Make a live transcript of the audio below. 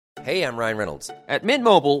Hey, I'm Ryan Reynolds. At Mint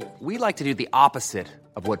Mobile, we like to do the opposite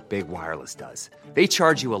of what Big Wireless does. They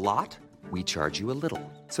charge you a lot, we charge you a little.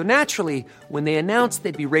 So naturally, when they announced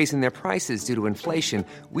they'd be raising their prices due to inflation,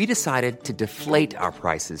 we decided to deflate our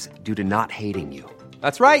prices due to not hating you.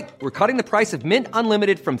 That's right. We're cutting the price of Mint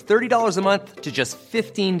Unlimited from $30 a month to just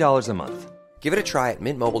 $15 a month. Give it a try at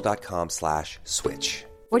mintmobile.com/switch.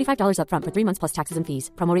 $45 up front for 3 months plus taxes and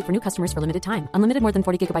fees. Promo rate for new customers for limited time. Unlimited more than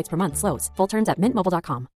 40 gigabytes per month. Slows full terms at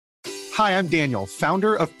mintmobile.com. Hi, I'm Daniel,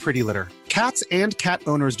 founder of Pretty Litter. Cats and cat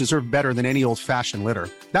owners deserve better than any old-fashioned litter.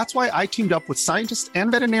 That's why I teamed up with scientists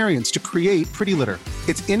and veterinarians to create Pretty Litter.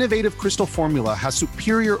 Its innovative crystal formula has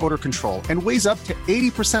superior odor control and weighs up to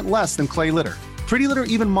 80% less than clay litter. Pretty Litter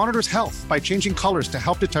even monitors health by changing colors to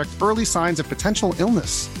help detect early signs of potential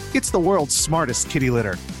illness. It's the world's smartest kitty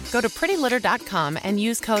litter. Go to prettylitter.com and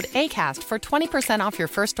use code ACAST for 20% off your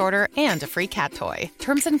first order and a free cat toy.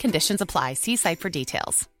 Terms and conditions apply. See site for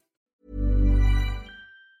details.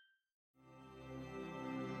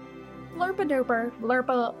 Lurpa dooper,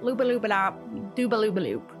 lurpa loopa loopa lop, dooba loopa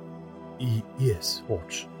loop. Yes,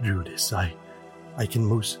 Watch Judas. I can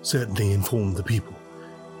most certainly inform the people.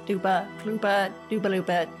 Dooba, floopa, dooba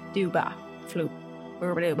loopa, dooba, floop,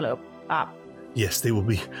 loopa loopa loop, op, Yes, they will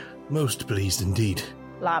be most pleased indeed.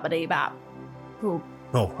 laba dee bop, poop.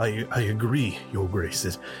 Oh, I agree, Your Grace,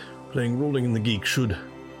 that playing Rolling in the Geek should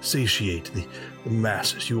satiate the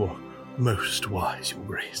masses. You are most wise, Your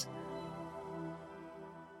Grace.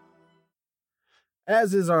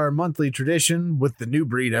 As is our monthly tradition with the New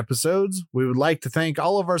Breed episodes, we would like to thank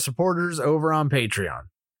all of our supporters over on Patreon.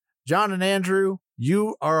 John and Andrew,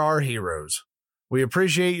 you are our heroes. We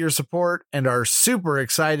appreciate your support and are super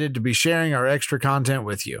excited to be sharing our extra content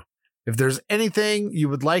with you. If there's anything you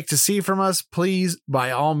would like to see from us, please,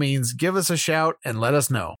 by all means, give us a shout and let us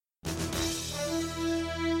know.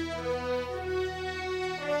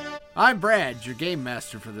 I'm Brad, your game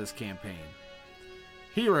master for this campaign.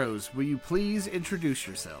 Heroes, will you please introduce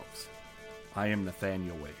yourselves? I am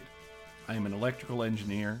Nathaniel Wade. I am an electrical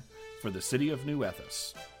engineer for the city of New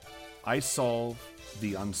Ethos. I solve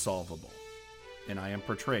the unsolvable, and I am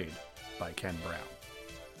portrayed by Ken Brown.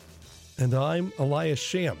 And I'm Elias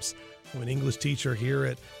Shams. I'm an English teacher here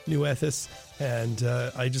at New Ethos, and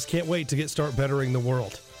I just can't wait to start bettering the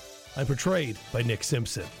world. I'm portrayed by Nick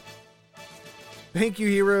Simpson. Thank you,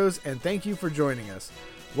 heroes, and thank you for joining us.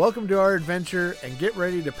 Welcome to our adventure, and get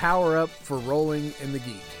ready to power up for Rolling in the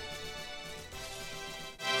Geek.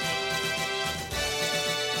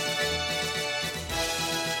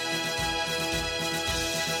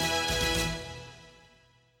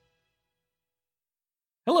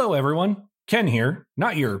 Hello, everyone. Ken here.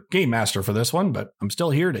 Not your game master for this one, but I'm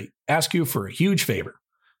still here to ask you for a huge favor.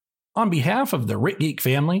 On behalf of the Rit Geek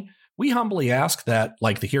family, we humbly ask that,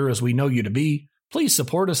 like the heroes we know you to be, please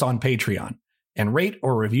support us on Patreon and rate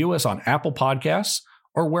or review us on Apple Podcasts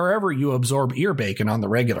or wherever you absorb ear bacon on the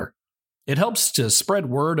regular. It helps to spread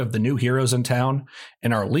word of the new heroes in town,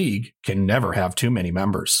 and our league can never have too many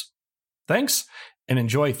members. Thanks, and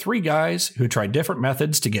enjoy 3 guys who tried different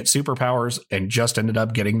methods to get superpowers and just ended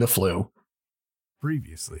up getting the flu.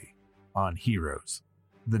 Previously on Heroes,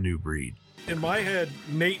 the New Breed. In my head,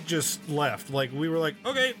 Nate just left. Like, we were like,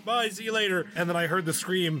 okay, bye, see you later. And then I heard the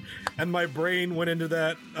scream, and my brain went into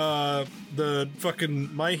that, the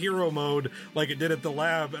fucking My Hero mode, like it did at the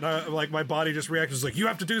lab. And I, like, my body just reacted, was like, you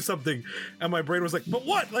have to do something. And my brain was like, but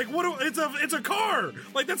what? Like, it's a car.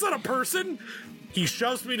 Like, that's not a person. He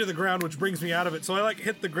shoves me to the ground, which brings me out of it. So I, like,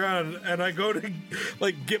 hit the ground, and I go to,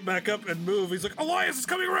 like, get back up and move. He's like, Elias is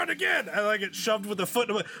coming around again! And I get shoved with a foot.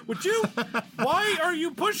 I'm like, would you? Why are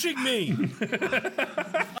you pushing me?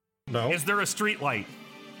 No. Is there a street light?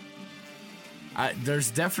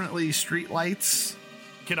 There's definitely street lights.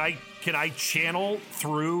 Can I channel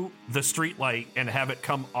through the street light and have it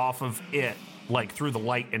come off of it, like through the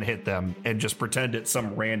light and hit them, and just pretend it's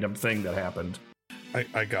some random thing that happened?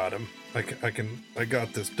 I got him. I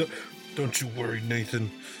got this. Don't you worry, Nathan.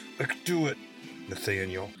 I can do it.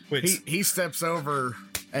 Nathaniel. Wait. He steps over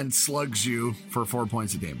and slugs you for 4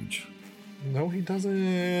 points of damage. No, he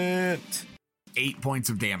doesn't. 8 points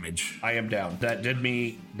of damage. I am down.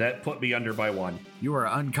 That put me under by 1. You are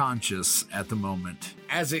unconscious at the moment.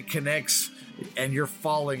 As it connects and you're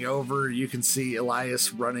falling over, you can see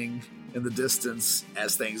Elias running in the distance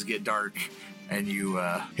as things get dark and you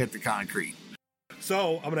hit the concrete.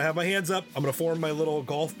 So I'm going to have my hands up. I'm going to form my little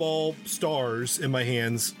golf ball stars in my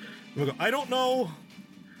hands. I'm going to go, I don't know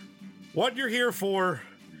what you're here for,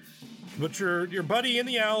 but your buddy in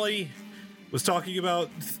the alley was talking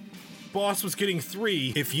about boss was getting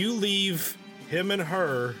 3. If you leave him and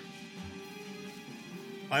her,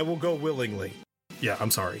 I will go willingly. Yeah,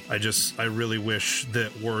 I'm sorry. I really wish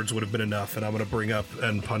that words would have been enough, and I'm going to bring up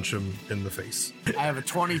and punch him in the face. I have a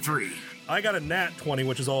 23. I got a nat 20,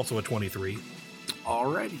 which is also a 23.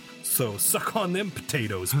 Alrighty. So suck on them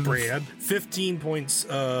potatoes, Brad. 15 points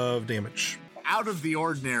of damage. Out of the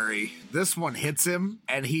ordinary, this one hits him,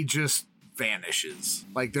 and he just vanishes.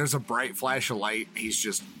 Like, there's a bright flash of light, he's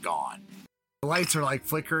just gone. The lights are like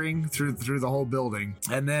flickering through the whole building,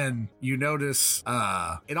 and then you notice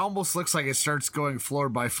it almost looks like it starts going floor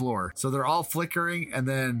by floor. So they're all flickering, and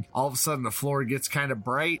then all of a sudden the floor gets kind of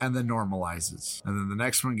bright and then normalizes, and then the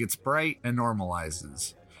next one gets bright and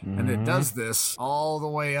normalizes. And it does this all the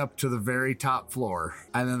way up to the very top floor.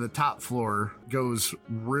 And then the top floor goes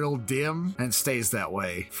real dim and stays that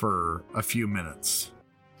way for a few minutes.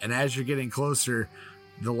 And as you're getting closer,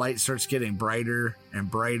 the light starts getting brighter and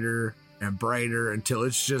brighter and brighter until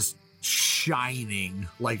it's just shining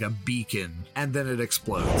like a beacon. And then it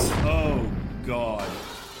explodes. Oh, God.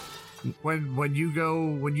 When you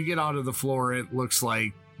get onto the floor, it looks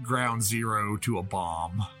like ground zero to a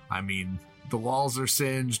bomb. I mean, the walls are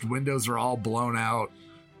singed, windows are all blown out.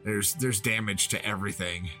 There's damage to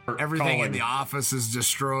everything. Everything in the office is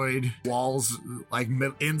destroyed. Walls, like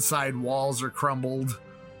inside walls, are crumbled.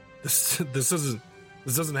 This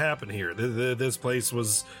doesn't happen here. This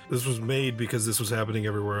was made because this was happening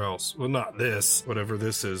everywhere else. Well, not this, whatever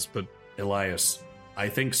this is, but Elias, I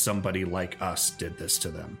think somebody like us did this to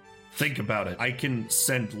them. Think about it. I can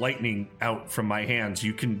send lightning out from my hands.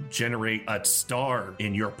 You can generate a star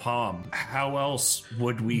in your palm. How else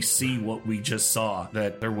would we see what we just saw?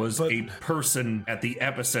 That there was a person at the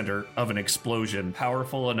epicenter of an explosion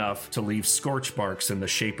powerful enough to leave scorch marks in the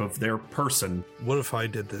shape of their person. What if I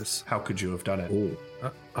did this? How could you have done it?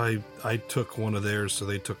 I took one of theirs, so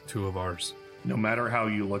they took two of ours. No matter how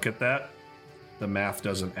you look at that, the math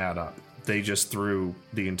doesn't add up. They just threw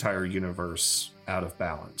the entire universe out of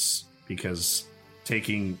balance because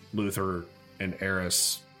taking Luther and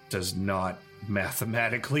Eris does not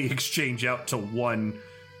mathematically exchange out to one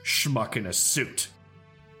schmuck in a suit.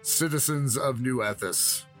 Citizens of New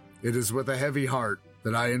Ethis, it is with a heavy heart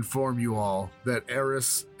that I inform you all that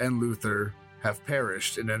Eris and Luther have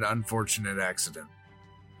perished in an unfortunate accident.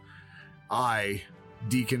 I,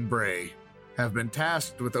 Deacon Bray, have been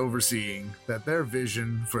tasked with overseeing that their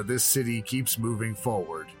vision for this city keeps moving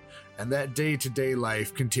forward, and that day-to-day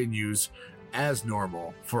life continues as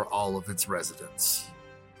normal for all of its residents.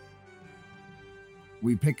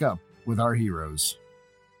 We pick up with our heroes.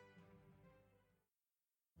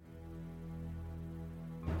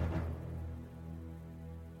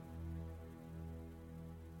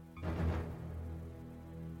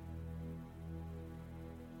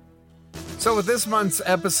 So with this month's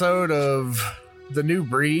episode of The New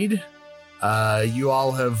Breed, you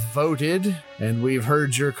all have voted, and we've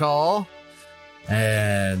heard your call,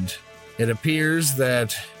 and it appears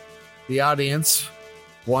that the audience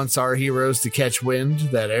wants our heroes to catch wind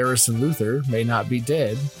that Eris and Luther may not be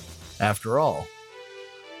dead after all.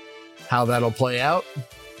 How that'll play out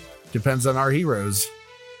depends on our heroes.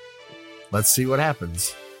 Let's see what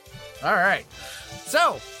happens. All right.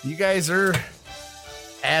 So, you guys are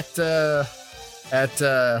at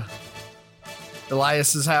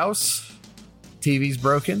Elias's house. TV's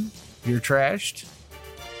broken. You're trashed.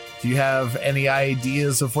 Do you have any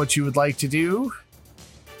ideas of what you would like to do?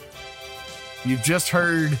 You've just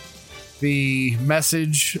heard the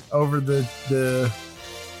message over the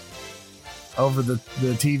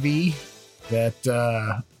TV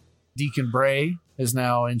that Deacon Bray is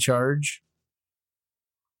now in charge.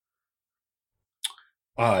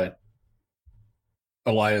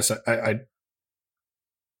 Elias, I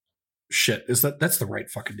shit, that's the right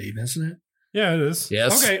fucking name, isn't it? Yeah, it is.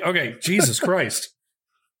 Yes. Okay. Jesus Christ.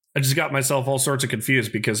 I just got myself all sorts of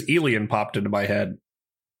confused because Elian popped into my head.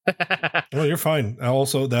 Well, you're fine.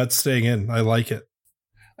 Also, that's staying in. I like it.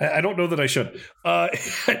 I don't know that I should.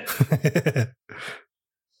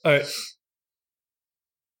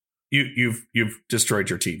 You've destroyed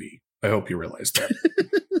your TV. I hope you realize that.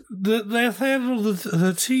 They handled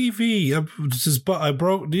the TV. I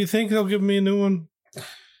broke. Do you think they'll give me a new one?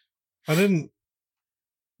 I didn't.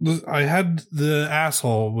 I had the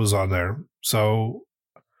asshole was on there, so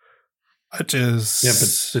I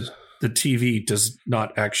just but the TV does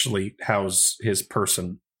not actually house his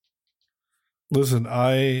person. Listen,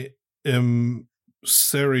 I am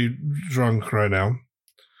very drunk right now,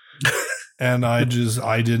 and I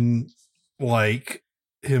didn't like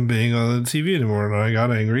him being on the TV anymore, and I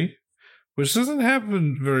got angry, which doesn't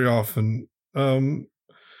happen very often.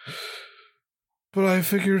 But I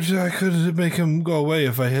figured I could make him go away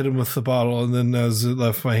if I hit him with the bottle, and then as it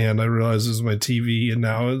left my hand, I realized it was my TV, and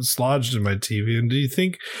now it's lodged in my TV. And do you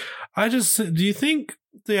think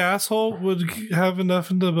the asshole would have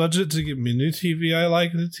enough in the budget to get me a new TV? I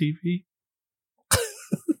like the TV.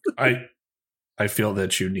 I feel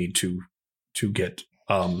that you need to get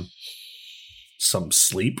some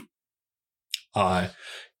sleep,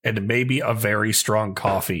 and maybe a very strong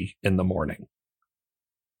coffee in the morning.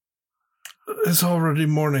 It's already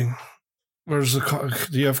morning. Where's the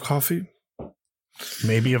do you have coffee?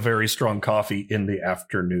 Maybe a very strong coffee in the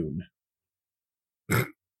afternoon.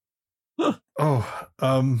 Oh,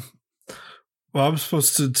 well, I'm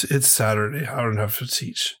supposed to. It's Saturday. I don't have to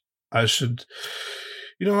teach. I should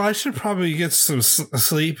probably get some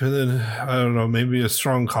sleep, and then I don't know. Maybe a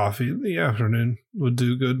strong coffee in the afternoon would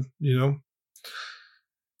do good.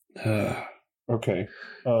 Okay.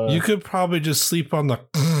 You could probably just sleep on the.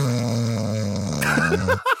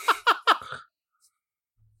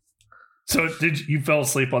 So you fell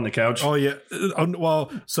asleep on the couch? Oh yeah.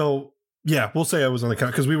 Well, so yeah, we'll say I was on the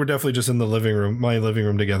couch because we were definitely just in the living room, my living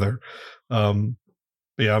room together. Yeah, I'm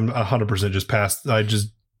 100% just passed. I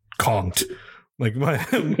just conked. Like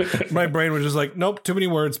my brain was just like, nope, too many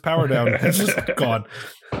words, power down. It's just gone.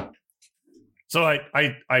 So I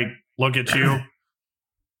look at you,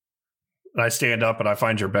 and I stand up, and I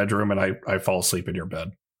find your bedroom, and I fall asleep in your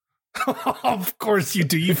bed. Of course you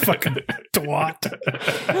do, you fucking twat.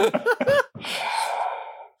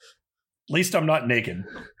 At least I'm not naked.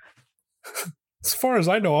 As far as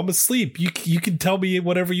I know, I'm asleep. You can tell me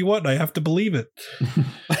whatever you want, and I have to believe it.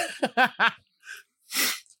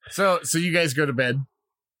 So you guys go to bed.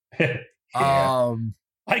 Yeah.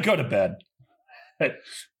 I go to bed. Yeah,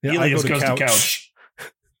 Elias I go goes to to couch.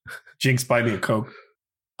 Jinx, buy me a Coke.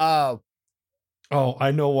 Oh,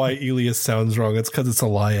 I know why Elias sounds wrong. It's because it's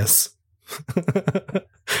Elias.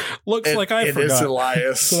 Looks like I forgot. It is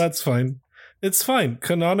Elias. So that's fine. It's fine.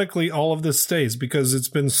 Canonically, all of this stays because it's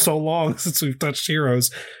been so long since we've touched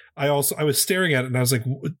Heroes. I was staring at it and I was like,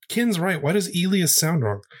 Ken's right. Why does Elias sound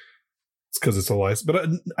wrong? It's because it's Elias. But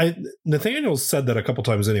Nathaniel said that a couple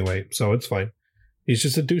times anyway, so it's fine. He's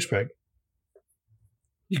just a douchebag.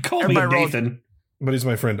 You call me Nathan. But he's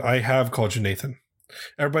my friend. I have called you Nathan.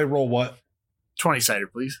 Everybody roll what?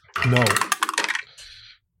 20-sided, please. No.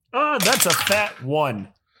 Oh, that's a fat 1.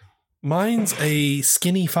 Mine's a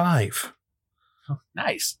skinny 5. Oh,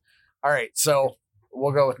 nice. All right, so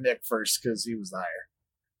we'll go with Nick first because he was the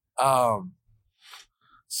higher.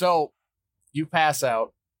 So you pass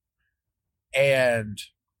out, and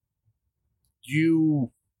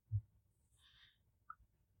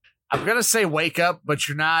I'm gonna say wake up, but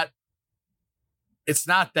you're not. It's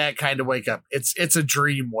not that kind of wake up. It's a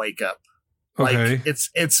dream wake up. Okay. Like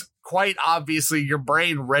it's quite obviously your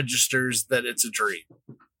brain registers that it's a dream.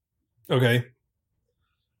 Okay.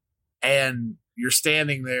 And you're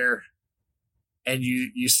standing there, and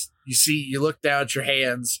you look down at your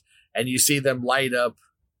hands, and you see them light up,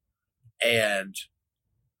 and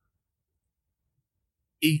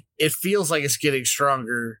it feels like it's getting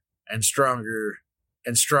stronger and stronger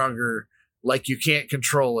and stronger, like you can't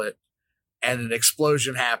control it, and an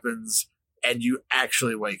explosion happens, and you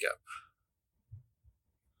actually wake up.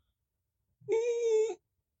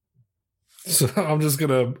 So I'm just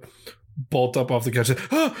gonna bolt up off the couch.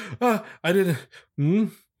 I didn't.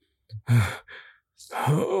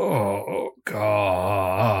 Oh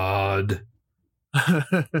God!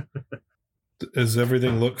 Does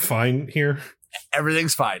everything look fine here?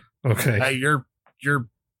 Everything's fine. Okay. You're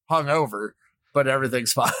hungover, but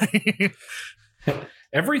everything's fine.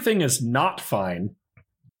 Everything is not fine,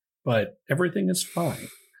 but everything is fine.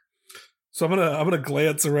 So I'm gonna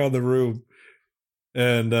glance around the room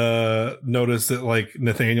and notice that like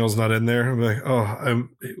Nathaniel's not in there. I'm like, oh,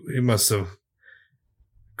 he must have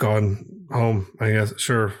gone home, I guess.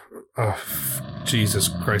 Sure. Oh, Jesus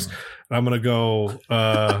Christ. And I'm gonna go.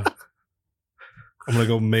 I'm gonna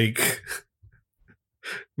go make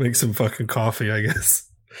some fucking coffee, I guess.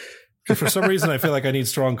 Because for some reason I feel like I need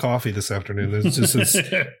strong coffee this afternoon. There's just this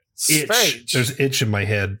itch. Strange. There's itch in my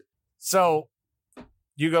head. So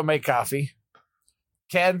you go make coffee.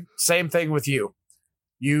 Ken, same thing with you.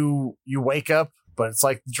 You wake up, but it's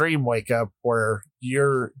like the dream wake up where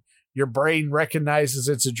your brain recognizes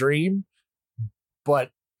it's a dream,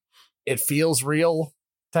 but it feels real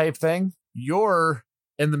type thing. You're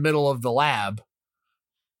in the middle of the lab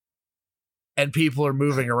and people are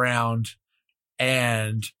moving around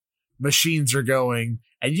and machines are going,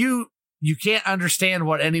 and you can't understand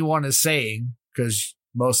what anyone is saying because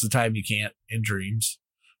most of the time you can't in dreams,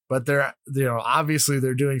 but obviously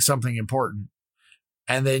they're doing something important.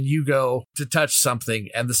 and then you go to touch something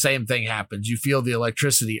and the same thing happens. You feel the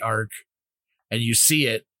electricity arc and you see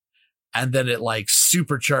it, and then it like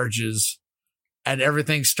supercharges and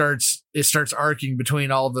everything starts arcing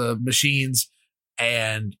between all the machines,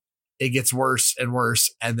 and it gets worse and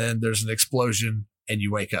worse, and then there's an explosion and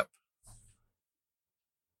you wake up.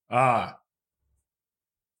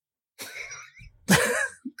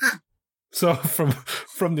 So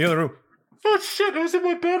from the other room, oh shit, I was in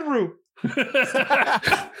my bedroom.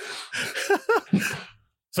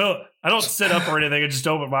 So I don't sit up or anything. I just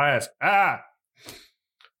open my eyes.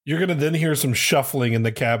 You're going to then hear some shuffling in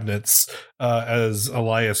the cabinets as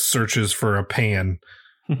Elias searches for a pan.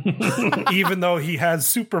 Even though he has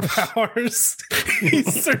superpowers,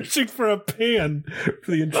 he's searching for a pan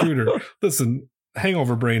for the intruder. Listen,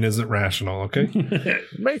 hangover brain isn't rational, okay?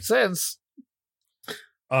 Makes sense.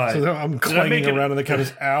 So I'm clanging around in the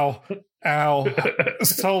cabinets. Ow. Ow.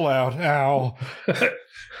 So loud. Ow.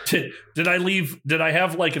 Did I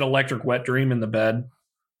have like an electric wet dream in the bed?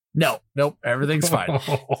 No, nope. Everything's fine. I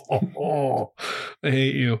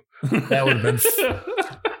hate you. That would have been.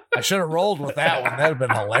 I should have rolled with that one. That'd have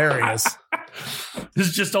been hilarious. This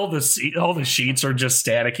is just all the sheets are just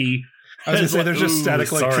staticky. I was gonna say there's just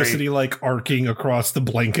static electricity like arcing across the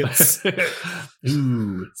blankets.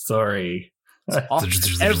 Ooh, sorry.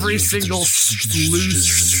 Every single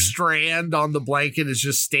loose strand on the blanket is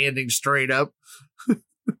just standing straight up.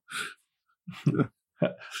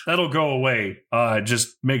 That'll go away.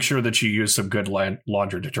 Just make sure that you use some good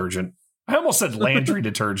laundry detergent. I almost said landry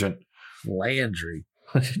detergent. Landry.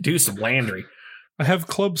 Do some landry. I have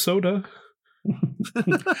club soda.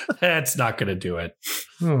 That's not going to do it.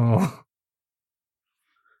 Oh.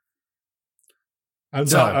 I'm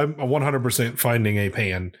 100% finding a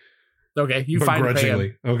pan. Okay, you find a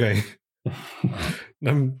pan. Okay.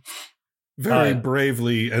 I'm very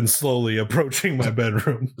bravely and slowly approaching my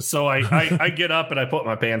bedroom. So I get up and I put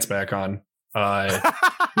my pants back on.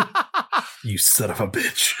 You son of a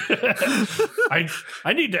bitch.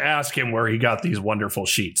 I need to ask him where he got these wonderful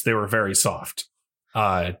sheets. They were very soft.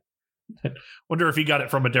 Wonder if he got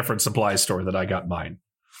it from a different supply store that I got mine.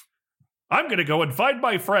 I'm going to go and find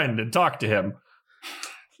my friend and talk to him.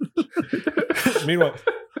 Meanwhile,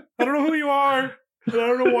 I don't know who you are. And I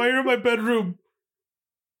don't know why you're in my bedroom.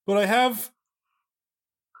 But I have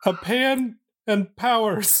a pan and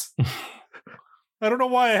powers. I don't know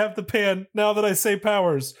why I have the pan now that I say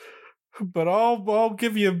powers. But I'll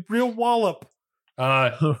give you a real wallop.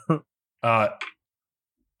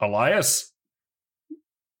 Elias?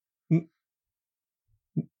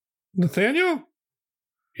 Nathaniel?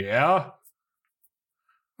 Yeah?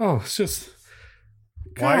 Oh, it's just...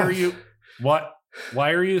 Why are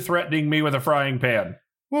you threatening me with a frying pan?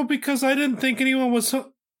 Well, because I didn't think anyone was...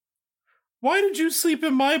 Why did you sleep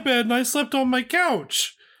in my bed and I slept on my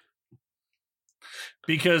couch?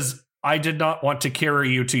 Because I did not want to carry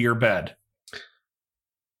you to your bed.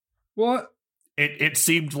 What? It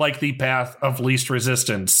seemed like the path of least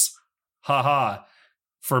resistance. For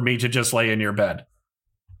me to just lay in your bed.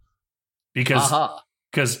 Because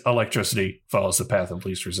electricity follows the path of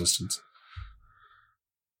least resistance.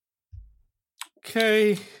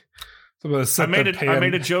 Okay. So I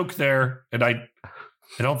made a joke there, and I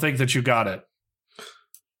don't think that you got it.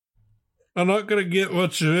 I'm not going to get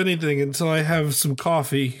much of anything until I have some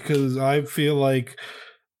coffee, because I feel like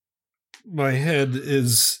my head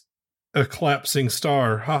is a collapsing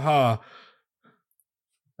star.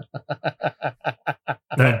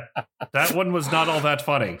 That one was not all that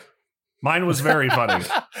funny. Mine was very funny.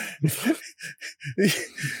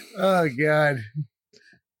 Oh, God.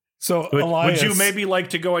 So, Elias, would you maybe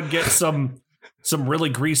like to go and get some really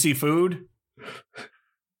greasy food?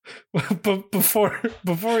 But before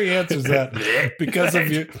he answers that,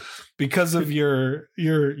 because of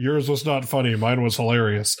yours was not funny, mine was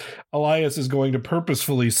hilarious. Elias is going to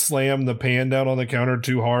purposefully slam the pan down on the counter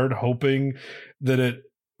too hard, hoping that it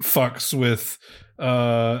fucks with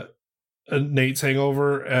Nate's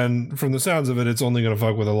hangover, and from the sounds of it, it's only going to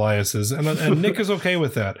fuck with Elias's, and Nick is okay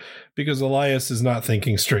with that because Elias is not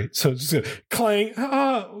thinking straight. So it's just going to clang.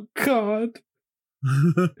 Oh God.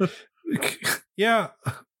 Yeah,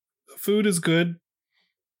 food is good.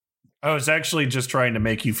 I was actually just trying to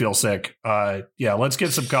make you feel sick. Yeah, let's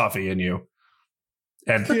get some coffee in you,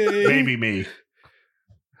 and maybe me.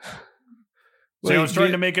 So I was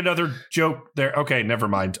trying to make another joke there. Okay, never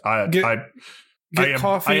mind. Get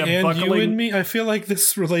coffee and you in me? I feel like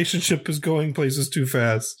this relationship is going places too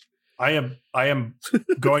fast. I am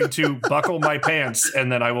going to buckle my pants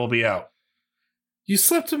and then I will be out. You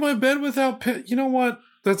slept in my bed without you know what?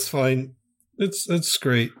 That's fine. It's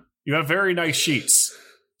great. You have very nice sheets.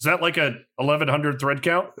 Is that like a 1100 thread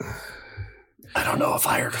count? I don't know if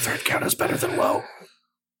higher thread count is better than low.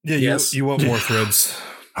 Yeah, Yes. you want more threads.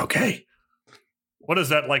 Okay. What is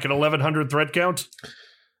that, like an 1100 thread count?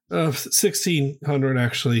 1600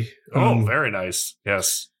 actually. Very nice.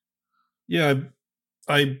 Yes. Yeah,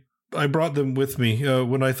 I brought them with me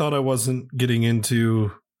when I thought I wasn't getting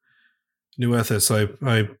into New Ethos.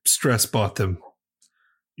 I stress bought them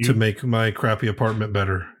to make my crappy apartment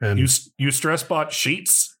better. And you stress bought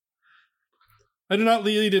sheets? I do not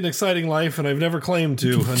lead an exciting life, and I've never claimed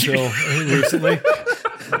to until recently.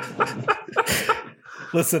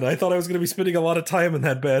 Listen, I thought I was going to be spending a lot of time in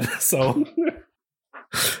that bed, so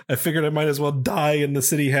I figured I might as well die in the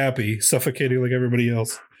city happy, suffocating like everybody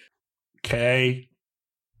else. Okay.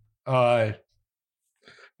 I'm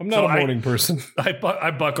not a morning person. I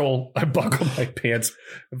buckle my pants,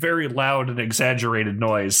 a very loud and exaggerated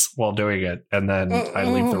noise while doing it, and then I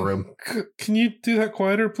leave the room. Can you do that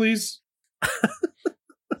quieter, please?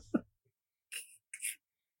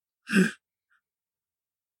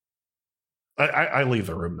 I leave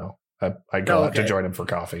the room though. I go out to join him for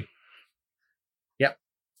coffee. Yep.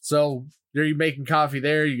 So are you making coffee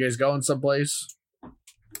there? You guys going someplace?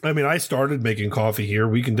 I mean, I started making coffee here.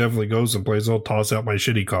 We can definitely go someplace. I'll toss out my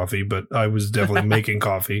shitty coffee, but I was definitely making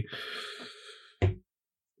coffee.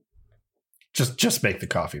 Just make the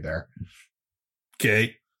coffee there.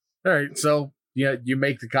 Okay. All right. So yeah, you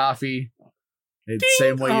make the coffee. It's the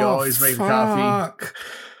same way you always make the coffee.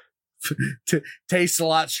 Tastes a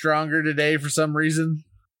lot stronger today for some reason.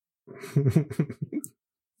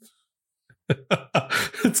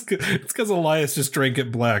 It's because Elias just drank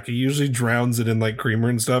it black. He usually drowns it in like creamer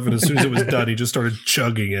and stuff, and as soon as it was done, he just started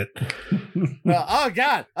chugging it. Oh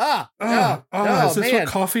God! Is this what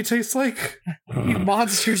coffee tastes like? You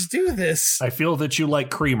monsters do this. I feel that you like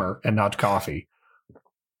creamer and not coffee.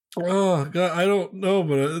 Oh God, I don't know,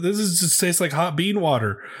 but this just tastes like hot bean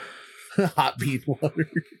water. Hot bean water.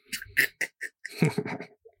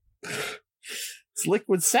 It's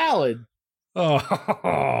liquid salad.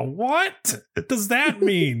 Oh, what does that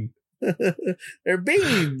mean? They're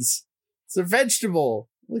beans. It's a vegetable.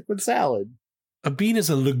 Liquid salad. A bean is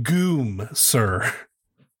a legume, sir.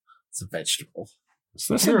 It's a vegetable. Is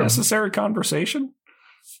this a necessary conversation?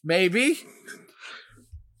 Maybe.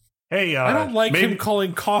 Hey, I don't like him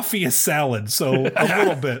calling coffee a salad, so a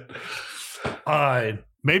little bit.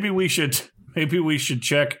 Maybe we should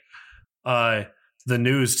check the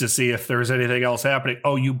news to see if there's anything else happening.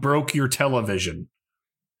 Oh, you broke your television.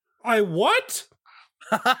 I what?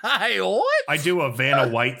 I do a Vanna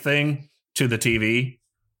White thing to the TV.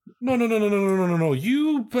 No.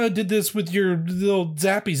 You did this with your little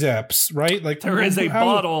zappy zaps, right? Like there is a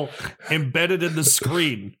bottle embedded in the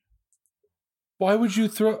screen. Why would you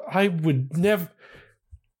throw? I would never.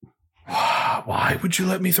 Why would you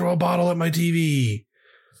let me throw a bottle at my TV?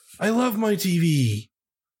 I love my TV.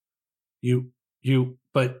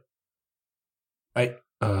 But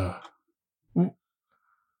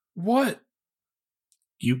what?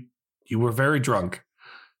 You were very drunk,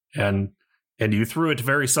 and you threw it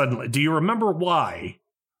very suddenly. Do you remember why?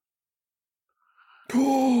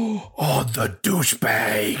 Oh, the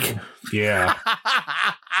douchebag! Yeah,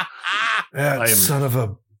 that son of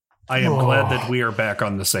a. I am glad that we are back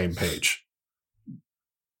on the same page.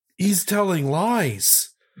 He's telling lies.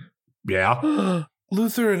 Yeah.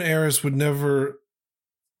 Luther and Eris would never.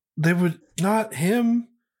 They would not him.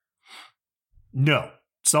 No,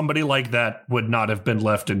 somebody like that would not have been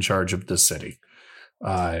left in charge of this city.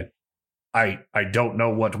 I don't know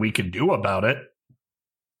what we can do about it,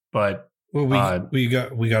 but we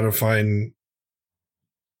gotta find.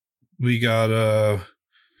 We gotta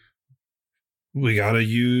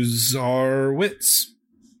use our wits.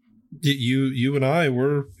 You and I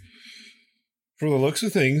were, for the looks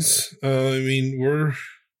of things. I mean,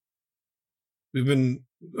 we've been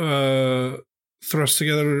thrust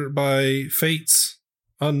together by fates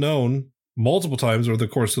unknown multiple times over the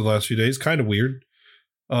course of the last few days. Kind of weird.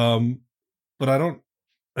 But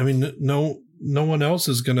no one else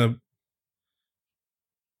is gonna.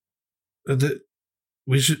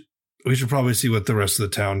 We should probably see what the rest of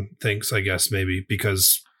the town thinks, I guess, maybe,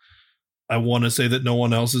 because I want to say that no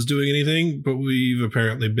one else is doing anything, but we've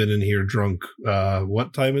apparently been in here drunk.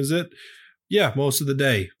 What time is it? Yeah, most of the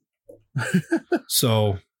day.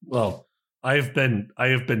 So, well, I have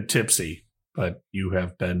been tipsy, but you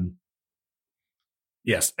have been.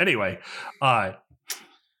 Yes. Anyway,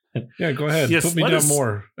 yeah, go ahead. Yes, put me down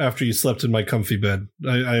more after you slept in my comfy bed.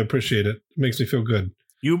 I appreciate it. It makes me feel good.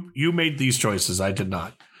 You made these choices. I did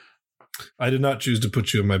not. I did not choose to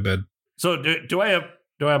put you in my bed. So do I have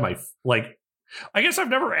my, like, I guess I've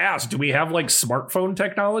never asked. Do we have like smartphone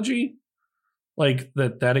technology like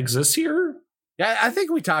that exists here? Yeah, I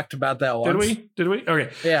think we talked about that once. Did we?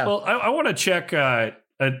 Okay. Yeah. Well, I want to check. I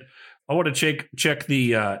want to check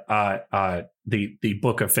the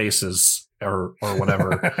Book of Faces or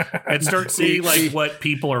whatever, and start seeing like what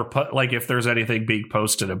people are like if there's anything being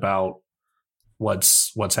posted about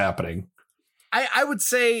what's happening. I would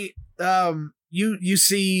say you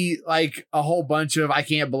see like a whole bunch of I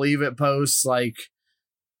can't believe it posts like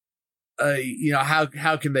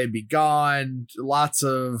how can they be gone? Lots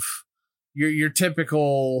of your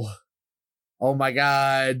typical oh my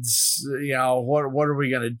god, what are we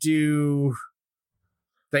gonna do?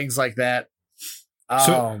 Things like that.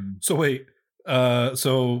 So wait,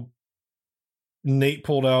 so Nate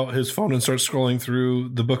pulled out his phone and started scrolling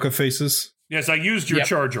through the Book of Faces. Yes, I used your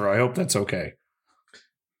charger. I hope that's okay.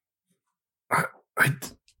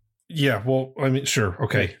 Yeah, well, I mean, sure,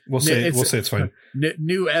 okay. We'll say it's fine.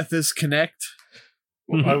 New Ethos Connect.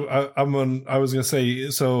 I was gonna say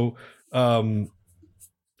so.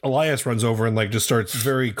 Elias runs over and like just starts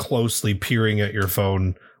very closely peering at your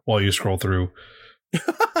phone while you scroll through.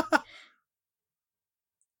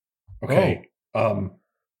 Okay.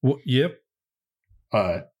 Yep.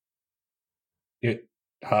 Hi.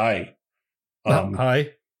 Hi.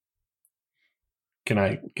 Can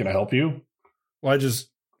I help you? Well, I just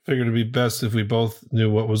figured it'd be best if we both knew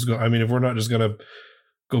what was going. I mean, if we're not just gonna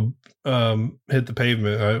go hit the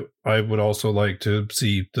pavement, I would also like to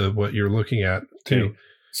see what you're looking at too. Okay.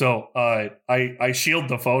 So I shield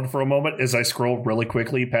the phone for a moment as I scroll really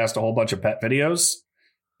quickly past a whole bunch of pet videos,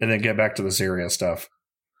 and then get back to the serious stuff.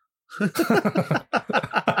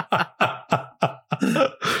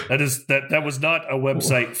 That was not a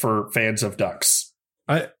website for fans of ducks.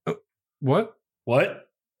 What?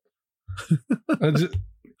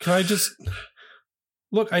 Can I just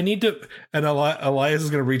look? I need to. And Elias is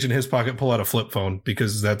going to reach in his pocket, pull out a flip phone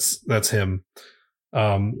because that's him.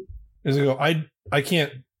 He's going to go. I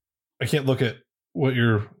can't look at what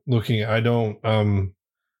you're looking at. I don't.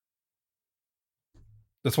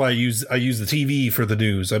 That's why I use the TV for the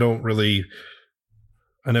news. I don't really.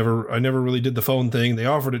 I never really did the phone thing. They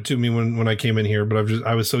offered it to me when I came in here, but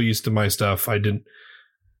I was so used to my stuff. I didn't.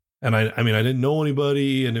 And I didn't know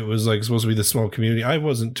anybody, and it was like supposed to be this small community. I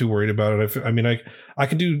wasn't too worried about it. I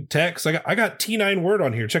can do text. I got T9 Word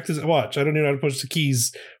on here. Check this. Watch. I don't even know how to push the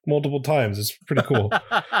keys multiple times. It's pretty cool.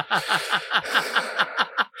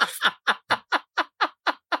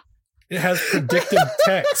 It has predictive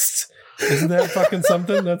text. Isn't that fucking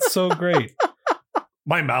something? That's so great.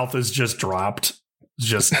 My mouth is just dropped.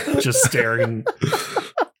 Just staring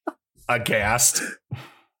aghast.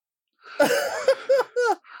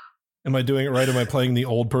 Am I doing it right? Am I playing the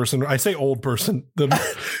old person? I say old person, the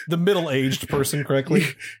middle-aged person correctly.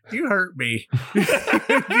 You hurt me.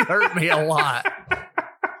 You hurt me a lot.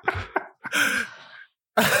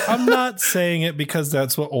 I'm not saying it because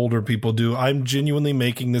that's what older people do. I'm genuinely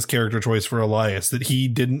making this character choice for Elias, that he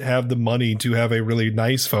didn't have the money to have a really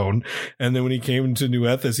nice phone. And then when he came to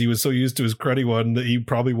New Ethos, he was so used to his cruddy one that he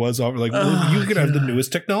probably was like, you can have the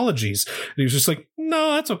newest technologies. And he was just like,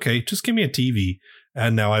 no, that's okay. Just give me a TV.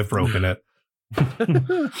 And now I've broken it.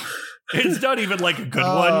 It's not even like a good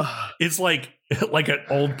one. It's like an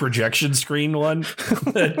old projection screen one.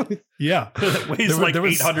 Yeah. That weighs like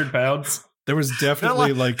 800 pounds. There was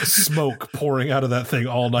definitely like smoke pouring out of that thing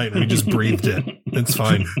all night, and we just breathed it. It's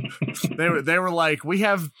fine. They were like,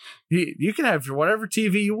 you can have whatever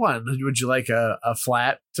TV you want. Would you like a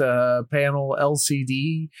flat panel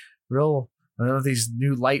LCD? These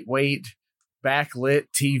new lightweight backlit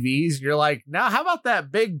TVs? You're like, no, how about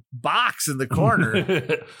that big box in the corner?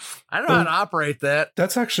 I don't know how to operate that.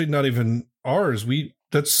 That's actually not even ours.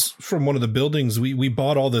 That's from one of the buildings. We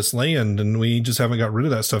bought all this land and we just haven't got rid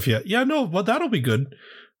of that stuff yet. Yeah, no, well, that'll be good.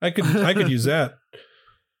 I could use that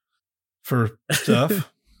for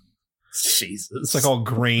stuff. Jesus. It's like all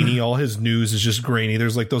grainy. All his news is just grainy.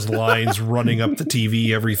 There's like those lines running up the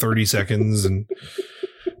TV every 30 seconds. And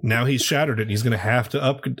now he's shattered it. And he's going to have to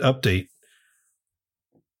update.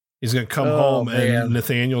 He's going to come home and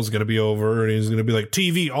Nathaniel's going to be over and he's going to be like,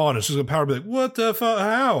 TV on. It's just going to power be like, what the fuck?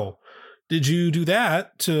 How did you do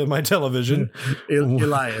that to my television?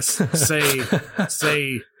 Elias,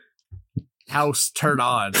 say house turn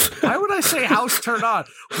on. Why would I say house turn on?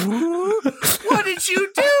 What did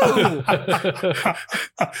you do?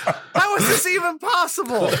 How is this even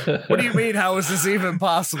possible? What do you mean, how is this even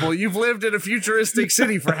possible? You've lived in a futuristic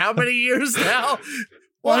city for how many years now?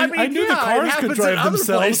 Well, I knew the cars could drive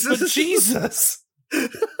themselves, but Jesus.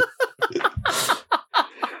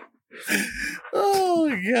 Oh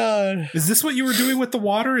my god! Is this what you were doing with the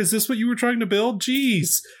water? Is this what you were trying to build?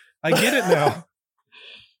 Jeez, I get it now.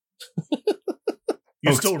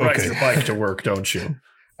 You still ride your bike to work, don't you?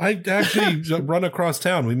 I actually run across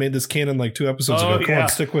town. We made this canon like 2 episodes ago. Come on,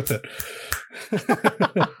 stick with it.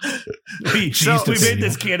 We made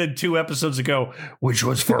this canon 2 episodes ago, which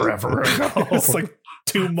was forever ago. It's like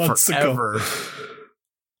 2 months ago.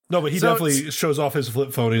 No, but he definitely shows off his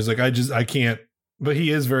flip phone. He's like, I can't. But he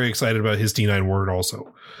is very excited about his D9 word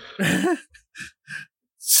also.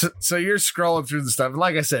 So you're scrolling through the stuff. And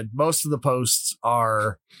like I said, most of the posts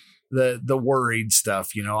are the worried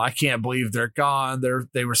stuff. You know, I can't believe they're gone.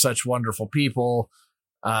 They were such wonderful people.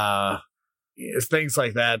 Things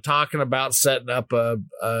like that, talking about setting up a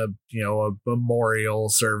memorial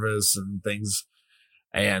service and things.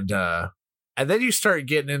 And then you start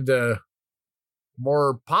getting into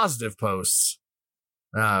more positive posts.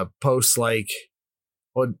 Posts like,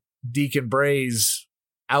 well, Deacon Bray's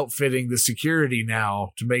outfitting the security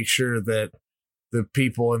now to make sure that the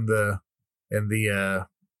people in the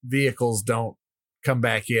vehicles don't come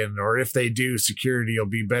back in, or if they do, security will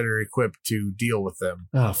be better equipped to deal with them.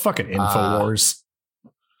 Oh, fucking InfoWars.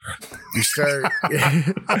 You start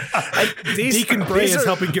Deacon Bray is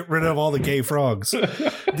helping get rid of all the gay frogs.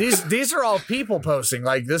 These are all people posting.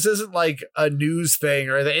 Like, this isn't like a news thing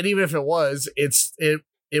or anything. And even if it was, it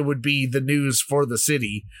would be the news for the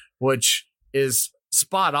city, which is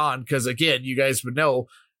spot on. Because again, you guys would know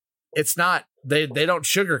it's not, they don't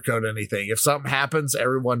sugarcoat anything. If something happens,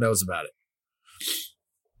 everyone knows about it.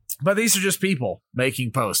 But these are just people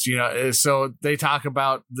making posts, you know. So they talk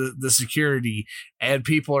about the security, and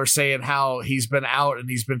people are saying how he's been out and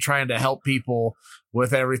he's been trying to help people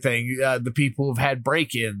with everything. The people who've had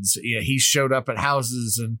break-ins, you know, he's showed up at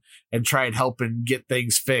houses and tried helping get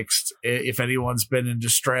things fixed. If anyone's been in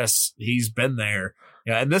distress, he's been there.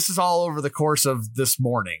 Yeah, and this is all over the course of this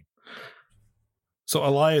morning. So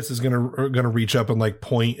Elias is gonna reach up and like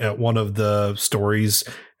point at one of the stories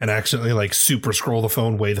and accidentally like super scroll the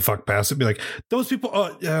phone way the fuck past it. Be like, those people.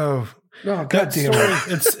 Oh, God damn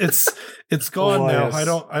it! It's gone Elias.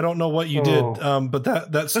 now. I don't know what you did. But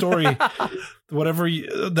that story, whatever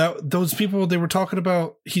those people they were talking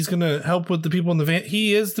about, he's gonna help with the people in the van.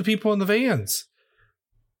 He is the people in the vans.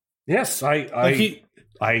 Yes, I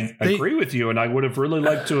agree with you, and I would have really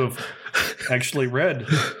liked to have actually read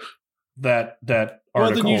that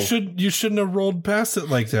article. Well, then you shouldn't have rolled past it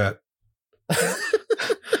like that.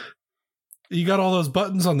 You got all those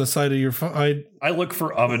buttons on the side of your phone. I look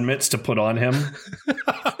for oven mitts to put on him.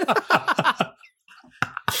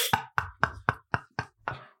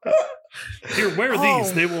 Here, wear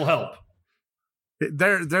these. They will help.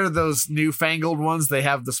 They're those newfangled ones. They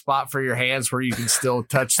have the spot for your hands where you can still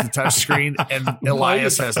touch the touch screen, and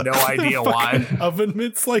Elias has no idea why. Oven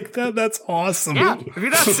mitts like that? That's awesome. Yeah, have you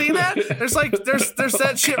not seen that? There's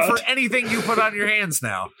that shit for anything you put on your hands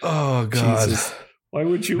now. Oh God! Jesus. Why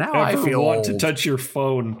would you now ever want to touch your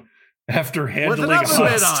phone after handling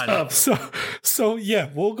hot stuff? So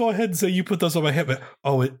yeah, we'll go ahead and say you put those on my head.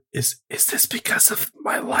 But is this because of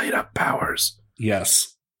my light up powers?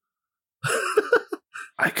 Yes.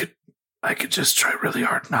 I could just try really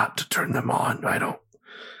hard not to turn them on. I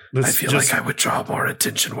feel like I would draw more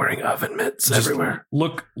attention wearing oven mitts everywhere.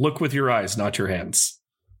 Look with your eyes, not your hands.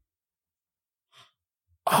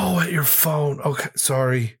 Oh, at your phone. Okay,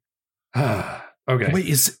 sorry. Okay. Wait,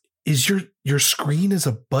 is your screen is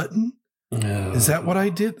a button? Is that what I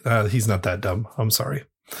did? He's not that dumb. I'm sorry.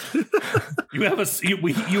 You have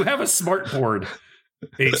a smart board,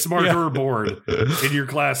 a smarter board in your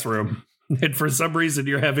classroom. And for some reason,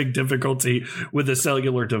 you're having difficulty with a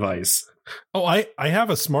cellular device. Oh, I have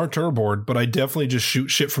a smarter board, but I definitely just shoot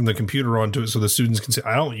shit from the computer onto it so the students can see.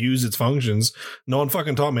 I don't use its functions. No one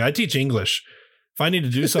fucking taught me. I teach English. If I need to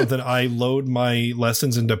do something, I load my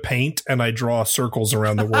lessons into Paint and I draw circles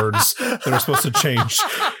around the words that are supposed to change.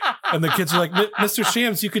 And the kids are like, Mr.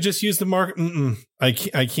 Shams, you could just use the mark. I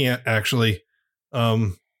can't actually.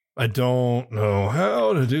 I don't know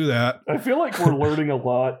how to do that. I feel like we're learning a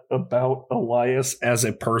lot about Elias as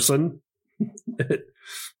a person.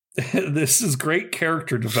 This is great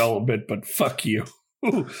character development, but fuck you.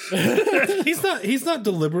 He's not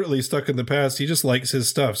deliberately stuck in the past. He just likes his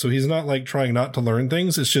stuff. So he's not like trying not to learn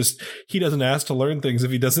things. It's just he doesn't ask to learn things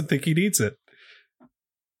if he doesn't think he needs it.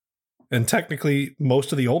 And technically,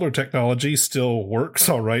 most of the older technology still works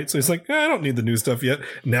all right. So he's like, I don't need the new stuff yet.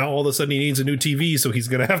 Now, all of a sudden, he needs a new TV, so he's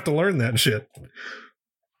going to have to learn that shit.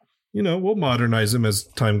 You know, we'll modernize him as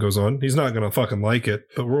time goes on. He's not going to fucking like it,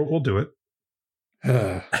 but we'll do it.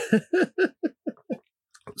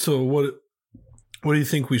 So what do you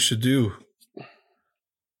think we should do?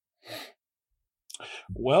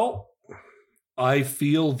 Well, I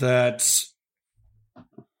feel that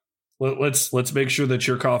let's make sure that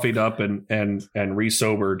you're coffeeed up and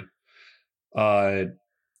re-sobered. I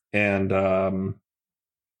think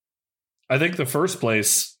the first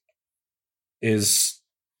place is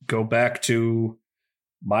go back to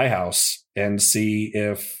my house and see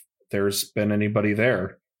if there's been anybody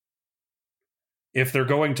there. If they're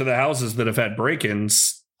going to the houses that have had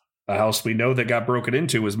break-ins, a house we know that got broken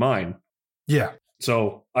into is mine. Yeah.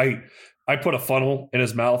 So I put a funnel in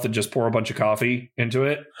his mouth and just pour a bunch of coffee into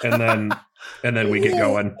it, and then we get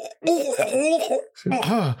going.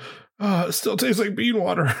 It still tastes like bean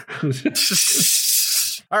water.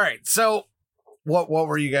 All right. So what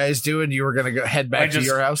were you guys doing? You were going to go head back to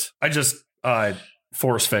your house? I just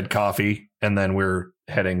force-fed coffee, and then we're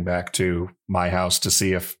heading back to my house to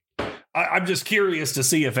see if I'm just curious to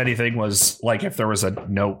see if anything was like, if there was a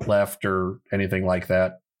note left or anything like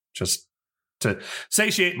that, just to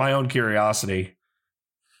satiate my own curiosity.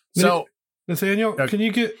 So Nathaniel, can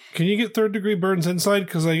you get third degree burns inside?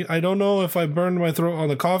 Because I don't know if I burned my throat on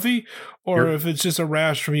the coffee or if it's just a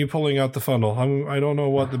rash from you pulling out the funnel. I don't know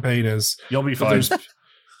what the pain is. You'll be fine.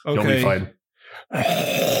 Okay. You'll be fine.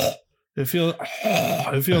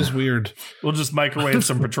 It feels weird. We'll just microwave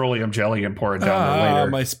some petroleum jelly and pour it down there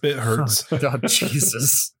later. My spit hurts. Oh,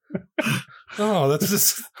 Jesus. Oh, that's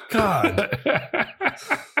just God.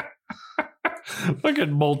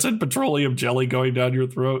 Fucking molten petroleum jelly going down your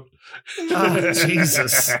throat. Oh,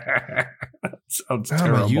 Jesus. Sounds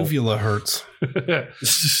terrible. My uvula hurts.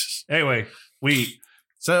 Anyway, we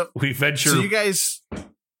venture. So you guys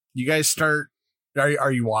start.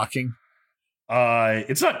 Are you walking?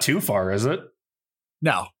 It's not too far, is it?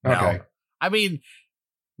 No. Okay. I mean,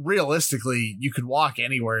 realistically, you could walk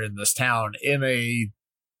anywhere in this town in a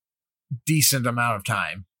decent amount of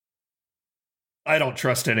time. I don't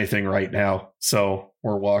trust anything right now, so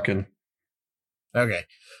we're walking. Okay.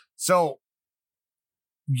 So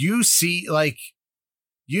you see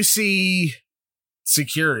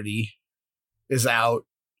security is out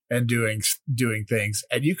and doing things,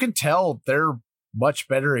 and you can tell they're much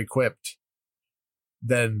better equipped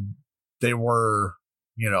than they were,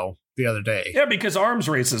 the other day. Yeah, because arms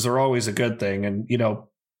races are always a good thing, and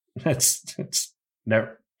it's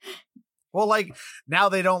never. Well, like now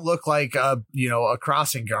they don't look like a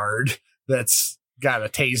crossing guard that's got a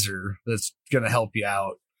taser that's going to help you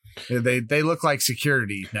out. They look like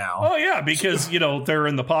security now. Oh yeah, because they're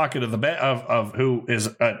in the pocket of of who is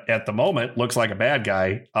at the moment looks like a bad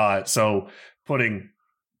guy. So putting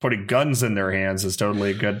guns in their hands is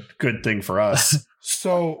totally a good thing for us.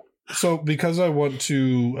 So because I want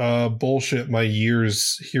to bullshit my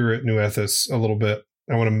years here at New Ethos a little bit,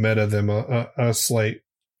 I want to meta them a slight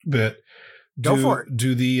bit. Go for it.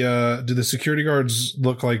 Do the security guards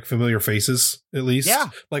look like familiar faces at least? Yeah.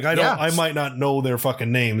 Like I might not know their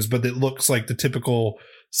fucking names, but it looks like the typical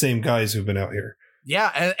same guys who've been out here.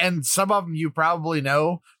 Yeah, and some of them you probably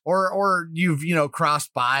know, or you've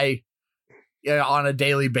crossed by on a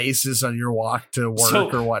daily basis on your walk to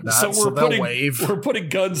work or whatnot. So they'll wave. We're putting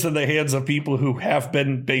guns in the hands of people who have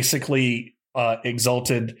been basically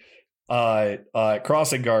exalted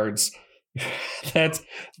crossing guards.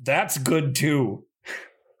 That's good too.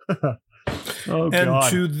 Oh,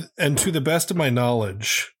 God. And to the best of my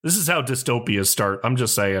knowledge, this is how dystopias start. I'm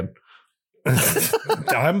just saying.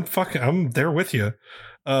 I'm there with you.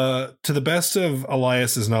 To the best of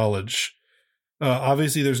Elias's knowledge,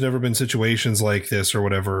 obviously there's never been situations like this or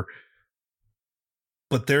whatever,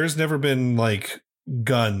 but there's never been like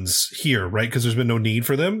guns here, right? Because there's been no need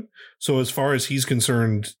for them. So as far as he's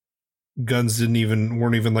concerned, guns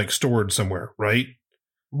weren't even like stored somewhere, right?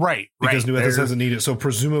 Right. Because New Ethos doesn't need it. So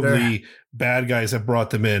presumably bad guys have brought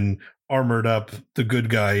them in, armored up the good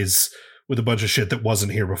guys with a bunch of shit that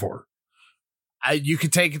wasn't here before. You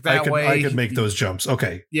could take it that way. I could make those jumps.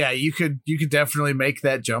 Okay. Yeah, you could definitely make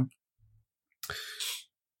that jump.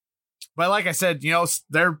 But like I said,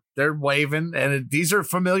 they're waving, and these are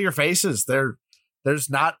familiar faces. There's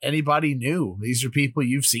not anybody new. These are people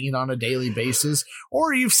you've seen on a daily basis,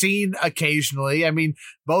 or you've seen occasionally. I mean,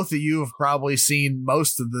 both of you have probably seen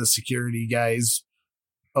most of the security guys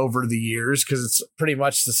over the years, because it's pretty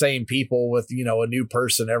much the same people with, a new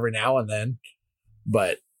person every now and then.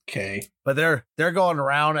 But they're going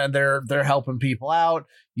around and they're helping people out.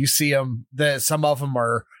 You see them. Some of them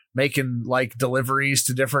are making like deliveries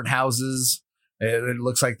to different houses. It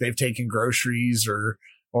looks like they've taken groceries or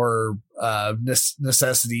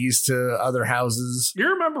necessities to other houses. You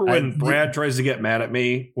remember when Brad tries to get mad at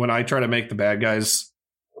me when I try to make the bad guys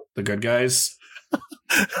the good guys?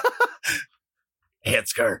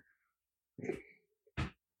 Ansgar.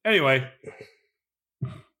 Anyway,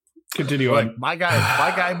 Continue Look, on. my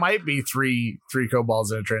guy might be three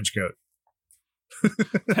kobolds in a trench coat.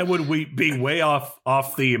 That would be way off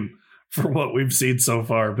theme for what we've seen so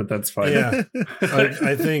far, but that's fine. Yeah,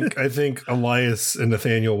 I think Elias and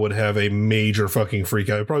Nathaniel would have a major fucking freak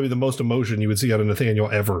out. Probably the most emotion you would see out of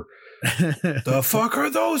Nathaniel ever. The fuck are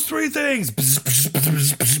those three things?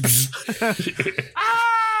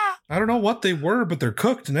 I don't know what they were, but they're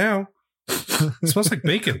cooked now. It smells like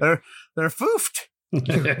bacon. They're foofed.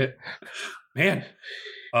 Man.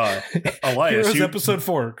 Elias, Here's episode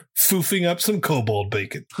 4, foofing up some kobold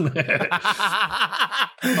bacon.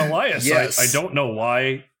 Elias, Yes. I don't know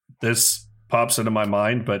why this pops into my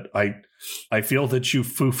mind, but I feel that you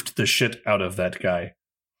foofed the shit out of that guy.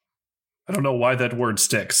 I don't know why that word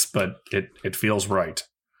sticks, but it feels right.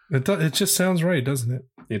 It just sounds right, doesn't it?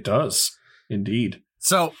 It does, indeed.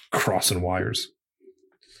 So Crossing wires.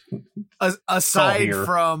 aside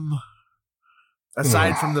from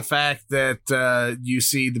the fact that you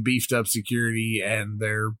see the beefed up security and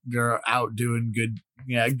they're out doing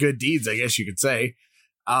good deeds, I guess you could say.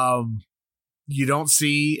 You don't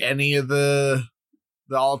see any of the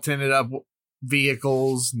all tinted up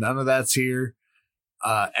vehicles. None of that's here.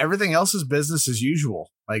 Everything else is business as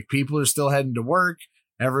usual. Like, people are still heading to work.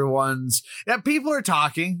 People are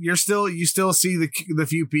talking. You still see the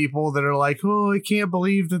few people that are like, oh, I can't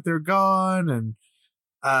believe that they're gone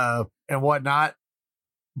and whatnot.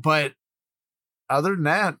 But other than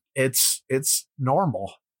that, it's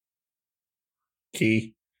normal.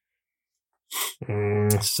 Key.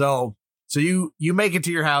 So you make it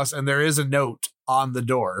to your house and there is a note on the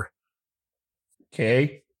door.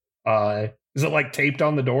 Okay. Is it like taped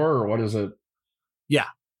on the door or what is it? Yeah.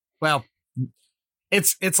 Well,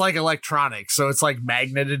 it's like electronic, so it's like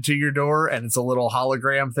magneted to your door and it's a little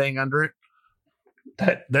hologram thing under it.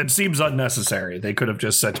 That seems unnecessary. They could have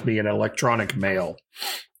just sent me an electronic mail.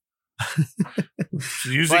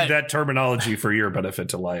 Using that terminology for your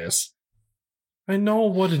benefit, Elias. I know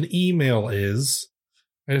what an email is.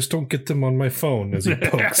 I just don't get them on my phone, as he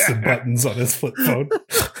pokes the buttons on his flip phone.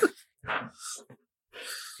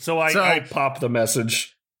 So I pop the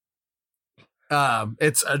message.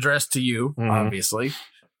 It's addressed to you, obviously,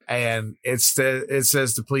 and it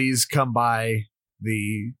says to please come by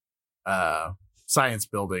the science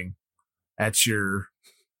building at your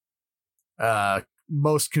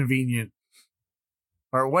most convenient,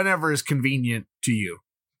 or whenever is convenient to you.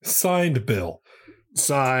 Signed, Bill.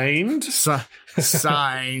 Signed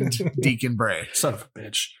Deacon Bray. Son of a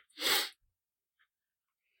bitch.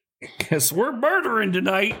 Guess we're murdering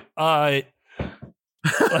tonight. So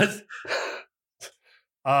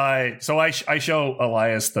I show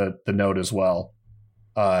Elias the note as well.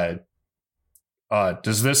 Does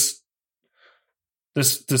this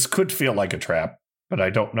could feel like a trap, but I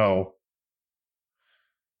don't know.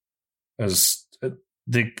 As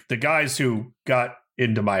the guys who got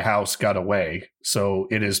into my house got away, so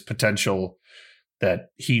it is potential that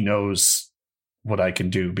he knows what I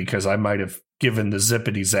can do, because I might have given the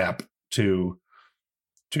zippity zap to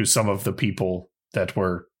some of the people that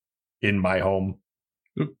were in my home.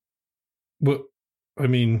 Well, I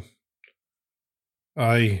mean,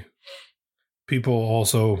 people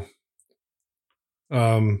also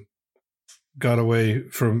got away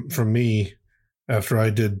from me after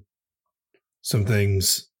I did some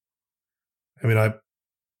things. I mean, I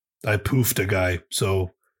poofed a guy,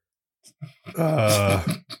 so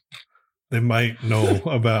they might know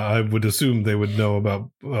about. I would assume they would know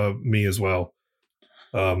about me as well.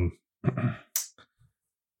 But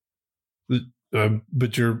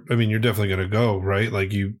you're definitely gonna go, right?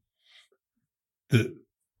 Like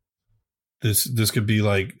this could be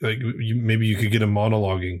like maybe you could get him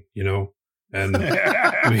monologuing, and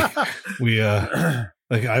we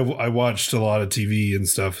like I watched a lot of TV and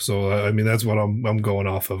stuff, so I mean that's what I'm going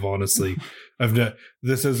off of. Honestly,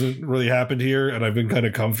 this hasn't really happened here, and I've been kind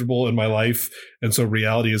of comfortable in my life, and so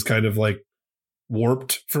reality is kind of like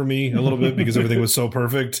warped for me a little bit because everything was so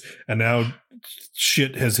perfect, and now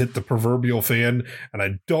shit has hit the proverbial fan, and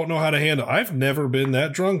I don't know how to handle. I've never been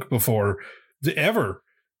that drunk before, ever,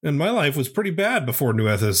 and my life was pretty bad before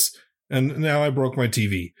New Ethos, and now I broke my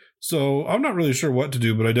TV. So I'm not really sure what to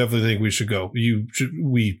do, but I definitely think we should go.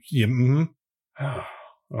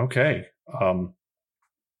 Okay.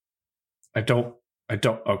 I don't.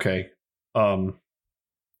 Okay.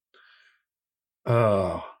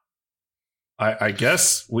 I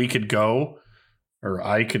guess we could go, or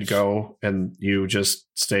I could go, and you just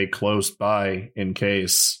stay close by in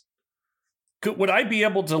case. Would I be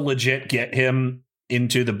able to legit get him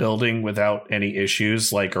into the building without any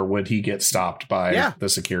issues, or would he get stopped by the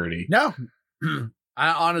security? No.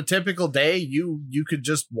 On a typical day, you could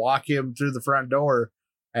just walk him through the front door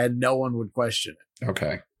and no one would question it.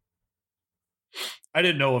 Okay. I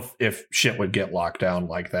didn't know if shit would get locked down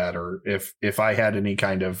like that, or if I had any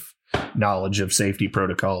kind of knowledge of safety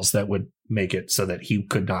protocols that would make it so that he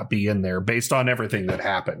could not be in there based on everything that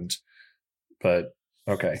happened. But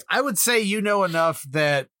okay. I would say you know enough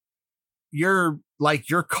that your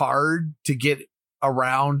card to get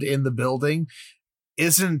around in the building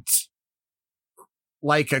isn't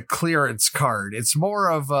like a clearance card. It's more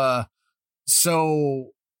of a,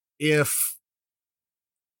 so if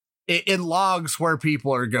it logs where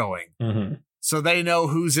people are going, so they know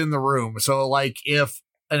who's in the room. So like if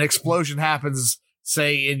an explosion happens,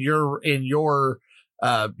 say in your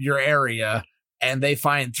area, and they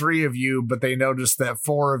find 3 of you, but they noticed that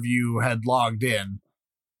 4 of you had logged in.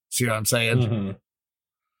 See what I'm saying?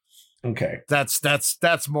 Okay.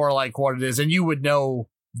 That's more like what it is. And you would know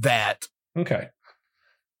that. Okay.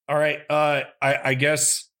 All right. I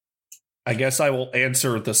guess I will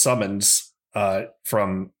answer the summons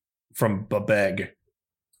from Babeg.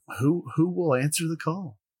 Who will answer the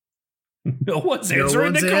call? No one's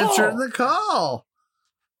answering the call.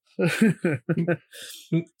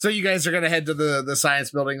 So you guys are gonna head to the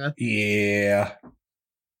science building then? Yeah.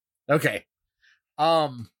 Okay.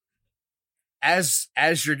 As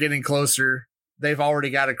you're getting closer, they've already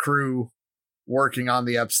got a crew working on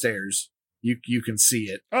the upstairs. You can see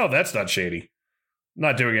it. Oh, that's not shady.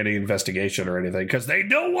 Not doing any investigation or anything because they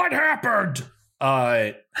know what happened.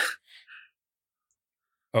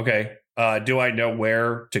 Okay. Do I know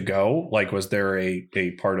where to go? Like, was there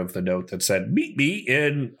a part of the note that said, meet me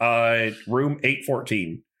in room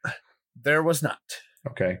 814? There was not.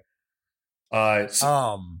 Okay.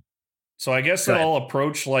 So I guess that I'll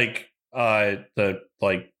approach like the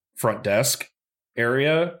like front desk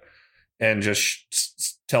area and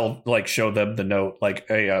just show them the note. Like,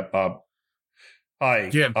 hey, hi.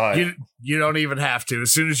 Yeah, you don't even have to.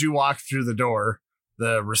 As soon as you walk through the door,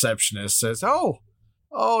 the receptionist says, "Oh,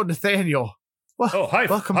 Nathaniel. Well, hi,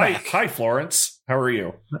 welcome hi, back. Hi, Florence. How are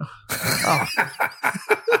you?"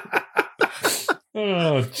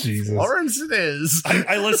 Oh, Jesus. Florence it is.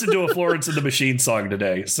 I listened to a Florence and the Machine song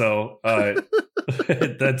today, so that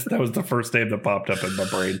was the first name that popped up in my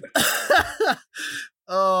brain.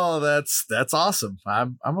 Oh, that's awesome.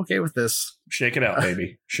 I'm okay with this. Shake it out,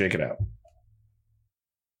 baby. Shake it out.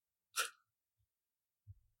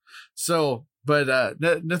 So, but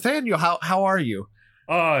Nathaniel, how are you?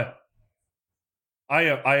 I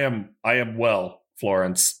am well,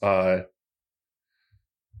 Florence. How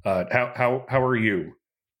are you?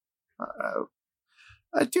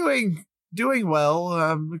 Doing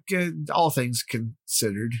well. All things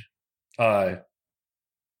considered.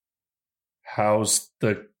 How's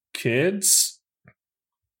the kids?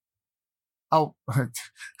 Oh,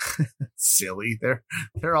 silly.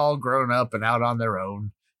 They're all grown up and out on their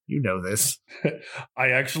own. You know this. I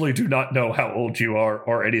actually do not know how old you are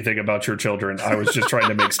or anything about your children. I was just trying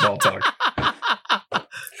to make small talk.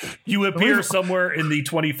 You appear somewhere in the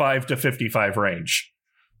 25 to 55 range.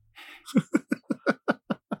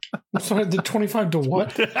 I'm sorry, the 25 to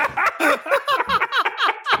what?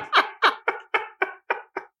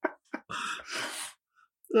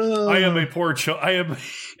 I am a poor I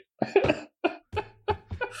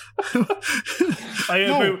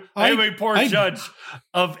am a poor judge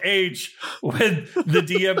of age when the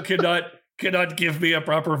DM cannot give me a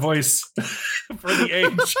proper voice for the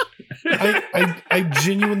age. I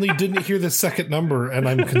genuinely didn't hear the second number, and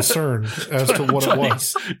I'm concerned as to what it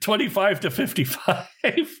was. 25 to 55.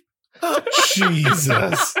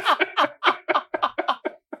 Jesus.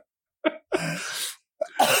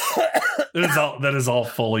 That is all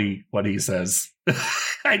fully what he says.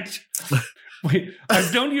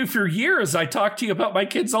 I've known you for years. I talk to you about my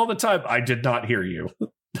kids all the time. I did not hear you.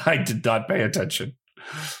 I did not pay attention.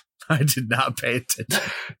 I did not pay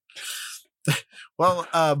attention. Well,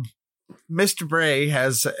 Mr. Bray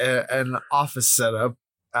has an office set up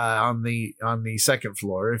on the second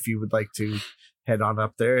floor. If you would like to head on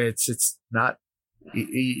up there, it's not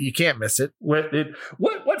you can't miss it.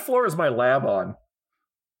 What floor is my lab on?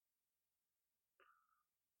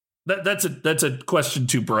 That's a question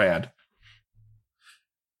to Brad.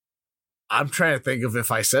 I'm trying to think of if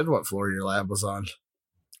I said what floor your lab was on.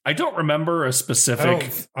 I don't remember a specific.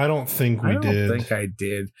 I don't think we did. I don't think I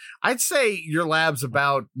did. I'd say your lab's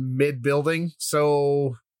about mid-building,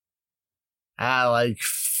 so like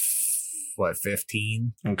what,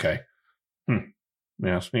 15? Okay.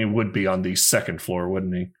 Yes, he would be on the second floor,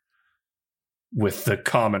 wouldn't he? With the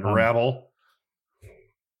common rabble.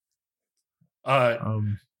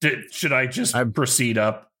 Should I just proceed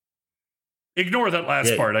up? Ignore that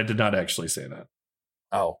last part. I did not actually say that.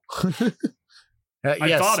 Oh. I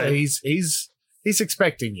yes, thought it. He's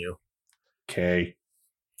expecting you. Okay.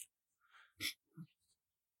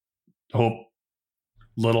 Hope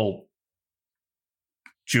little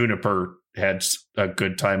Juniper had a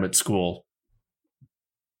good time at school.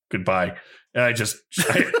 Goodbye. And I just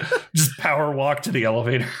power walk to the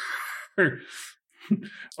elevator.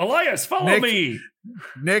 Elias, follow me.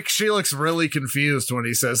 Nick, she looks really confused when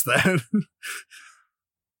he says that.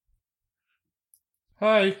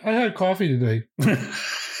 Hi, I had coffee today.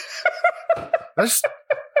 There's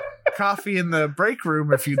coffee in the break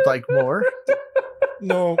room if you'd like more.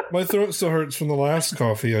 No, my throat still hurts from the last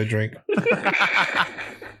coffee I drank.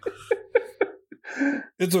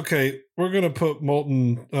 It's okay. We're gonna put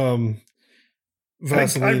molten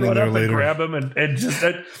Vaseline I in run there up later. and grab him and just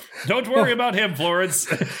don't worry about him, Florence.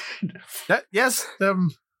 Yes.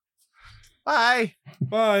 Bye.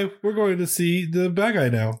 Bye. We're going to see the bad guy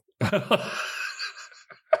now.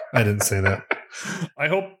 I didn't say that. I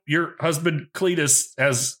hope your husband Cletus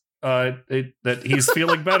has that he's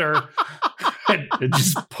feeling better. and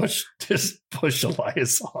just push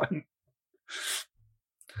Elias on.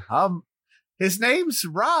 His name's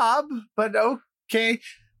Rob, but okay.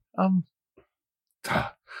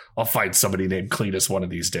 I'll find somebody named Cletus one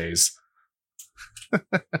of these days.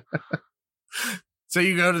 So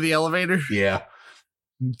you go to the elevator? Yeah.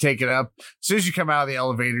 Take it up. As soon as you come out of the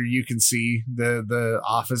elevator, you can see the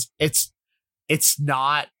office. It's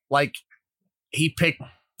not like he picked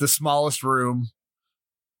the smallest room.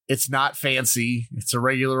 It's not fancy. It's a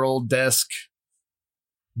regular old desk.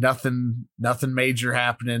 Nothing major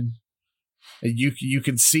happening. You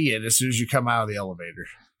can see it as soon as you come out of the elevator.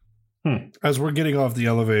 As we're getting off the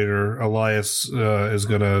elevator, Elias is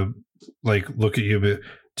gonna look at you a bit.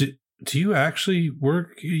 Do you actually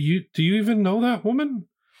work? Do you even know that woman?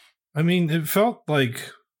 I mean, it felt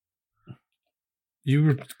like you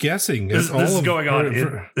were guessing. This is going on.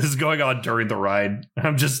 This is going on during the ride.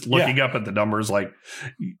 I'm just looking up at the numbers. Like,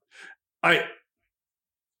 I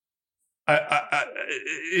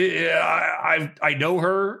know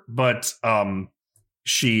her, but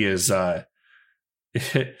she is.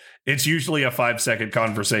 It's usually a 5-second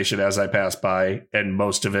conversation as I pass by, and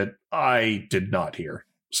most of it I did not hear.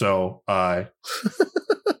 So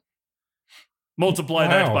multiply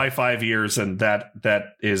that by 5 years, and that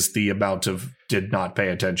is the amount of did not pay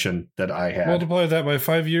attention that I had. Multiply that by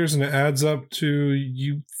 5 years, and it adds up to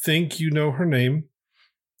you think you know her name.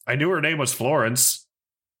 I knew her name was Florence.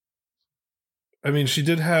 I mean, she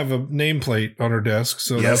did have a nameplate on her desk,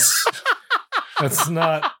 so yes. that's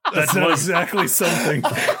not exactly something.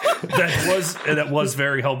 that was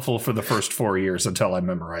very helpful for the first 4 years until I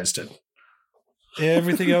memorized it.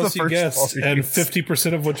 Everything else you guessed, and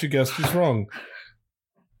 50% of what you guessed was wrong.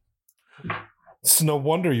 It's no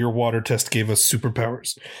wonder your water test gave us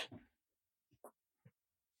superpowers.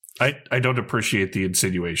 I don't appreciate the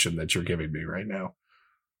insinuation that you're giving me right now.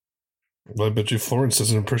 Well, I bet you Florence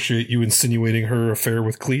doesn't appreciate you insinuating her affair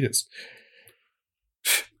with Cletus.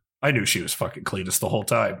 I knew she was fucking Cletus the whole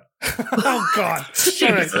time. Oh, God.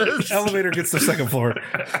 All right. Elevator gets the second floor.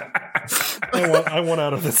 I want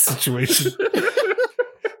out of this situation.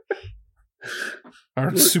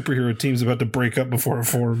 Our superhero team's about to break up before it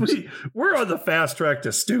forms. We're on the fast track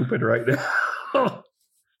to stupid right now.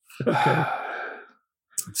 Okay.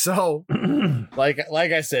 So, like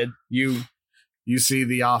I said, you see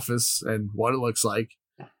the office and what it looks like.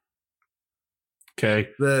 Okay.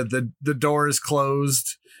 The door is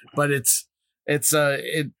closed, but it's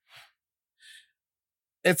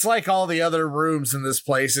like all the other rooms in this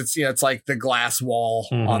place. It's like the glass wall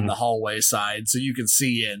on the hallway side, so you can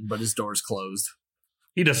see in, but his door's closed.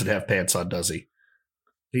 He doesn't have pants on, does he?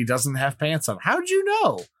 He doesn't have pants on. How'd you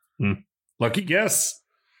know? Lucky guess.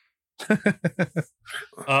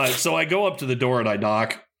 So I go up to the door and I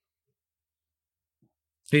knock.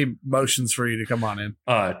 He motions for you to come on in.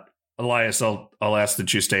 Elias, I'll ask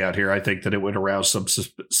that you stay out here. I think that it would arouse some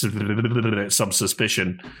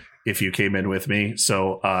suspicion if you came in with me.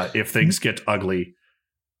 So if things get ugly,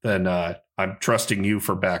 then I'm trusting you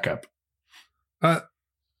for backup.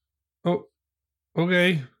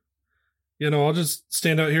 Okay. I'll just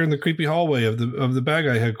stand out here in the creepy hallway of the bad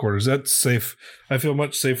guy headquarters. That's safe. I feel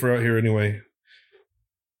much safer out here anyway.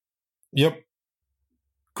 Yep.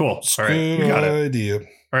 Cool. All right. Good You got it. idea.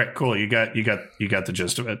 All right, cool. You got the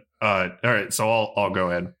gist of it. All right, so I'll go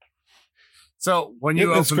ahead. So when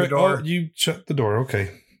you open the door, you shut the door.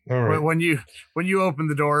 Okay. All right. When you open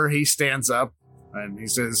the door, he stands up and he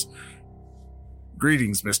says,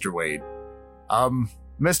 "Greetings, Mr. Wade.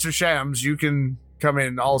 Mr. Shams, you can come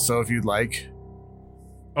in also if you'd like."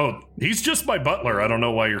 Oh, he's just my butler. I don't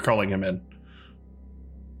know why you're calling him in.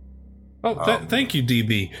 Oh, thank you,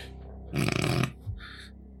 DB.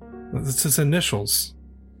 It's his initials.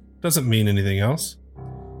 Doesn't mean anything else.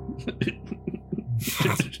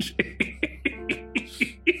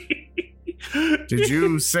 Did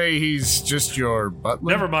you say he's just your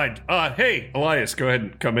butler? Never mind. Hey, Elias, go ahead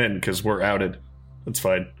and come in because we're outed. That's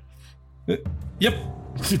fine. Yep.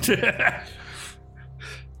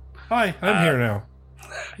 Hi, I'm here now.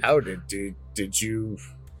 How did you...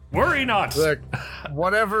 Worry not. Look,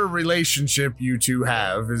 whatever relationship you two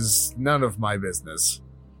have is none of my business.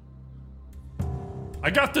 I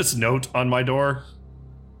got this note on my door.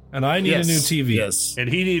 And I need a new TV. Yes.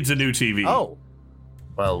 And he needs a new TV. Oh.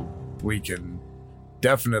 Well, we can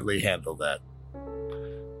definitely handle that.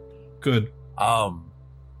 Good.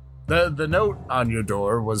 The note on your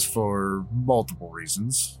door was for multiple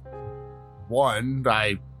reasons. One,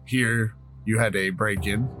 I hear you had a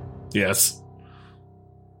break-in. Yes.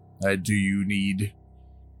 Do you need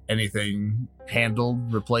anything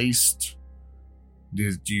handled, replaced?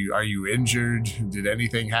 Are you injured? Did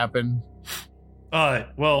anything happen?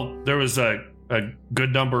 Well, there was a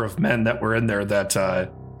good number of men that were in there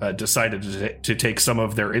that decided to take some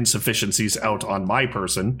of their insufficiencies out on my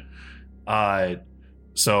person.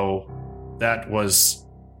 So that was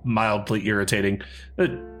mildly irritating.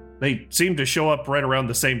 They seemed to show up right around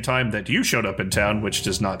the same time that you showed up in town, which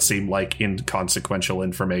does not seem like inconsequential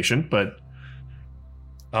information, but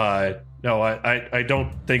no, I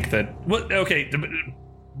don't think that... Well, okay,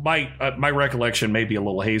 my recollection may be a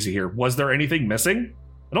little hazy here. Was there anything missing?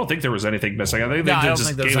 I don't think there was anything missing. I think they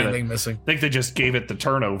they just gave it the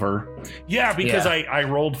turnover. Yeah, because I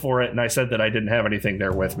rolled for it and I said that I didn't have anything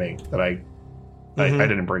there with me, that I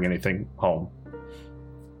didn't bring anything home.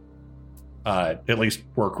 At least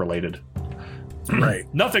work related.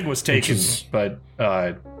 Right. Nothing was taken, but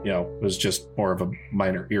it was just more of a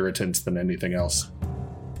minor irritant than anything else.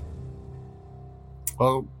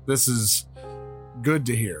 Well, this is good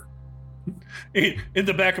to hear. In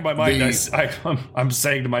the back of my mind, I'm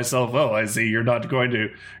saying to myself, oh, I see you're not going to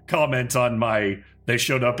comment on my they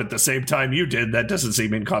showed up at the same time you did. That doesn't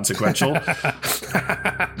seem inconsequential.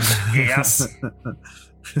 Yes.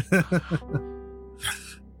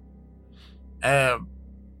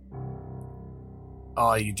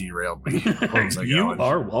 Oh, you derailed me. You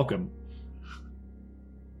are welcome.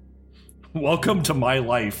 Welcome to my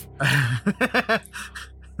life.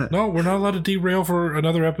 No, we're not allowed to derail for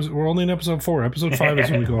another episode. We're only in episode 4. Episode 5 is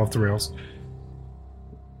when we go off the rails.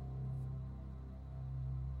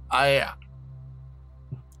 I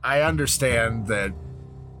understand that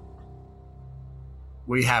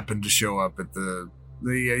we happened to show up at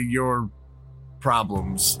your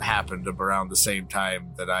problems happened around the same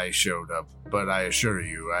time that I showed up, but I assure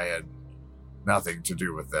you I had nothing to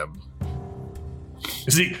do with them.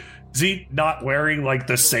 Is he not wearing like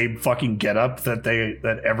the same fucking getup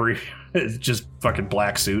it's just fucking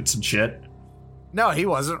black suits and shit? No, he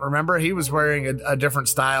wasn't. Remember, he was wearing a different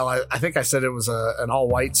style. I think I said it was an all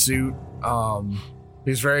white suit.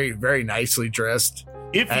 He's very, very nicely dressed.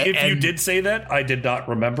 If you did say that, I did not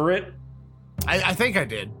remember it. I think I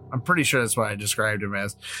did. I'm pretty sure that's what I described him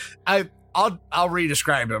as. I'll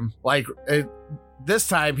re-describe him. Like this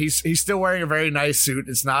time, he's still wearing a very nice suit.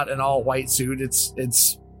 It's not an all white suit. It's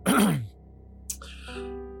it's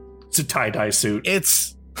a tie-dye suit.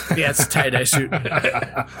 It's a tie-dye suit.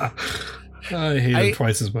 I hate it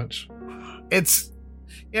twice as much.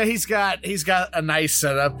 He's got a nice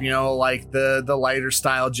setup, like the lighter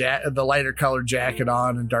style the lighter colored jacket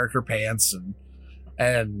on and darker pants,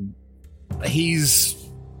 and he's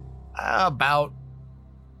about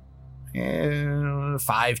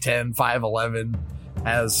 5'10", 5'11",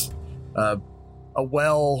 has a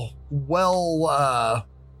well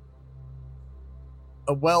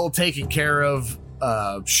taken care of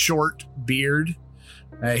short beard.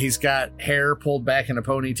 He's got hair pulled back in a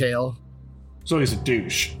ponytail. So he's a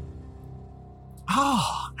douche.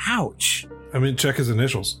 Oh, ouch. I mean, check his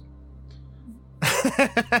initials.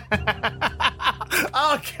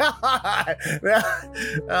 Oh, God.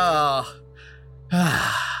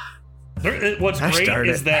 What's great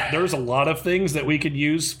is that there's a lot of things that we could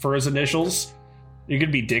use for his initials. You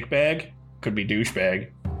could be dickbag, could be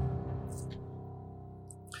douchebag.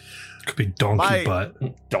 Could be donkey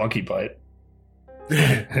butt. Donkey butt.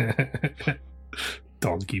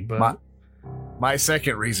 Donkey butt. My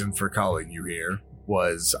second reason for calling you here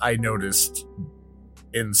was I noticed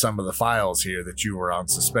in some of the files here that you were on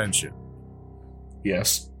suspension.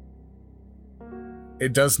 Yes.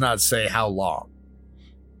 It does not say how long.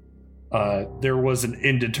 There was an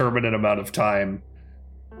indeterminate amount of time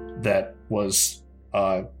that was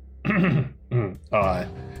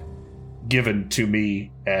given to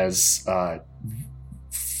me as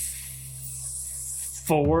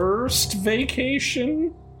forced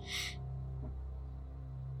vacation.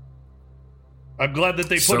 I'm glad that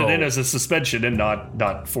they put it in as a suspension and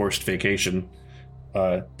not forced vacation.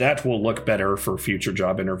 That will look better for future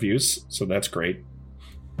job interviews, so that's great.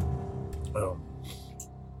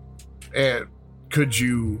 And could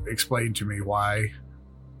you explain to me why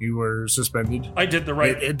you were suspended? I did the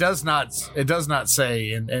right. It does not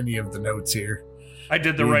say in any of the notes here. I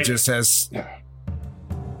did the right. It just says.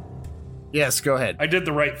 Yes, go ahead. I did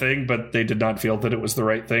the right thing, but they did not feel that it was the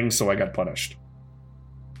right thing, so I got punished.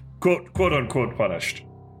 Quote unquote punished.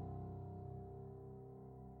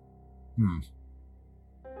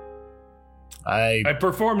 I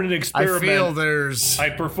performed an experiment. I feel there's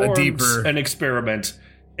an experiment.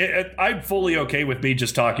 I'm fully okay with me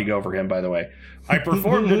just talking over him, by the way. I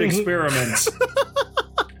performed an experiment.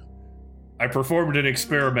 I performed an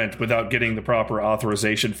experiment without getting the proper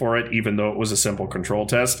authorization for it, even though it was a simple control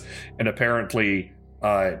test. And apparently,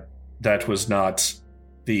 that was not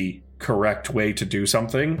the correct way to do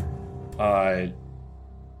something.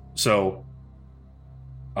 So,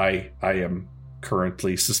 I am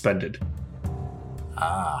currently suspended.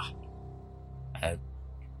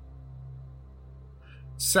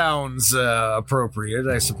 Sounds appropriate,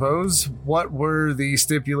 I suppose. What were the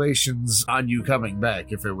stipulations on you coming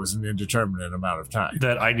back if it was an indeterminate amount of time?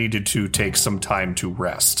 That I needed to take some time to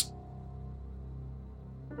rest.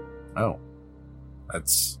 Oh. That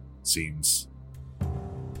seems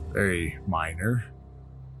very minor.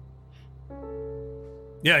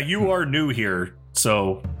 Yeah, you are new here,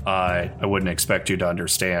 so I wouldn't expect you to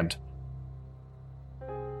understand.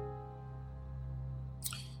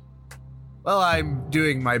 Well, I'm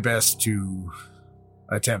doing my best to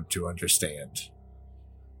attempt to understand.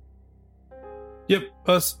 Yep,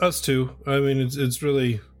 us too. I mean, it's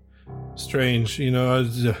really strange, you know.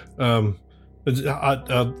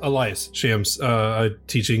 Elias Shams, I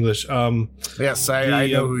teach English. Yes, I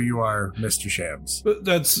know who you are, Mr. Shams. But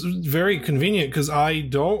that's very convenient because I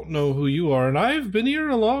don't know who you are, and I've been here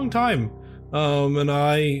a long time. And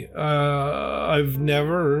I've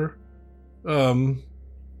never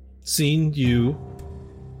seen you.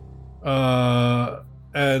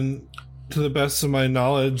 And to the best of my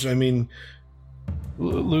knowledge, I mean,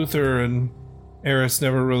 Luther and Eris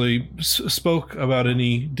never really spoke about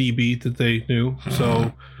any DB that they knew,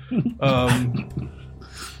 so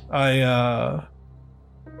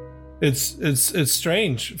it's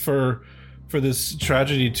strange for this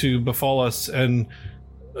tragedy to befall us, and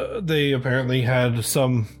they apparently had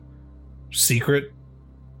some secret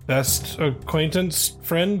best acquaintance,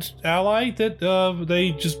 friend, ally that they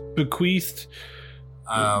just bequeathed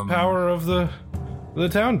power of the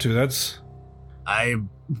town to. I'm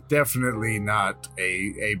definitely not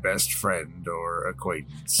a best friend or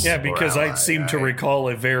acquaintance. Yeah, because I seem to recall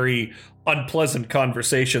a very unpleasant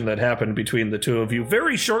conversation that happened between the two of you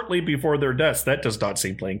very shortly before their deaths. That does not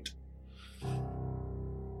seem linked.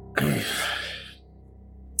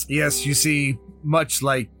 Yes, you see, much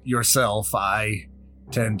like yourself, I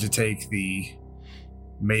tend to take the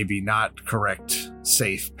maybe not correct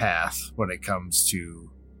safe path when it comes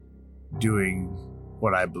to doing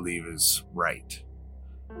what I believe is right.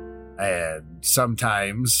 And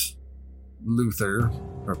sometimes Luther,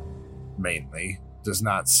 or mainly, does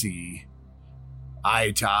not see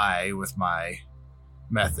eye to eye with my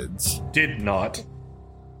methods. Did not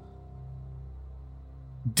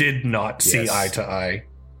see eye to eye.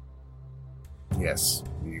 Yes.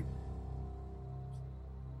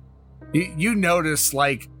 You notice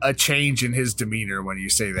like a change in his demeanor when you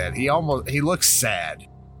say that. He looks sad.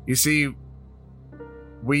 You see,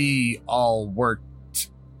 we all worked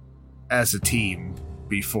as a team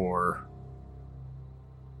before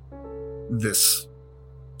this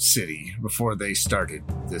city, before they started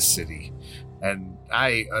this city. And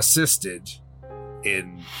I assisted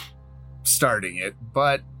in starting it,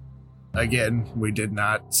 but again, we did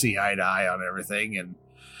not see eye to eye on everything, and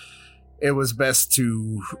it was best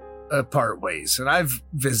to part ways. And I've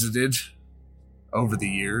visited over the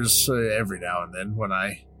years every now and then when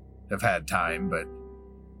I have had time, but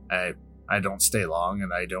I don't stay long,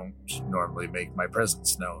 and I don't normally make my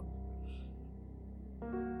presence known.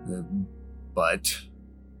 But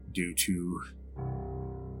due to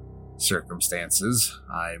circumstances,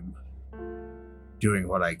 I'm doing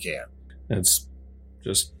what I can. It's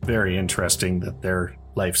just very interesting that their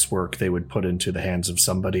life's work they would put into the hands of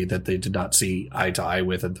somebody that they did not see eye to eye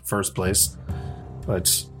with in the first place.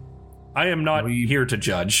 But I am not here to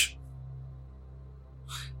judge.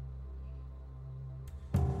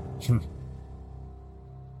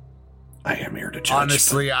 I am here to judge.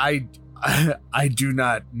 Honestly, I do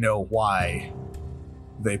not know why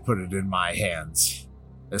they put it in my hands,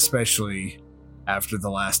 especially after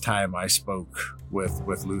the last time I spoke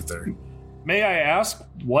with Luther. May I ask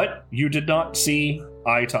what you did not see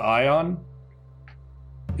eye to eye on?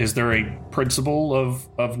 Is there a principle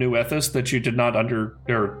of New Ethos that you did not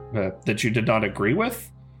that you did not agree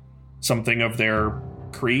with? Something of their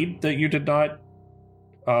creed that you did not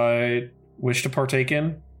wish to partake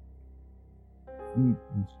in?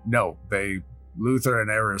 No, Luther and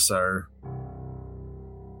Eris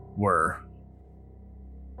were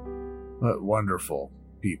wonderful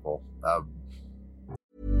people.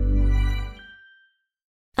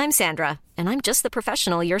 I'm Sandra, and I'm just the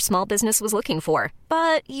professional your small business was looking for.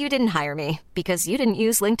 But you didn't hire me because you didn't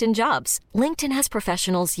use LinkedIn Jobs. LinkedIn has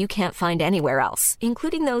professionals you can't find anywhere else,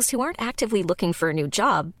 including those who aren't actively looking for a new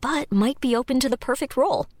job, but might be open to the perfect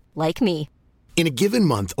role, like me. In a given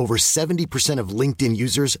month, over 70% of LinkedIn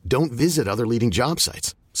users don't visit other leading job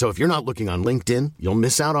sites. So if you're not looking on LinkedIn, you'll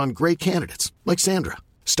miss out on great candidates like Sandra.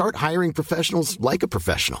 Start hiring professionals like a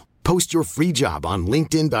professional. Post your free job on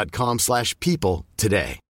linkedin.com/people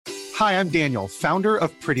today. Hi, I'm Daniel, founder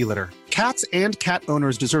of Pretty Litter. Cats and cat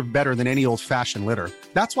owners deserve better than any old-fashioned litter.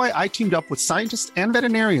 That's why I teamed up with scientists and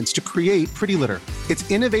veterinarians to create Pretty Litter. Its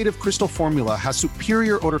innovative crystal formula has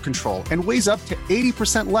superior odor control and weighs up to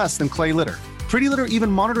 80% less than clay litter. Pretty Litter even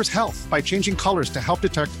monitors health by changing colors to help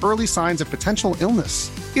detect early signs of potential illness.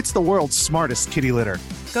 It's the world's smartest kitty litter.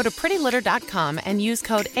 Go to prettylitter.com and use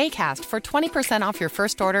code ACAST for 20% off your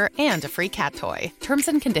first order and a free cat toy. Terms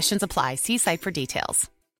and conditions apply. See site for details.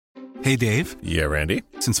 Hey, Dave. Yeah, Randy.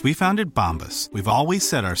 Since we founded Bombas, we've always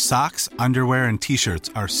said our socks, underwear, and T-shirts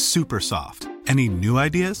are super soft. Any new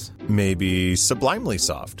ideas? Maybe sublimely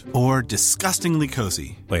soft. Or disgustingly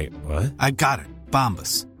cozy. Wait, what? I got it.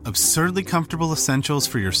 Bombas. Absurdly comfortable essentials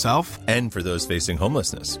for yourself and for those facing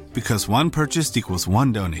homelessness. Because one purchased equals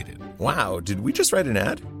one donated. Wow, did we just write an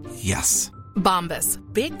ad? Yes. Bombas.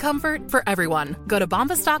 Big comfort for everyone. Go to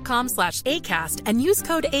bombas.com/ACAST and use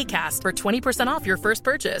code ACAST for 20% off your first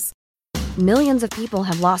purchase. Millions of people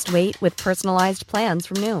have lost weight with personalized plans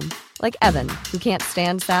from Noom. Like Evan, who can't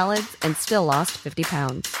stand salads and still lost 50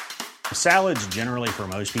 pounds. Salads generally for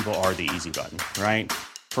most people are the easy button, right?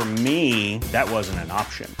 For me, that wasn't an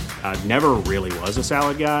option. I never really was a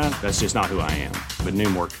salad guy. That's just not who I am. But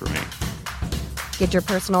Noom worked for me. Get your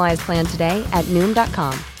personalized plan today at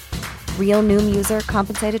Noom.com. Real Noom user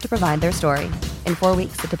compensated to provide their story. In 4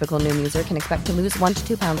 weeks, the typical Noom user can expect to lose 1 to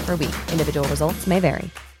 2 pounds per week. Individual results may vary.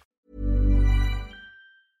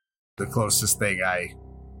 The closest thing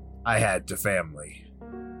I had to family.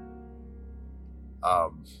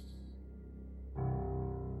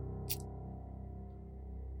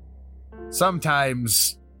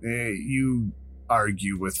 Sometimes you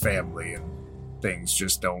argue with family and things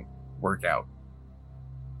just don't work out.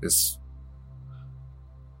 Is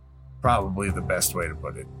probably the best way to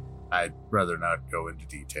put it. I'd rather not go into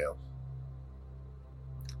detail.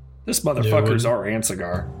 This motherfucker's our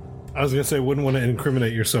Ansigar. I was going to say, wouldn't want to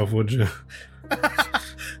incriminate yourself, would you?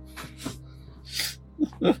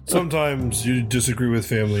 Sometimes you disagree with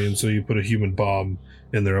family, and so you put a human bomb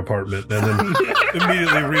in their apartment and then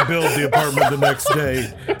immediately rebuild the apartment the next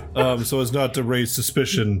day so as not to raise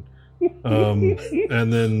suspicion,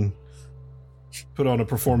 and then put on a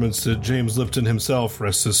performance that James Lipton himself,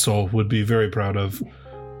 rest his soul, would be very proud of.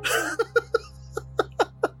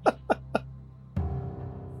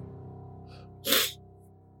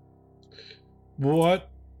 What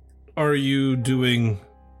are you doing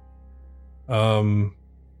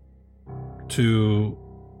to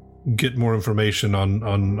get more information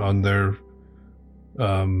on their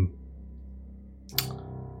on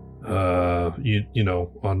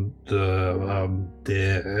the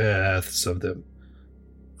deaths of them?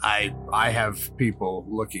 I have people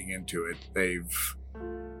looking into it. They've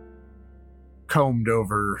combed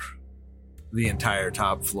over the entire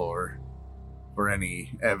top floor for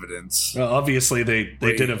any evidence. Well, obviously they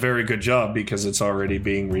did a very good job because it's already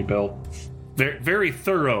being rebuilt. Very, very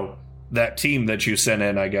thorough, that team that you sent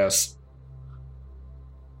in, I guess.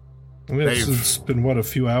 I mean, it's been, what, a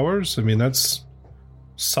few hours? I mean, that's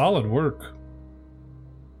solid work.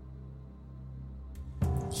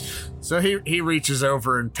 So he reaches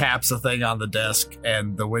over and taps a thing on the desk,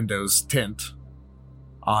 and the windows tint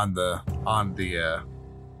on the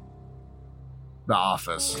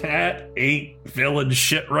office. That ain't villain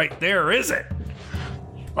shit right there, is it?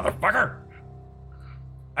 Motherfucker.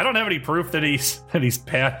 I don't have any proof that he's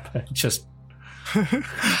bad. Just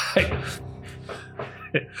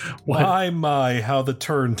my, how the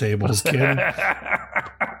turntables, kid.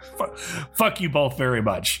 Fuck you both very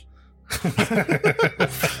much.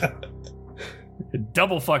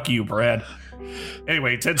 Double fuck you, Brad.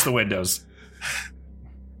 Anyway, tints the windows.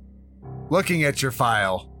 Looking at your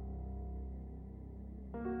file,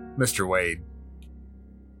 Mr. Wade,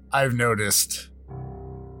 I've noticed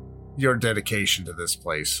your dedication to this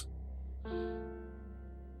place.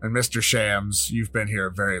 And Mr. Shams, you've been here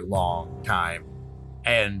a very long time,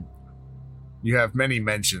 and you have many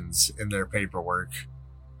mentions in their paperwork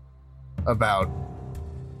about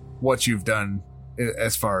what you've done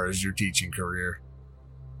as far as your teaching career.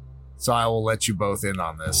 So I will let you both in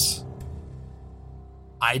on this.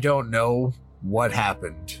 I don't know what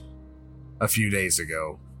happened a few days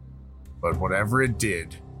ago, but whatever it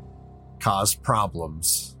did caused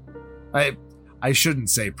problems. I shouldn't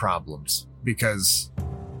say problems, because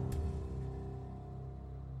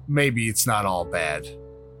maybe it's not all bad.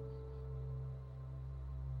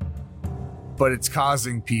 But it's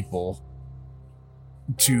causing people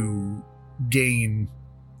to gain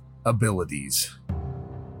abilities.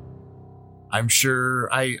 I'm sure,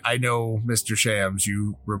 I know, Mr. Shams,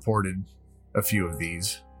 you reported a few of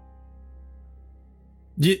these.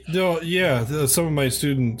 Yeah, some of my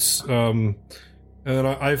students, and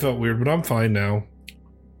I felt weird, but I'm fine now.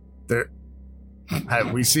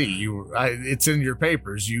 We see you. It's in your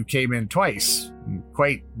papers. You came in twice.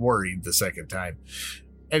 Quite worried the second time.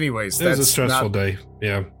 Anyways, it was a stressful day.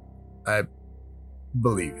 Yeah, I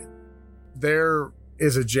believe it. There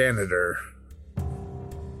is a janitor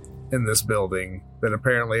in this building that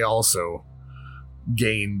apparently also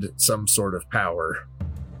gained some sort of power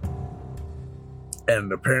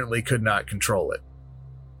and apparently could not control it.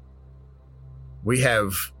 We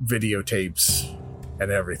have videotapes and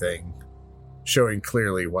everything showing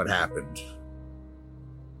clearly what happened.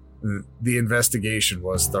 The investigation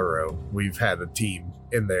was thorough. We've had a team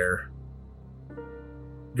in there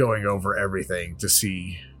going over everything to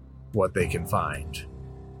see what they can find.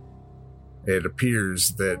 It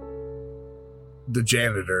appears that the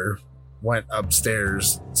janitor went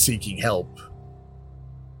upstairs seeking help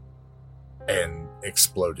and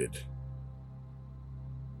exploded.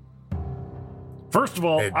 First of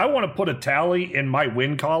all, I want to put a tally in my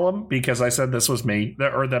win column because I said this was me,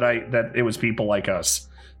 or that it was people like us.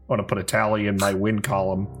 I want to put a tally in my win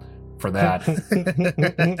column for that.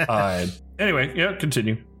 Anyway, yeah,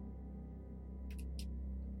 continue.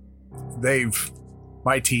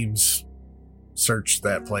 My teams searched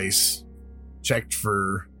that place, checked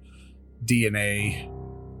for DNA,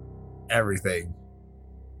 everything.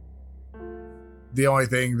 The only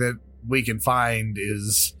thing that we can find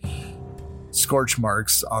is scorch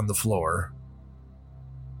marks on the floor.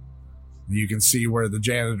 You can see where the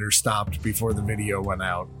janitor stopped before the video went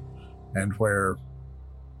out, and where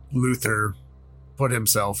Luther put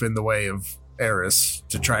himself in the way of Eris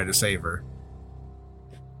to try to save her.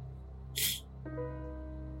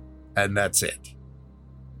 And that's it.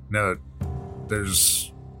 No,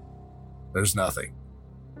 there's nothing.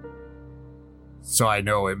 So I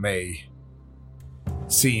know it may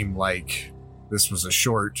seem like this was a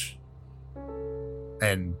short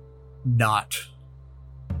and not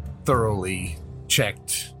thoroughly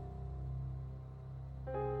checked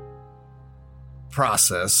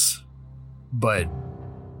process, but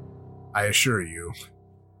I assure you,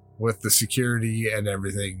 with the security and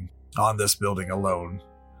everything on this building alone,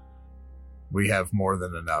 we have more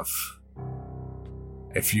than enough.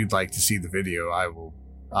 If you'd like to see the video,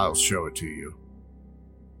 I'll show it to you.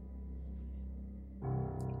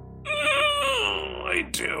 I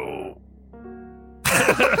do.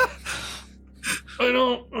 I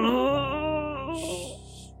don't.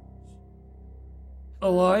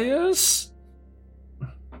 Elias?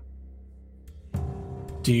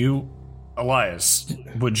 Elias,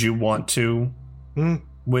 would you want to?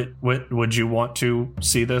 Would you want to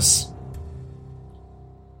see this?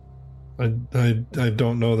 I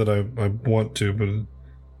don't know that I want to, but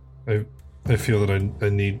I feel that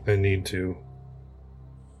I need to.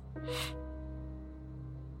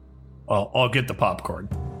 Well, I'll get the popcorn.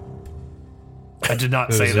 I did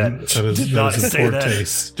not say that. Did not say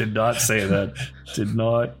that. Did not say that. Did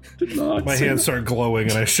not. My hands start glowing,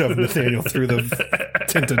 and I shove Nathaniel through the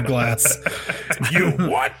tinted glass. You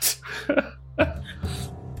what?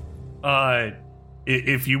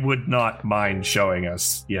 If you would not mind showing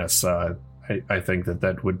us, yes, I think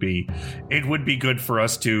that would be. It would be good for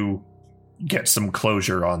us to get some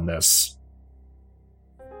closure on this.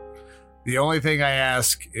 The only thing I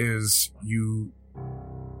ask is you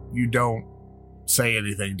don't say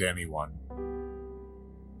anything to anyone.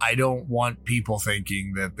 I don't want people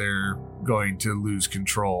thinking that they're going to lose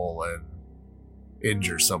control and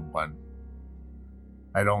injure someone.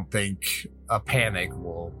 I don't think a panic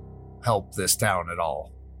will help this town at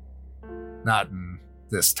all. Not in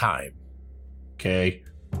this time. Okay.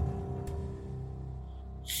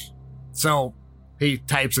 So he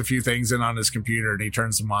types a few things in on his computer and he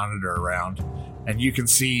turns the monitor around, and you can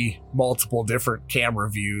see multiple different camera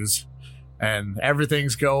views, and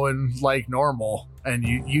everything's going like normal. And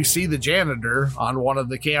you see the janitor on one of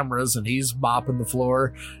the cameras, and he's mopping the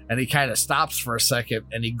floor, and he kind of stops for a second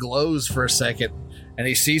and he glows for a second, and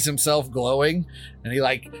he sees himself glowing, and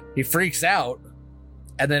he freaks out,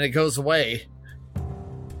 and then it goes away,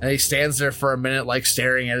 and he stands there for a minute like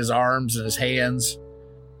staring at his arms and his hands,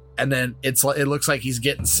 and then it looks like he's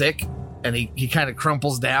getting sick, and he kind of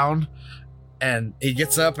crumples down, and he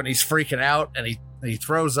gets up and he's freaking out, and he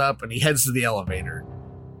throws up and he heads to the elevator.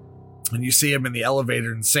 And you see him in the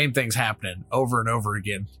elevator, and the same thing's happening over and over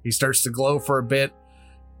again. He starts to glow for a bit.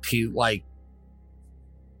 He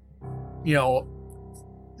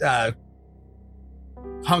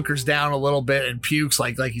hunkers down a little bit and pukes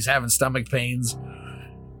like he's having stomach pains.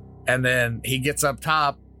 And then he gets up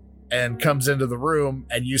top and comes into the room,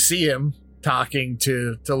 and you see him talking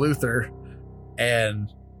to Luther,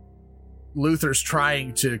 and Luther's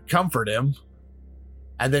trying to comfort him.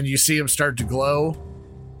 And then you see him start to glow,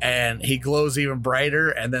 and he glows even brighter,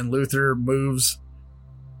 and then Luther moves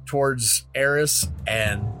towards Eris,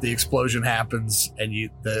 and the explosion happens, and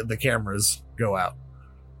the cameras go out.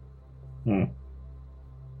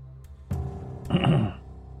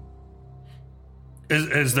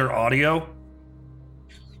 Is there audio?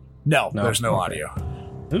 No, there's no audio.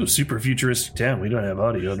 Ooh, super futuristic town. We don't have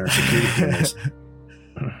audio in our security cameras.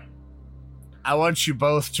 I want you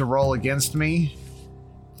both to roll against me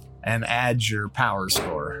and add your power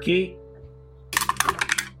score. Okay.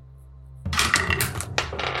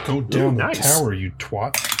 Go down the nice. tower, you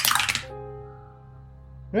twat.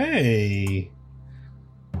 Hey.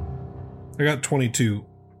 I got 22.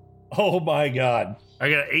 Oh my god.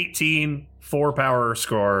 I got 18 for power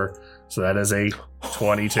score, so that is a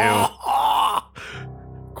 22.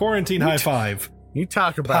 Quarantine high five. You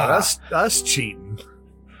talk about us cheating.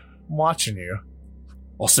 I'm watching you.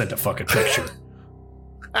 I'll send a fucking picture.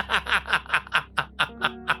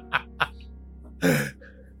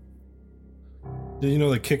 You know,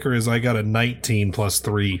 the kicker is I got a 19 plus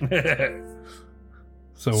 3.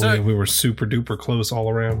 So we were super duper close all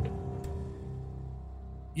around.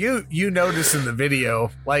 You notice in the video,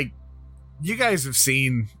 like, you guys have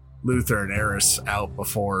seen Luther and Eris out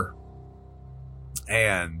before,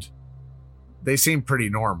 and they seem pretty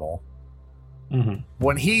normal. Mm-hmm.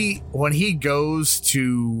 When he goes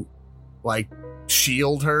to, like,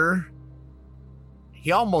 shield her,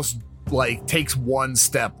 he almost, like, takes one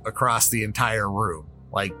step across the entire room.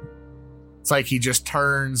 Like, it's like he just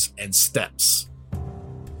turns and steps.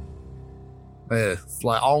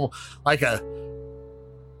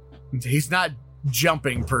 He's not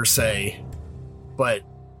jumping per se, but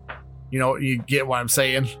you get what I'm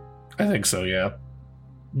saying? I think so, yeah.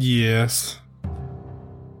 Yes.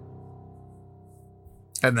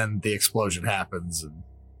 And then the explosion happens,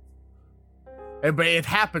 but it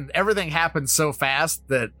happened. Everything happened so fast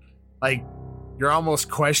that, like, you're almost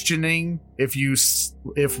questioning if your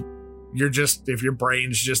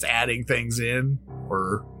brain's just adding things in,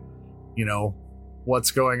 or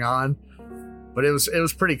what's going on. But it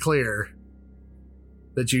was pretty clear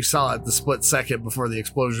that you saw it the split second before the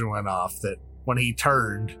explosion went off, that when he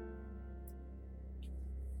turned,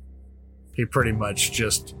 he pretty much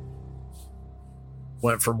just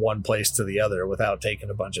went from one place to the other without taking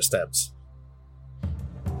a bunch of steps.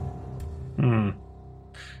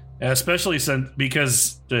 Especially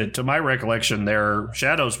because to my recollection, their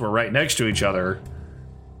shadows were right next to each other,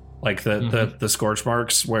 like the scorch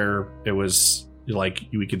marks where it was like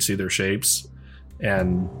we could see their shapes.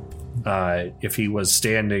 And if he was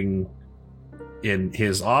standing in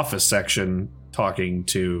his office section talking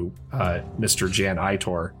to Mr. Jan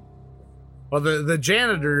Itor. Well, the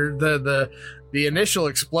janitor, the initial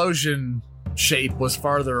explosion shape was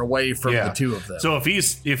farther away from the two of them. So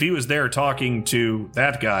if he was there talking to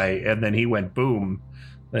that guy and then he went boom,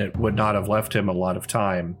 it would not have left him a lot of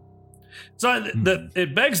time. So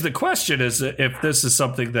it begs the question: is if this is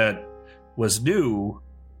something that was new,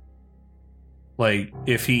 like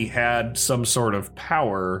if he had some sort of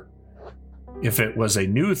power, if it was a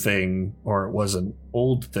new thing or it was an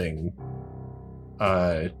old thing.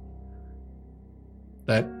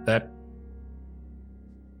 That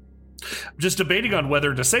I'm just debating on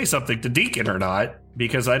whether to say something to Deacon or not,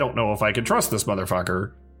 because I don't know if I can trust this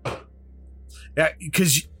motherfucker. Yeah,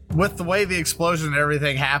 because with the way the explosion and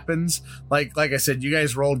everything happens, like I said, you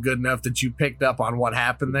guys rolled good enough that you picked up on what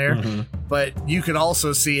happened there. Mm-hmm. But you could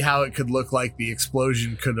also see how it could look like the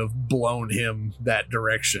explosion could have blown him that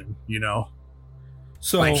direction, you know?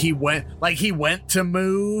 So like he went to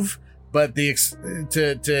move, but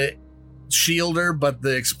to shield her, but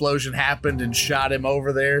the explosion happened and shot him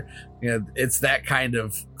over there. You know, it's that kind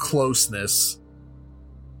of closeness.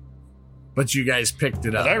 But you guys picked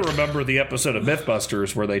it up. And I remember the episode of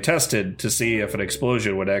Mythbusters where they tested to see if an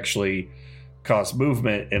explosion would actually cause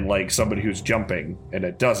movement in like somebody who's jumping, and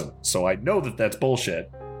it doesn't. So I know that that's bullshit.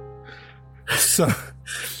 So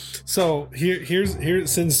here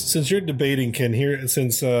since you're debating, Ken, here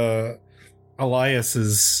since Elias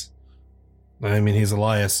is, I mean, he's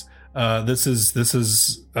Elias. This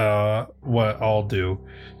is what I'll do.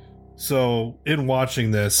 So in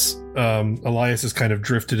watching this, Elias has kind of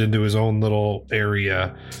drifted into his own little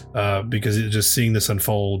area because just seeing this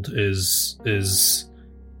unfold is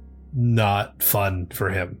not fun for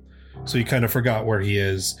him. So he kind of forgot where he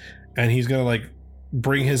is, and he's gonna like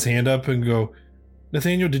bring his hand up and go,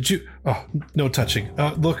 Nathaniel, did you? Oh, no touching.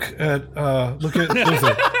 Look at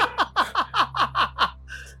Luther.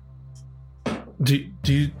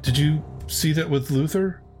 Did you see that with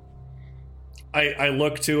Luther? I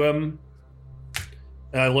look to him,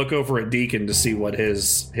 and I look over at Deacon to see what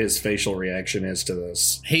his facial reaction is to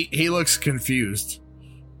this. He looks confused.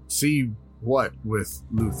 See what with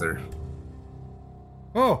Luther?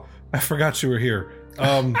 Oh, I forgot you were here.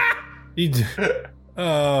 All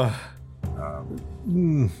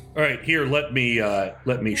right, here, let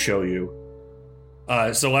me show you.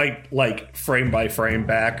 So I like frame by frame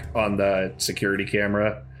back on the security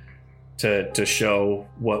camera to show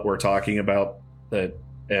what we're talking about, that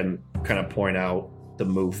and kind of point out the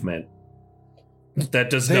movement. That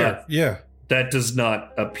does not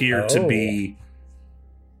appear to be.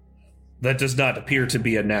 That does not appear to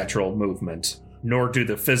be a natural movement, nor do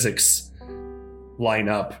the physics line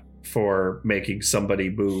up for making somebody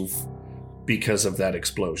move because of that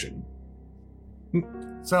explosion.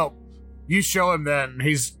 So you show him then,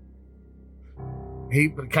 he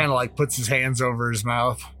kind of like puts his hands over his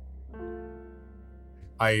mouth.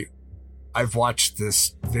 I've watched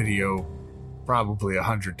this video probably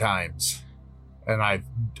 100 times, and I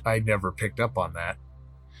never picked up on that.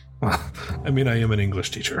 Well, I mean, I am an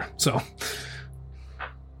English teacher, so.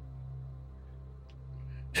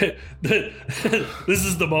 This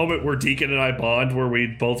is the moment where Deacon and I bond, where we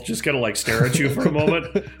both just kind of like stare at you for a moment.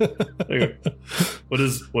 What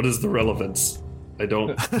is the relevance? I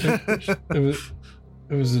don't. It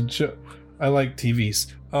was a joke. I like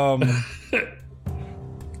TVs.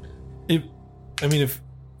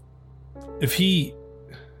 If he,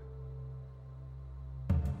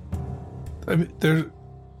 I mean, there.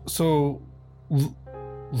 So,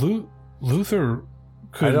 Luther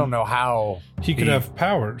could. I don't know how he could have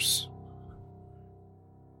powers,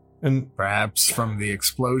 and perhaps from the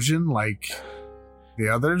explosion, like the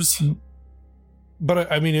others.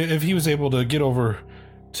 But I mean, if he was able to get over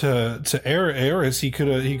to Eris, he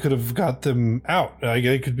could have got them out. Like,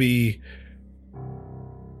 it could be.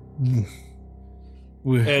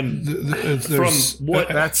 And from what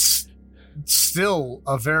that's still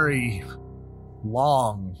a very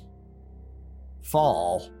long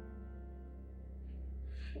fall.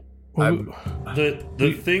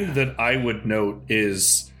 The thing that I would note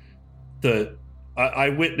is I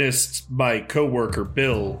witnessed my coworker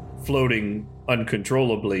Bill floating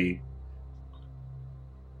uncontrollably.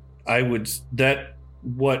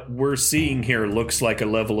 What we're seeing here looks like a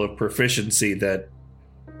level of proficiency that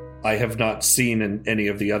I have not seen in any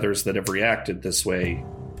of the others that have reacted this way.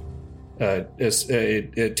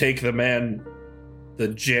 Take the man, the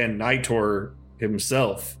Jan Nitor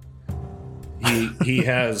himself. He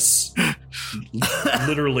has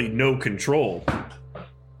literally no control.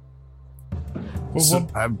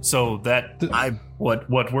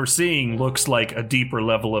 What we're seeing looks like a deeper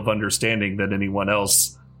level of understanding than anyone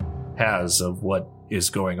else has of what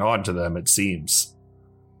is going on to them, it seems.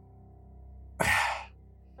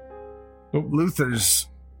 Luther's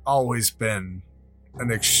always been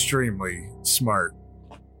an extremely smart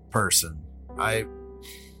person. I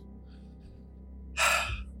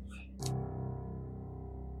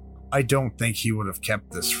don't think he would have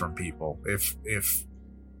kept this from people if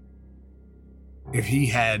he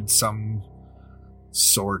had some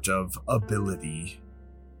sort of ability.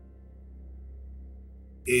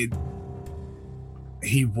 He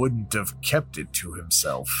wouldn't have kept it to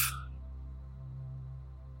himself.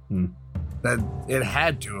 That it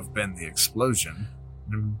had to have been the explosion.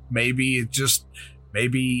 Maybe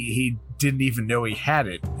he didn't even know he had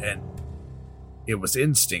it, and it was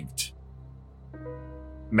instinct.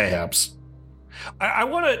 Mayhaps. I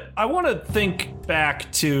want to think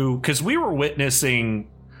back to, because we were witnessing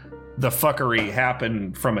the fuckery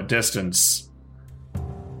happen from a distance.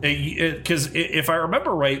 Because if I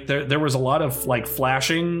remember right, there was a lot of like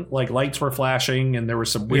flashing, like lights were flashing, and there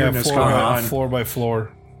was some weirdness going on. Floor by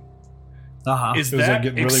floor. Is it was that like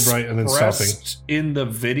getting really bright and then stopping in the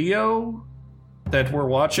video that we're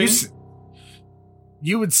watching?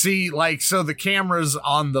 You would see, like, so the cameras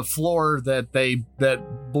on the floor that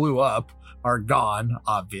blew up are gone,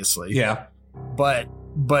 obviously. Yeah. But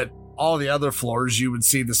all the other floors, you would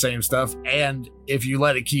see the same stuff. And if you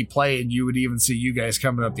let it keep playing, you would even see you guys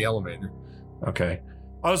coming up the elevator. Okay.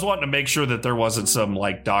 I was wanting to make sure that there wasn't some,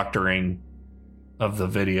 like, doctoring of the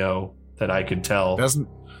video that I could tell.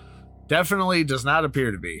 Definitely does not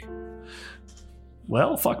appear to be.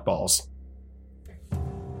 Well, fuck balls.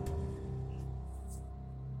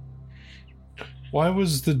 Why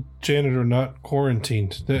was the janitor not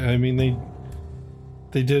quarantined? I mean,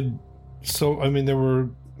 they did so. I mean, there were,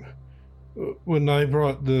 when I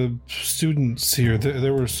brought the students here,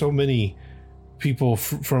 there were so many people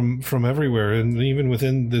from everywhere, and even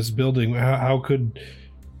within this building. How could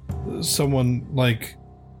someone like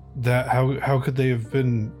that? How could they have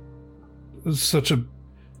been such a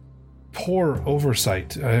poor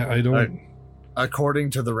oversight? I don't. According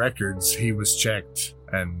to the records, he was checked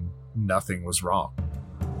and nothing was wrong.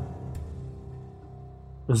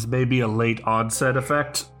 This may be a late onset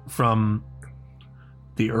effect from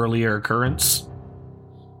the earlier occurrence.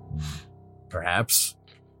 Perhaps.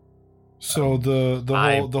 So the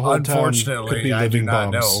whole unfortunately, town could be I do living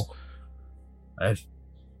not bombs. know.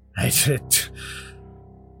 I did.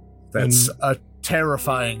 That's a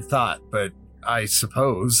terrifying thought, but I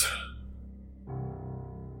suppose.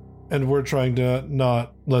 And we're trying to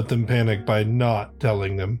not let them panic by not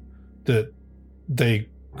telling them that they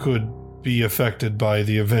could be affected by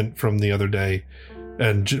the event from the other day,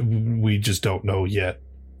 and we just don't know yet.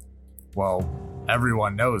 Well,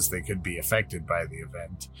 everyone knows they could be affected by the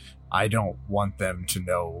event. I don't want them to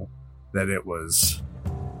know that it was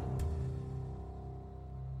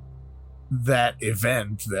that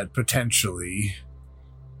event that potentially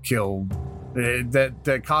killed,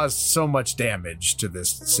 that caused so much damage to this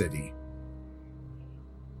city.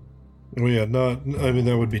 Well, yeah, I mean,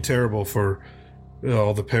 that would be terrible for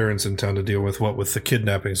all the parents in town to deal with, what with the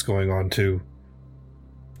kidnappings going on, too.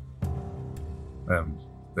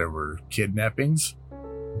 There were kidnappings?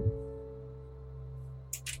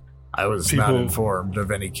 I was not informed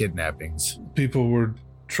of any kidnappings. People were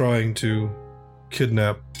trying to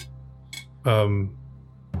kidnap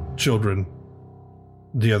children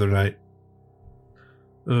the other night.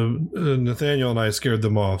 Nathaniel and I scared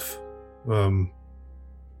them off.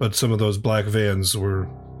 But some of those black vans were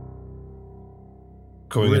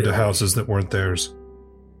going into houses that weren't theirs.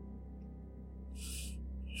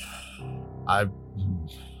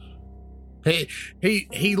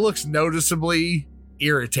 He looks noticeably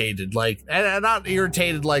irritated, like, and not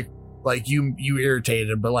irritated like you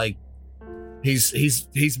irritated, but like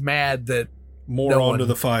he's mad that more onto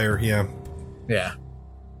the fire. Yeah.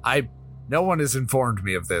 No one has informed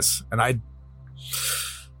me of this, and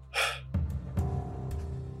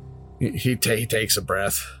he takes a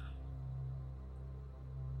breath.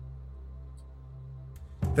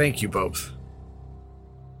 Thank you both.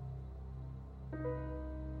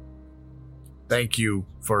 Thank you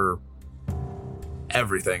for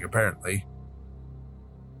everything, apparently.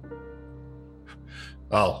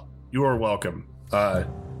 Oh, you are welcome. Damn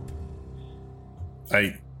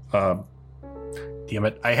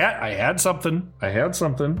it. I had something,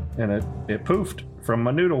 and it poofed from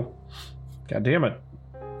my noodle. God damn it.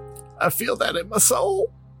 I feel that in my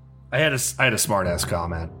soul. I had a smart ass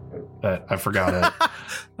comment, but I forgot it.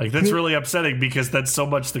 Like, that's really upsetting because that's so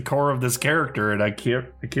much the core of this character, and I can't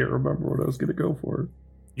remember what I was gonna go for.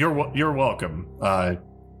 You're welcome. I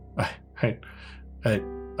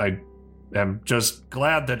am just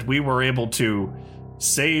glad that we were able to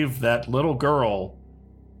save that little girl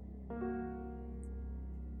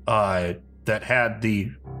that had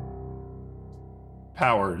the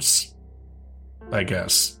powers, I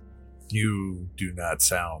guess. You do not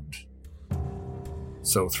sound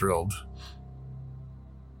so thrilled.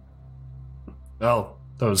 Well,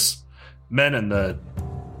 those men in the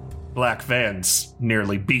black vans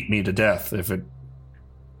nearly beat me to death. If it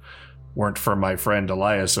weren't for my friend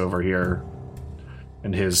Elias over here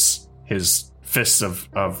and his fists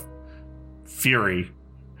of fury.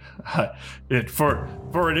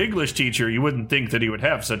 For an English teacher, you wouldn't think that he would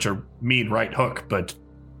have such a mean right hook, but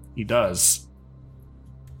he does.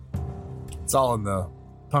 It's all in the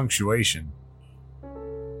punctuation.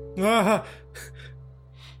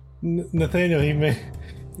 Nathaniel, he made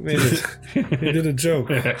it. He did a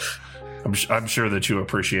joke. I'm sure that you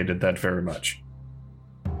appreciated that very much.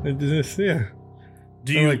 Yeah.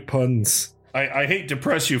 Do you like puns? I hate to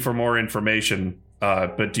press you for more information,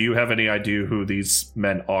 but do you have any idea who these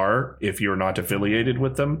men are if you're not affiliated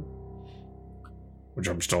with them? Which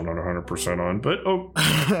I'm still not 100% on, but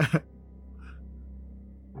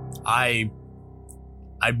I'm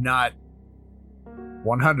not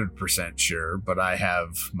 100% sure, but I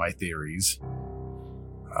have my theories.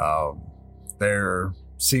 There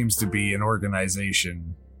seems to be an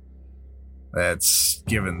organization that's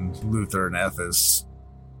given Luther and Ethis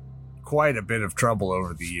quite a bit of trouble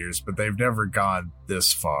over the years, but they've never gone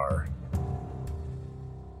this far.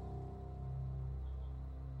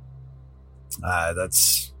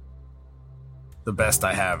 That's the best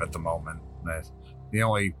I have at the moment. The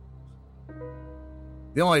only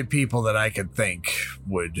people that I could think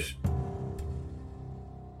would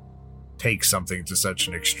take something to such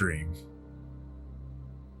an extreme.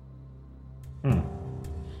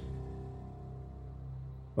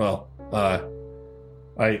 Well, I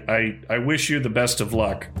wish you the best of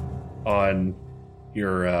luck on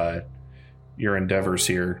your endeavors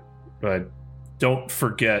here, but don't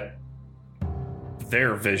forget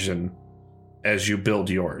their vision as you build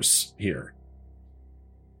yours here.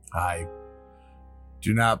 I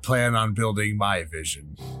do not plan on building my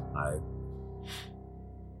vision. I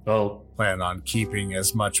plan on keeping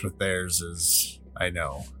as much with theirs as I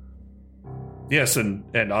know. Yes,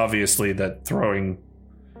 and obviously that throwing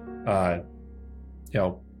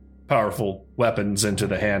powerful weapons into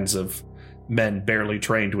the hands of men barely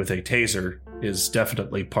trained with a taser is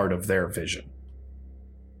definitely part of their vision.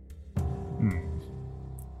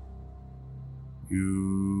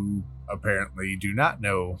 You apparently do not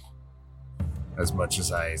know as much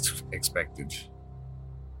as I expected.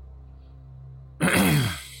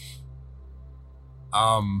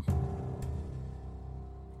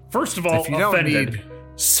 First of all, offended.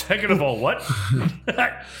 Second of all, what?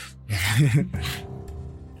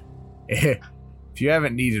 If you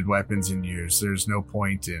haven't needed weapons in years, there's no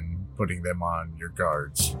point in putting them on your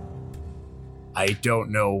guards. I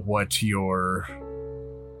don't know what your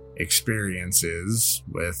experience is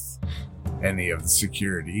with any of the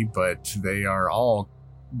security, but they are all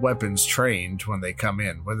weapons trained when they come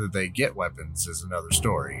in. Whether they get weapons is another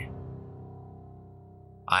story.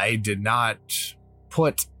 I did not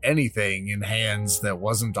put anything in hands that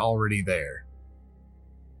wasn't already there.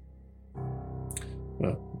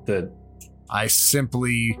 I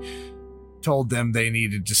simply told them they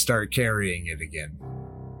needed to start carrying it again.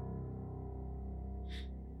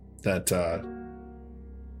 That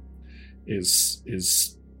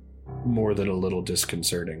is more than a little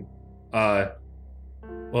disconcerting.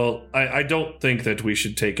 Well, I don't think that we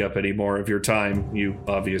should take up any more of your time. You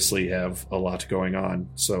obviously have a lot going on,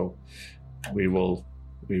 so we will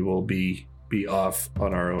be off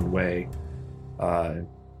on our own way.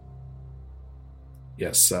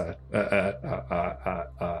 Yes.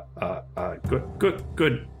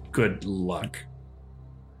 Good luck.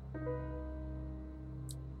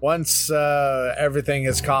 Once everything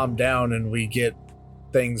has calmed down and we get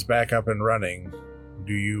things back up and running,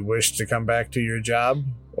 do you wish to come back to your job,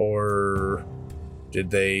 or did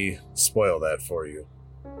they spoil that for you?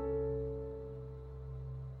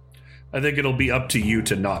 I think it'll be up to you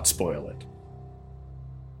to not spoil it.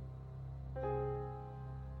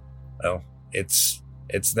 Well, it's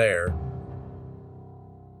there.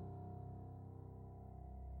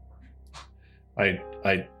 I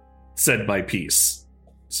said my piece,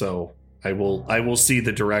 so I will see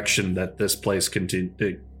the direction that this place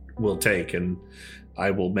will take, and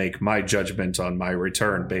I will make my judgment on my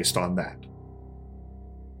return based on that.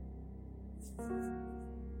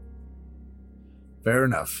 Fair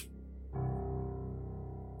enough.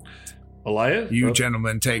 Elia, you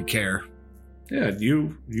gentlemen take care. Yeah,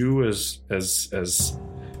 you as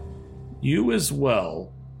you as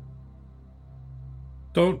well.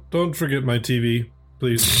 Don't forget my TV,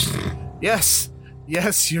 please. Yes,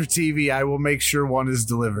 your TV. I will make sure one is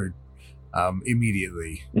delivered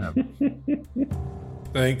immediately.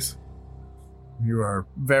 Thanks. You are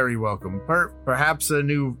very welcome. Perhaps a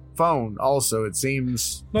new phone also, it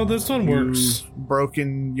seems. No, this one works.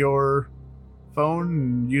 Broken your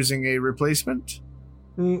phone using a replacement?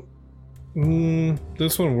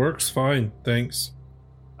 This one works fine, thanks.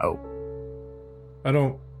 Oh.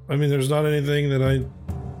 There's not anything that I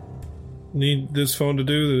need this phone to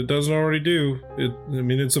do that it doesn't already do.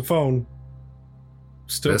 It's a phone.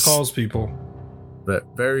 Still calls people. But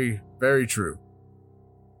very, very true.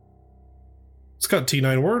 It's got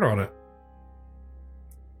T9 Word on it.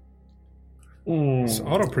 It's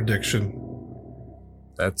auto prediction.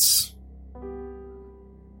 That's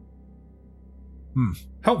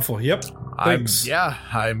helpful. Yep. Thanks.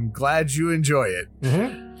 I'm glad you enjoy it.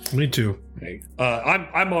 Mm-hmm. Me too. Hey,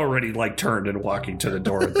 I'm already like turned and walking to the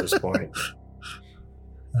door at this point.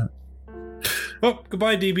 Oh,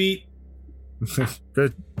 goodbye, DB.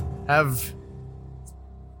 Good. Have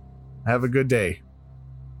a good day.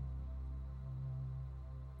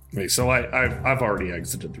 Okay, so I've already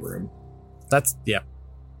exited the room. That's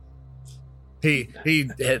He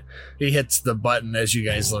hits the button as you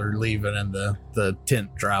guys are leaving, and the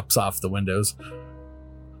tint drops off the windows.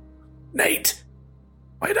 Nate,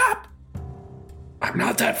 wait up! I'm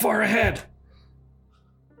not that far ahead.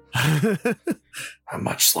 I'm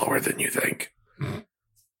much slower than you think.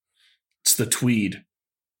 It's the tweed.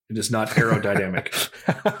 It is not aerodynamic.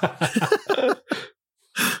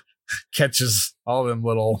 Catches all them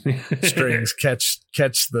little strings. Catch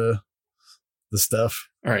the stuff.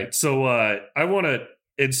 All right, so I want to,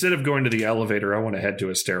 instead of going to the elevator, I want to head to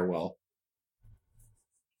a stairwell.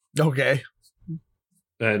 Okay.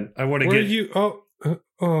 And I want to Where get are you?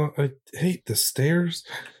 I hate the stairs.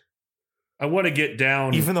 I want to get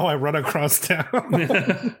down, even though I run across town.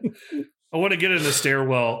 I want to get in the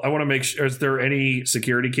stairwell. I want to make sure. Is there any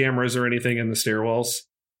security cameras or anything in the stairwells?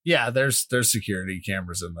 Yeah, there's security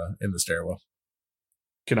cameras in the stairwell.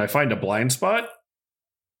 Can I find a blind spot?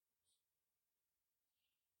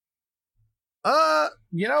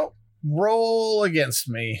 Roll against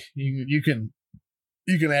me. You can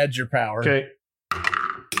add your power. Okay.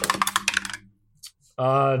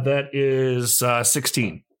 That is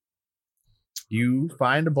 16. You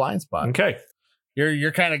find a blind spot. Okay.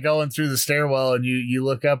 You're kind of going through the stairwell, and you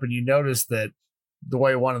look up and you notice that the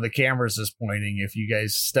way one of the cameras is pointing, if you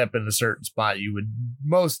guys step in a certain spot, you would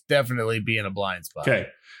most definitely be in a blind spot. Okay. I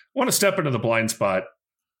want to step into the blind spot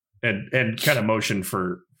and kind of motion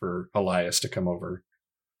for Elias to come over.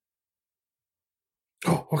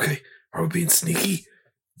 Oh, okay. Are we being sneaky?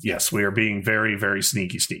 Yes, we are being very, very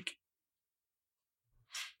sneaky.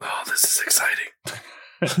 Oh, this is exciting.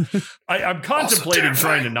 I'm contemplating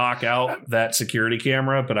trying to knock out that security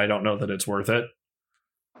camera, but I don't know that it's worth it.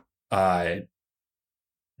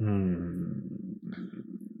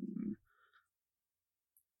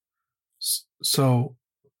 So,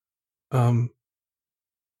 I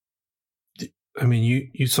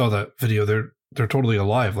mean, you saw that video. They're totally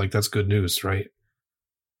alive. Like, that's good news, right?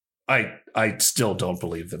 I still don't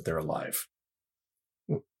believe that they're alive.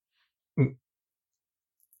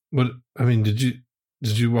 But I mean, did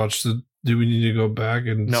you watch the? Do we need to go back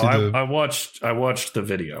and no? See I watched the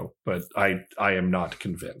video, but I am not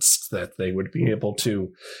convinced that they would be able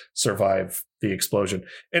to survive the explosion.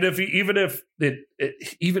 And even if the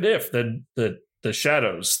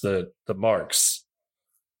shadows, the marks,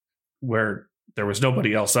 where there was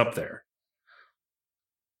nobody else up there.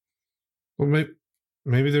 Well,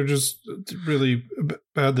 maybe they're just really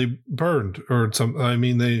badly burned or something. I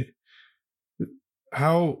mean,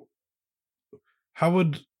 how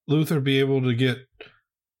would Luther be able to get?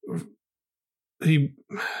 He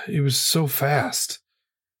was so fast.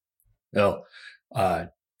 Well,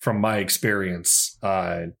 from my experience,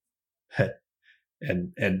 and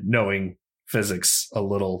knowing physics a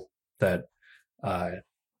little, that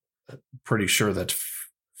pretty sure that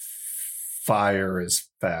fire is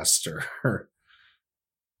faster,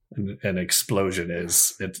 and an explosion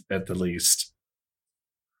is at the least.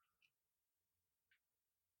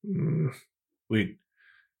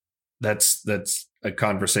 That's a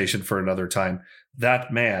conversation for another time.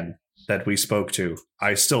 That man that we spoke to,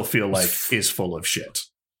 I still feel like is full of shit.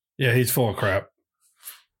 Yeah, he's full of crap.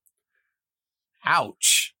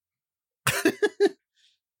 Ouch.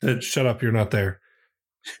 Shut up, you're not there.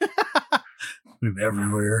 I'm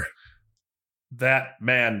everywhere. That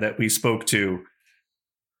man that we spoke to,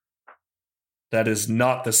 that is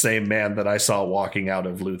not the same man that I saw walking out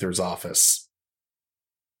of Luther's office.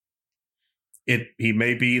 He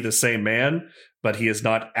may be the same man, but he is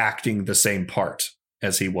not acting the same part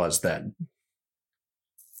as he was then.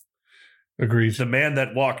 Agreed. The man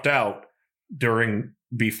that walked out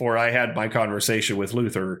before I had my conversation with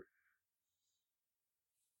Luther,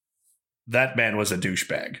 that man was a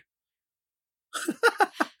douchebag.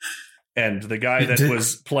 And the guy that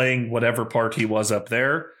was playing whatever part he was up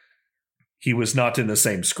there, he was not in the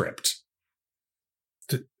same script.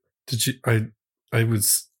 Did you? I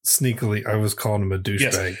was sneakily. I was calling him a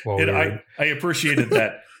douchebag. Yes, I appreciated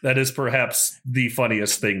that. That is perhaps the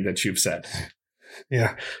funniest thing that you've said.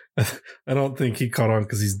 Yeah, I don't think he caught on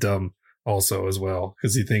because he's dumb. Also, as well,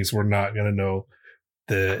 because he thinks we're not going to know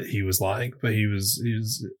that he was lying, but he was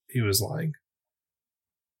lying.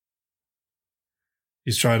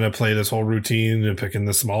 he's trying to play this whole routine and picking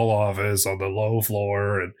the small office on the low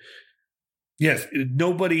floor. And yes,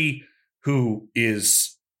 nobody who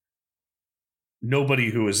is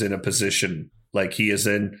in a position like he is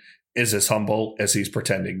in is as humble as he's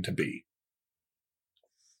pretending to be.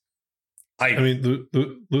 I mean,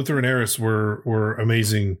 Luther and Eris were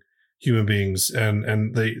amazing human beings,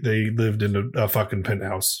 and they lived in a fucking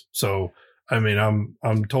penthouse. So, I mean,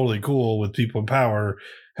 I'm totally cool with people in power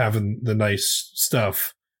having the nice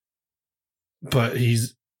stuff, but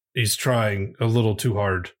he's trying a little too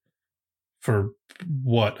hard for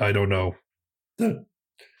what, I don't know.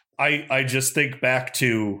 I just think back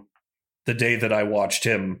to the day that I watched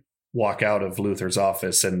him walk out of Luther's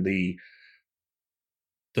office and the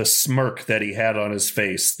smirk that he had on his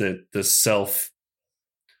face, the self,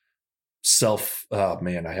 oh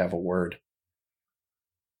man, I have a word.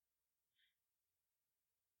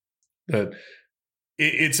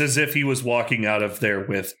 It's as if he was walking out of there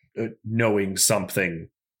with knowing something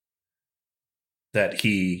that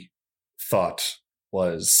he thought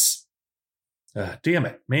was, damn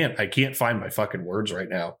it, man, I can't find my fucking words right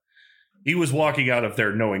now. He was walking out of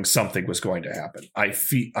there knowing something was going to happen.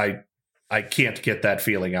 I can't get that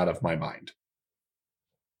feeling out of my mind.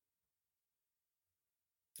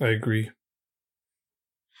 I agree.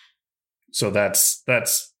 So that's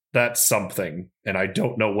something, and I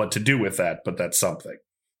don't know what to do with that, but that's something.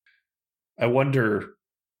 I wonder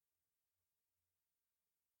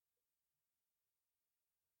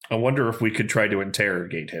if we could try to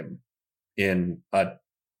interrogate him in a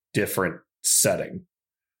different setting.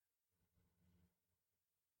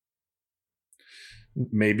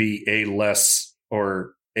 Maybe a less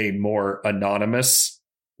or a more anonymous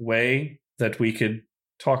way that we could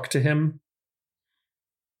talk to him.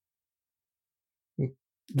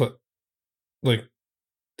 But like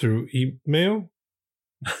through email?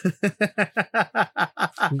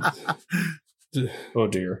 Oh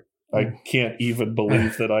dear. I can't even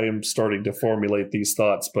believe that I am starting to formulate these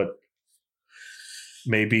thoughts, but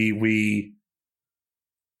maybe we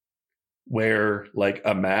wear like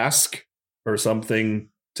a mask or something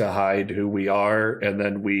to hide who we are, and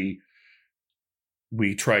then we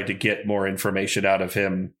try to get more information out of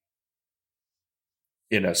him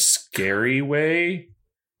in a scary way.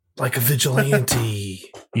 Like a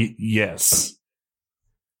vigilante. Yes.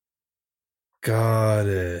 Got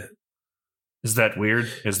it. Is that weird?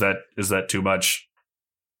 Is that too much?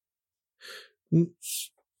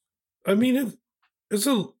 I mean, it's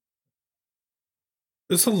a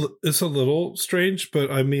little strange, but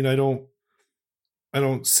I mean, I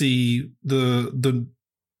don't see the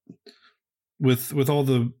with all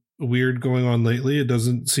the weird going on lately, it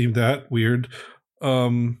doesn't seem that weird.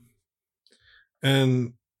 And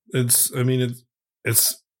it's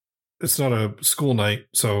not a school night,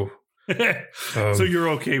 so so you're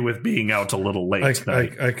okay with being out a little late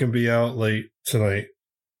tonight. I can be out late tonight.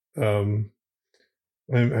 I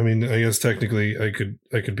mean, I guess technically I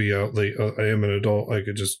could be out late. I am an adult. I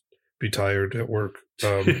could just be tired at work.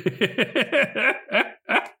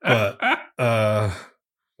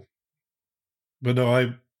 But no,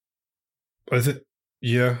 I think,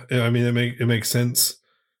 yeah. I mean, it makes sense.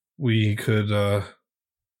 We could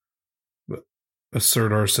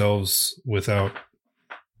assert ourselves without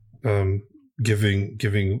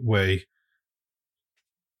giving way.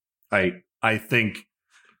 I think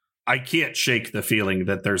I can't shake the feeling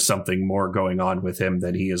that there's something more going on with him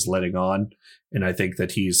than he is letting on, and I think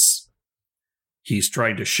that he's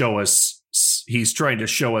trying to show us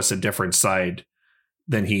a different side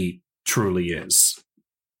than he truly is.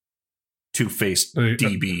 Two-faced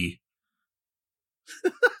DB.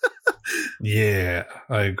 Yeah,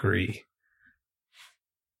 I agree.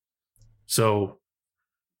 So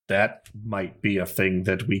that might be a thing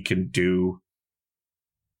that we can do.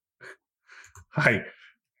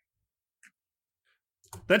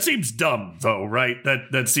 That seems dumb, though, right?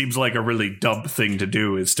 That seems like a really dumb thing to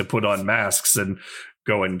do, is to put on masks and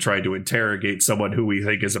go and try to interrogate someone who we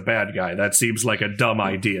think is a bad guy. That seems like a dumb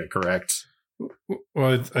idea, correct?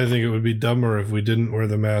 Well, I think it would be dumber if we didn't wear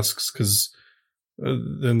the masks, because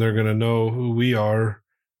then they're going to know who we are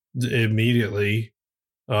immediately.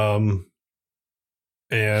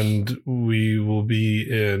 And we will be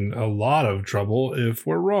in a lot of trouble if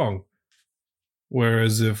we're wrong.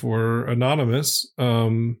 Whereas if we're anonymous,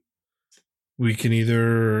 we can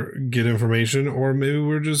either get information or maybe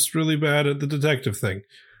we're just really bad at the detective thing.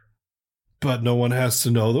 But no one has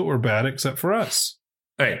to know that we're bad except for us.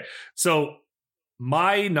 Hey, so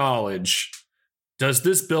my knowledge, does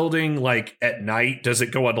this building, like at night, does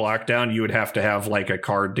it go on lockdown? You would have to have like a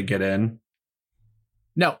card to get in?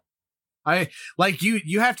 No.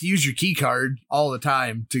 You have to use your key card all the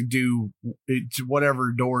time to do it, to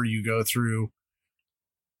whatever door you go through.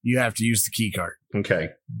 You have to use the key card. Okay.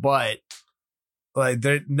 But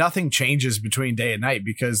nothing changes between day and night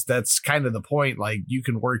because that's kind of the point. Like you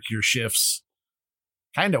can work your shifts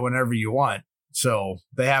kind of whenever you want. So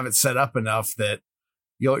they have it set up enough that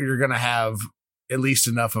you're going to have at least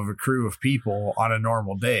enough of a crew of people on a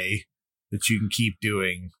normal day that you can keep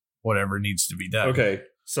doing whatever needs to be done. Okay.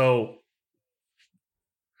 So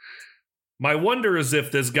my wonder is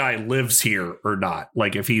if this guy lives here or not.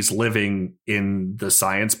 Like if he's living in the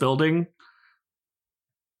science building.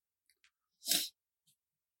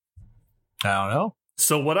 I don't know.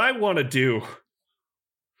 So what I want to do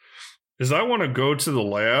is I want to go to the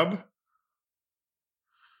lab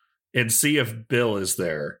and see if Bill is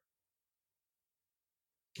there.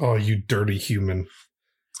 Oh, you dirty human.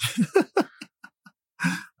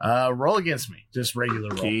 Roll against me. Just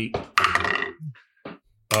regular roll.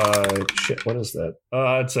 Shit, what is that?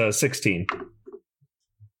 It's a 16.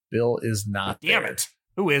 Bill is not Damn there. it.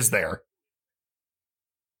 Who is there?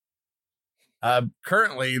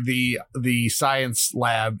 Currently, the science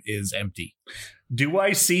lab is empty. Do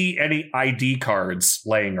I see any ID cards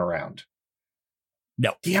laying around?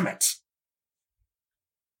 No. Damn it.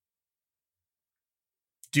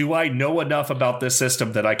 Do I know enough about this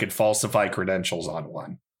system that I could falsify credentials on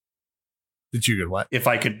one? That you could what? If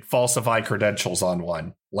I could falsify credentials on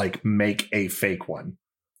one, like make a fake one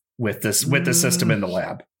with the system in the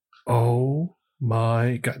lab. Oh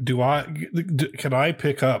my God. Can I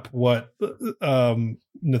pick up what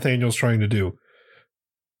Nathaniel's trying to do?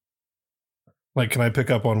 Like, can I pick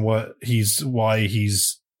up on why he's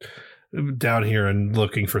down here and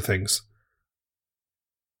looking for things?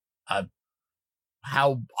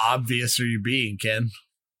 How obvious are you being, Ken?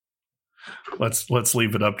 Let's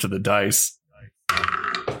leave it up to the dice.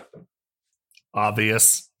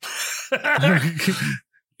 Obvious.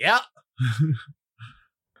 Yeah.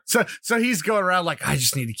 So he's going around like, I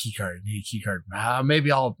just need a key card. Maybe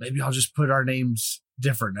I'll just put our names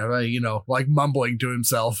different. Like mumbling to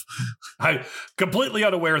himself. I'm completely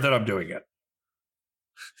unaware that I'm doing it.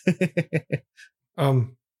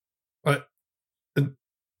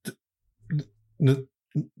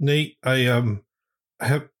 Nate, I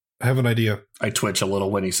have an idea. I twitch a little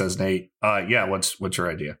when he says Nate. Yeah. What's your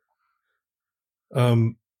idea?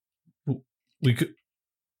 We could.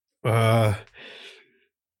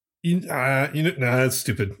 That's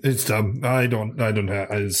stupid. It's dumb. I don't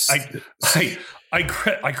have. I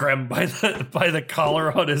grab him by the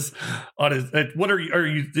collar on his. What are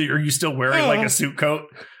you still wearing like a suit coat?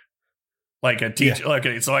 Like a teacher. Yeah.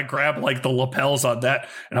 Okay, so I grab like the lapels on that,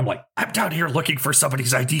 and I'm like, I'm down here looking for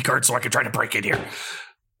somebody's ID card so I can try to break in here.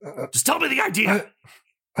 Just tell me the idea.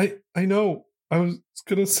 I know. I was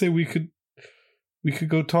gonna say we could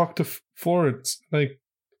go talk to Florence. We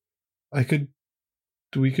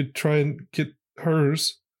could try and get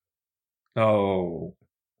hers. Oh,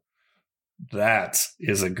 that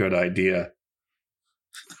is a good idea.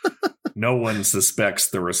 No one suspects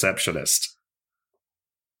the receptionist.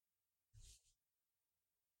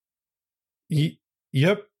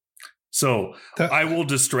 Yep. So I will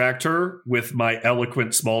distract her with my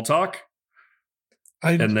eloquent small talk.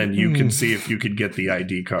 And then you can see if you can get the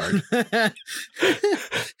ID card.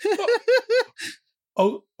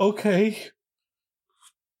 Oh, okay.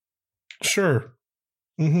 Sure.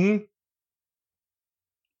 Mm-hmm.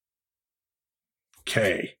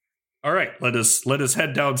 Okay. All right. Let us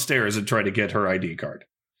head downstairs and try to get her ID card.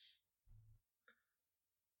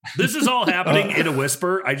 This is all happening in a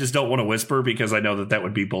whisper. I just don't want to whisper because I know that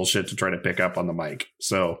would be bullshit to try to pick up on the mic.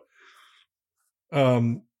 So,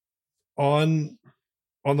 on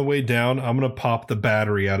the way down, I'm going to pop the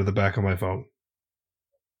battery out of the back of my phone.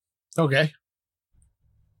 Okay.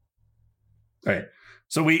 All right.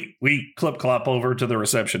 So we clip-clop over to the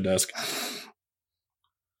reception desk.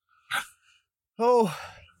 Oh,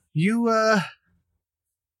 you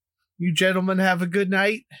gentlemen have a good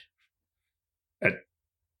night?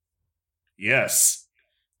 Yes.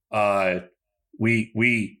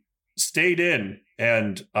 We stayed in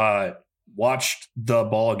and watched the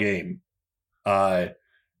ball game.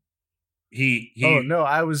 He Oh no,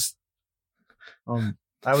 I was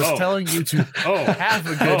telling you to have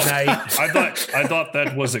a good night. I thought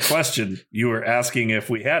that was a question. You were asking if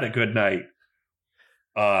we had a good night.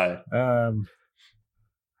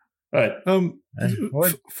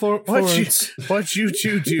 Florence, what you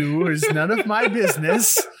two do is none of my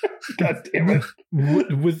business. God damn it!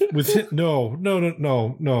 With no.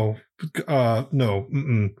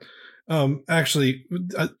 Actually,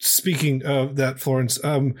 speaking of that, Florence,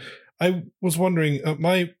 I was wondering,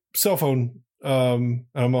 my cell phone. I'm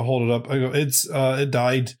gonna hold it up. I go, it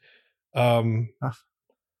died. I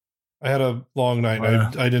had a long night.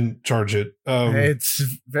 I didn't charge it. It's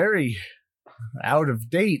very out of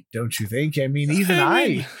date, don't you think? I mean, even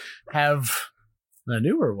I have a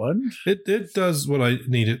newer one. It does what I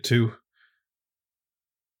need it to.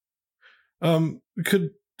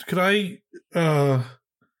 Could I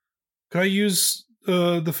use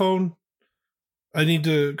the phone? I need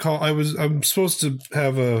to call. I'm supposed to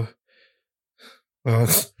have a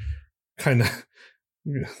kind of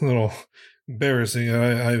little embarrassing.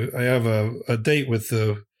 I have a date with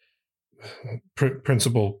the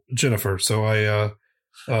principal Jennifer, so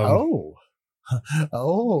but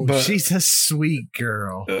she's a sweet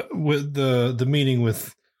girl. With the meeting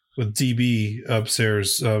with DB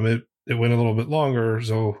upstairs, it went a little bit longer,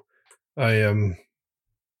 so I'm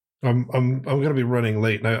gonna be running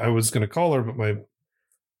late. And I was gonna call her, but my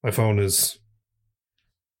phone is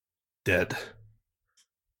dead.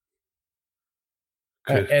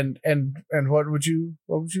 And what would you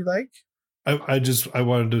like? I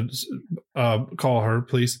wanted to call her,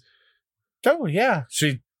 please. Oh yeah,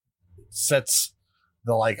 she sets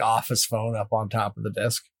the office phone up on top of the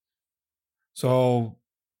desk. So I'll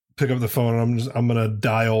pick up the phone and I'm gonna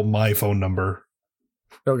dial my phone number.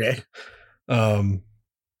 Okay. Then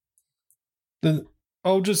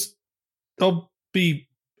I'll be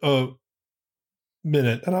a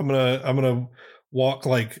minute, and I'm gonna walk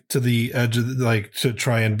to the edge of to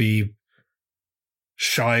try and be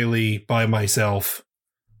shyly by myself,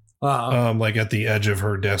 at the edge of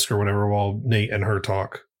her desk or whatever, while Nate and her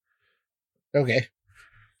talk. Okay.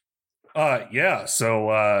 Yeah.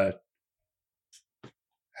 So,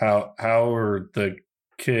 how are the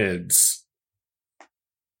kids?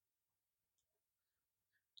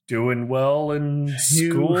 Doing well in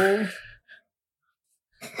school?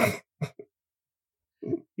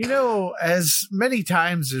 As many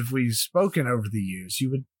times as we've spoken over the years,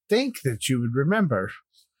 you would think that you would remember.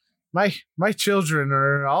 My children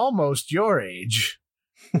are almost your age.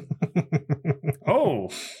 Oh.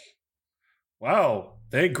 Wow.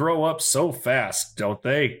 They grow up so fast, don't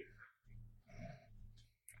they?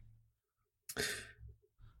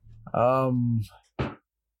 I'm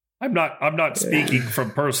not speaking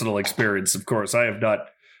from personal experience, of course. I have not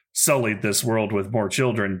sullied this world with more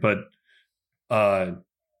children, but I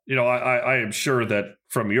am sure that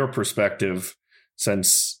from your perspective,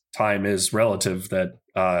 since time is relative, that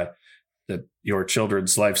that your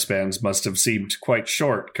children's lifespans must have seemed quite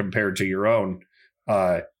short compared to your own,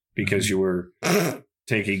 because you were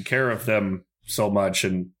taking care of them so much.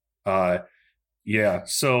 And yeah,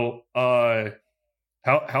 so how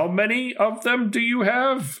many of them do you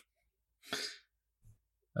have?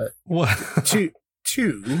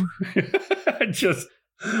 Two. Just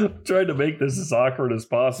trying to make this as awkward as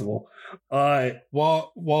possible.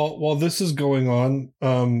 While this is going on,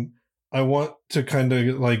 I want to kind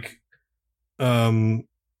of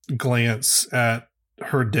glance at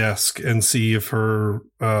her desk and see if her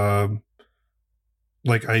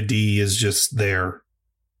ID is just there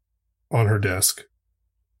on her desk.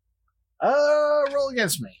 Roll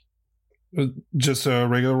against me. Just a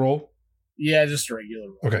regular roll? Yeah, just a regular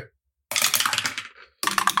roll. Okay.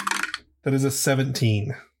 That is a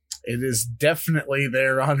 17. It is definitely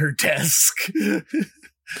there on her desk.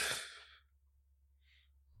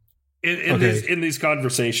 In these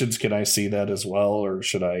conversations, can I see that as well, or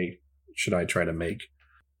should I try to make,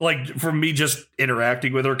 from me just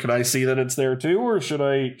interacting with her, can I see that it's there too, or should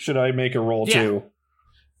I make a roll too?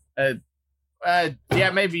 Yeah,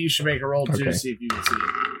 maybe you should make a roll too to see if you can see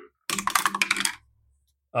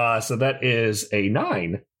it. So that is a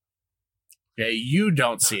 9. Okay, you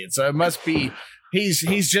don't see it, so it must be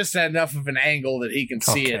he's just at enough of an angle that he can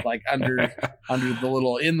see it, under the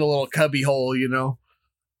little cubby hole,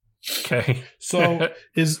 Okay. So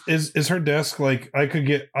is her desk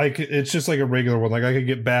it's just like a regular one. I could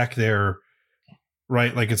get back there,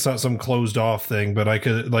 right? It's not some closed off thing, but I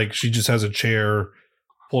could she just has a chair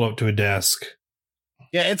pulled up to a desk.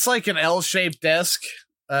 Yeah, it's like an L-shaped desk.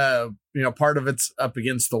 Part of it's up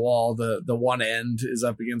against the wall. The one end is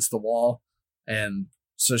up against the wall. And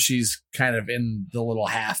so she's kind of in the little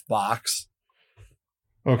half box.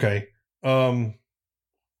 Okay.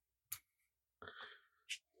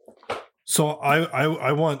 So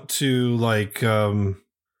I want to I want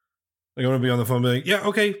to be on the phone being, yeah,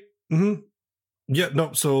 okay. Mm-hmm. Yeah,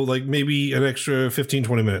 no, so maybe an extra 15,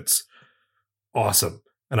 20 minutes. Awesome.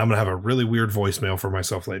 And I'm going to have a really weird voicemail for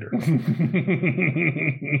myself later.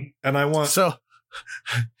 And I want... So...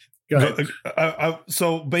 Go ahead.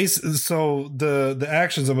 So the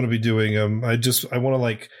actions I'm going to be doing, I want to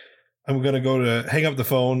I'm gonna go to hang up the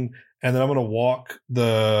phone, and then I'm gonna walk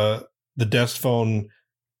the desk phone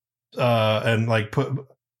and like put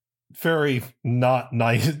very not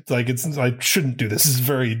nice. Like I shouldn't do this. This is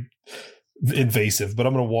very invasive, but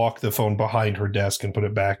I'm gonna walk the phone behind her desk and put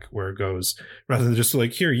it back where it goes, rather than just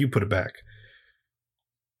like, here, you put it back.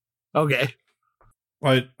 Okay.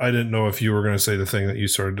 I didn't know if you were gonna say the thing that you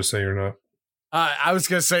started to say or not. I was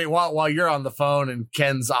gonna say while you're on the phone and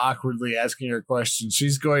Ken's awkwardly asking her questions,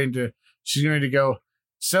 she's going to go,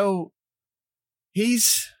 so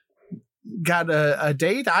he's got a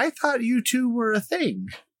date? I thought you two were a thing.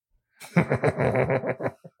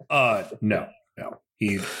 No.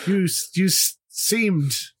 You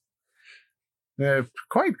seemed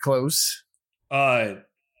quite close.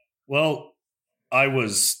 Well, I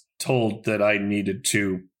was told that I needed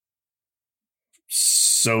to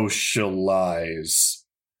socialize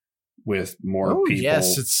with more people.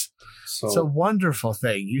 Yes, it's a wonderful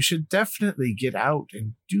thing. You should definitely get out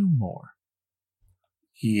and do more.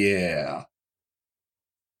 Yeah.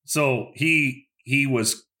 So he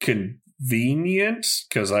was convenient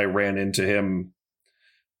because I ran into him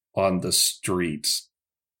on the streets.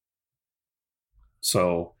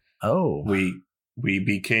 So we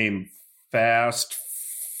became fast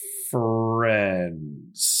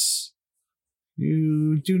friends.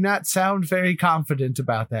 You do not sound very confident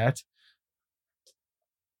about that.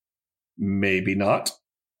 Maybe not.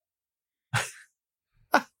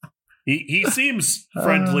 He seems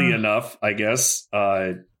friendly enough, I guess.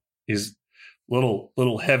 He's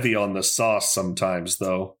little heavy on the sauce sometimes,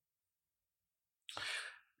 though.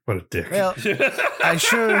 What a dick. Well, I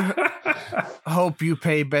sure hope you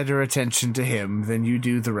pay better attention to him than you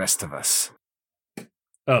do the rest of us.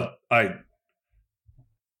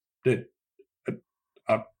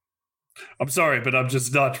 I'm sorry, but I'm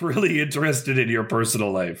just not really interested in your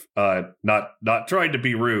personal life. Not trying to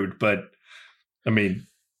be rude, but I mean,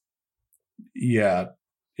 yeah,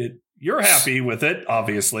 you're happy with it,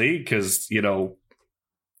 obviously, because you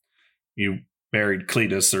married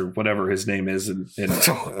Cletus or whatever his name is, and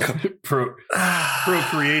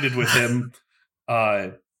procreated with him.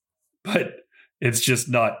 But it's just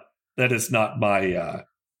not. That is not my.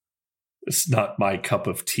 It's not my cup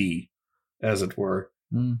of tea, as it were.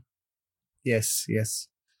 Mm. Yes.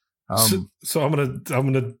 So I'm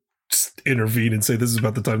gonna intervene and say this is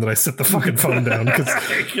about the time that I set the fucking phone down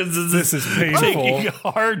because this is painful. Taking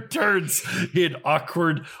hard turns in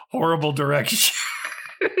awkward, horrible directions.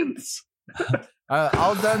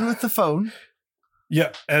 All done with the phone.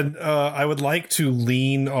 Yeah, and I would like to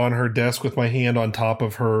lean on her desk with my hand on top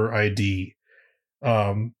of her ID,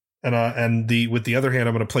 with the other hand,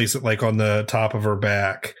 I'm going to place it like on the top of her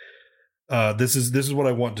back. This is what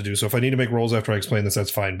I want to do. So if I need to make rolls after I explain this, that's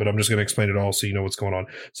fine. But I'm just going to explain it all so you know what's going on.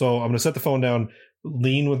 So I'm going to set the phone down,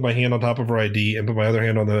 lean with my hand on top of her ID, and put my other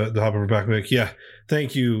hand on the top of her back. Like, yeah,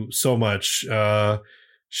 thank you so much.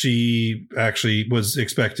 She actually was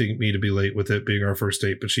expecting me to be late with it being our first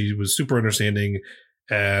date, but she was super understanding,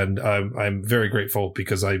 and I'm very grateful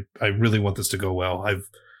because I really want this to go well. I've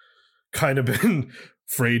kind of been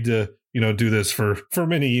afraid to do this for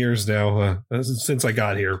many years now, since I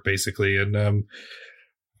got here, basically, and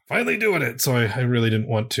finally doing it. So I really didn't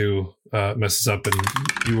want to mess this up, and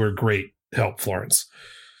you were great help, Florence.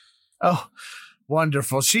 Oh,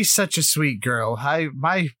 wonderful! She's such a sweet girl.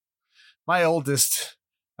 My oldest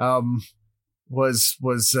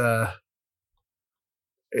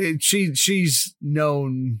she's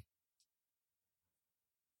known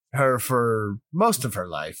her for most of her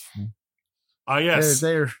life. Ah, yes.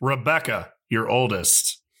 They're Rebecca, your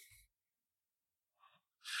oldest.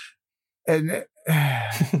 And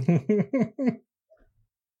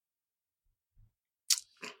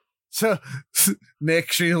so,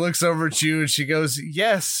 Nick, she looks over at you and she goes,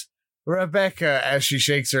 "Yes, Rebecca," as she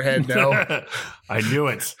shakes her head no. I knew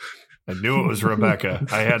it. I knew it was Rebecca.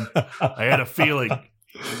 I had a feeling. I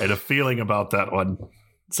had a feeling about that one.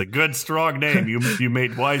 It's a good, strong name. You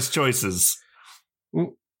made wise choices.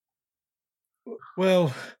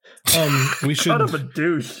 Well, we should. Kind of a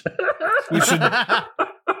douche.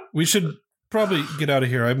 we should probably get out of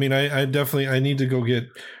here. I mean, I definitely need to go get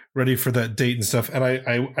ready for that date and stuff. And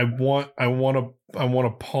I want to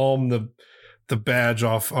palm the badge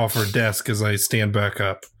off her desk as I stand back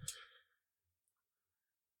up.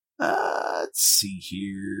 Let's see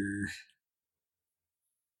here.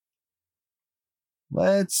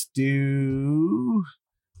 Let's do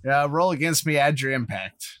roll against me, add your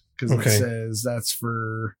impact, because it says that's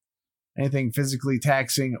for anything physically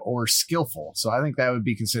taxing or skillful. So I think that would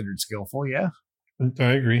be considered skillful. Yeah,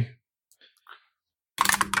 I agree.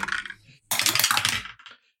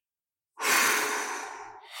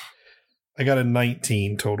 I got a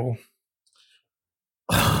 19 total.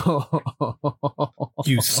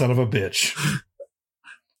 You son of a bitch.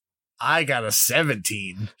 I got a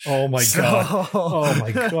 17. Oh my god. Oh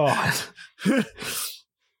my god.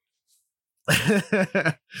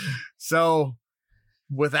 So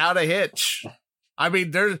without a hitch. I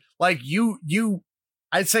mean, there's like you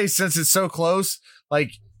I'd say since it's so close,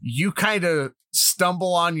 like you kind of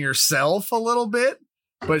stumble on yourself a little bit,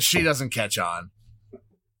 but she doesn't catch on.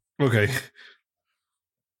 Okay.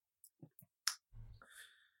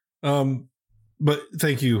 But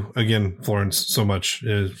thank you again, Florence, so much.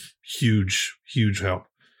 Huge help.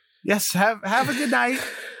 Yes, have a good night.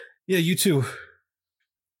 Yeah, you too.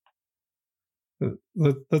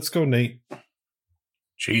 Let's go, Nate.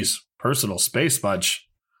 Jeez, personal space much.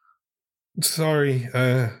 Sorry,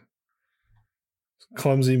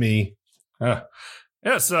 clumsy me.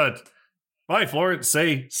 Yes, bye, Florence.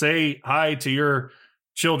 Say hi to your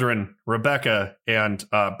children, Rebecca and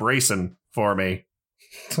Brayson, for me.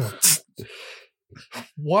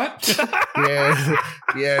 What?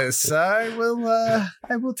 Yes, I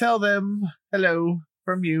will tell them hello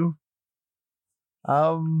from you.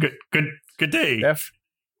 Good day,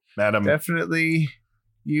 madam. Definitely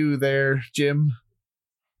you there, Jim.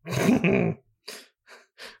 Good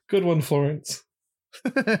one, Florence.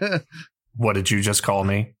 What did you just call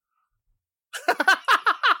me?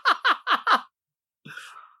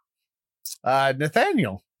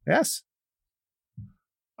 Nathaniel. Yes.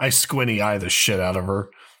 I squinty eye the shit out of her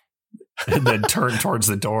and then turn towards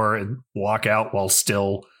the door and walk out while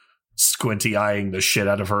still squinty eyeing the shit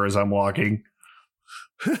out of her as I'm walking.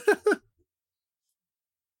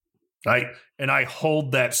 I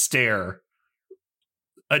hold that stare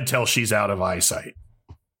until she's out of eyesight.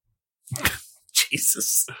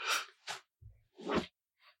 Jesus.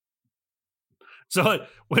 So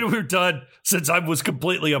when we were done, since I was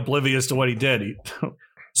completely oblivious to what he did,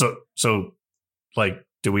 so like,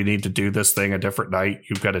 do we need to do this thing a different night?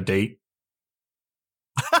 You've got a date?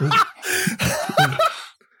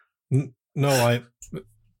 No,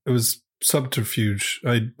 it was subterfuge.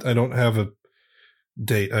 I don't have a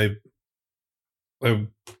date. It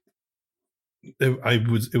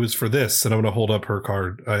was for this, and I'm gonna hold up her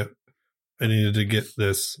card. I needed to get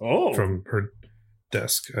this from her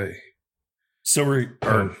desk. So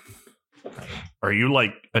are you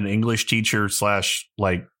like an English teacher /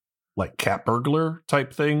 like cat burglar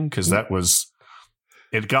type thing? Because that was,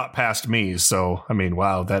 it got past me. So I mean,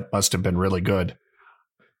 wow, that must have been really good.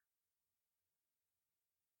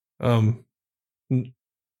 No,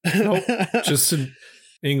 just an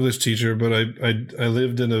English teacher, but I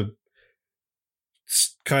lived in a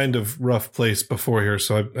kind of rough place before here,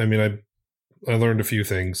 so I learned a few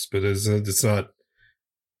things, but it's not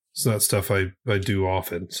stuff I do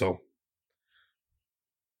often. So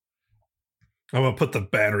I'm gonna put the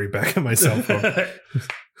battery back in my cell phone.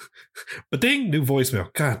 But ding, new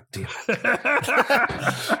voicemail. God damn.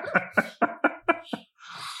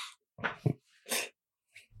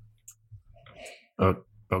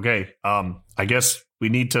 Okay. I guess we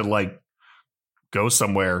need to like go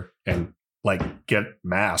somewhere and like get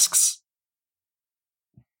masks.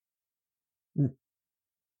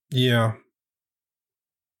 Yeah.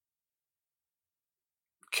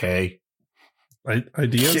 Okay.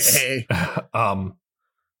 Ideas? Okay.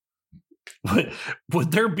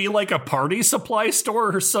 Would there be like a party supply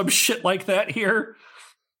store or some shit like that here?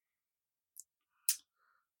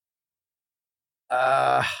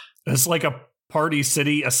 It's like a party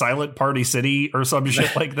city, a silent party city or some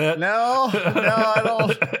shit like that. No,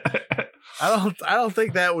 I don't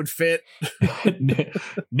think that would fit.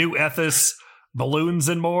 New Ethos, balloons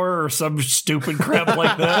and more, or some stupid crap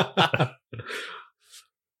like that.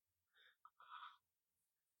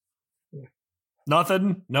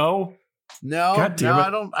 Nothing? No? No, I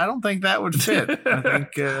don't think that would fit. I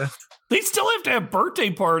think they still have to have birthday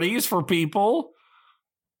parties for people.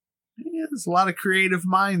 Yeah, there's a lot of creative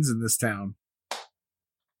minds in this town.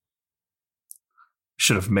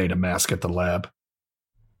 Should have made a mask at the lab.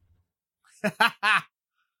 I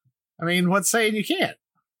mean, what's saying you can't?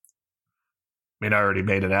 I mean, I already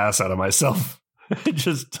made an ass out of myself.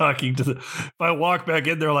 Just talking to if I walk back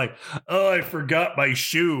in there like, oh, I forgot my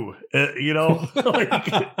shoe,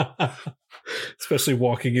 Especially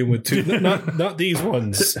walking in with two, not these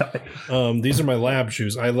ones. These are my lab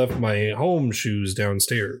shoes. I left my home shoes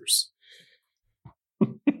downstairs.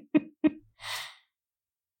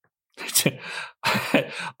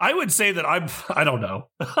 I would say that I don't know.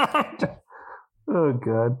 Oh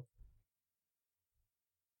God.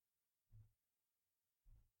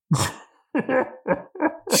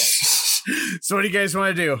 So what do you guys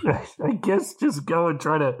want to do? I guess just go and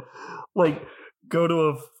try to go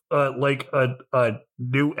to a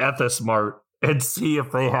new Ethosmart and see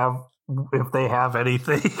if they have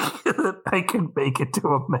anything that I can make into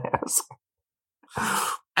a mask.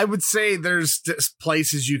 I would say there's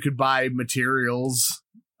places you could buy materials,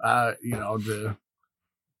 to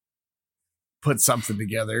put something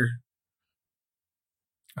together.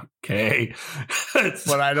 Okay.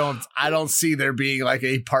 But I don't see there being like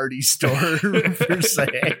a party store per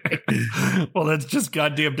se. Well, that's just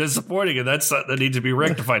goddamn disappointing, and that's something that needs to be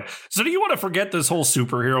rectified. So do you want to forget this whole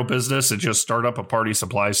superhero business and just start up a party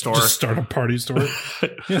supply store? Just start a party store?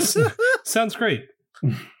 Yes. Sounds great.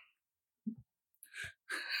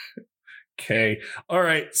 Okay. All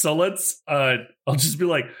right. So let's I'll just be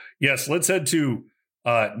like, yes, let's head to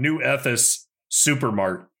New Ethos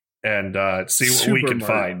Supermart and see what we can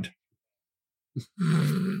find.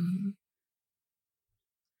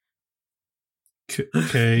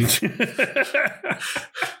 Okay.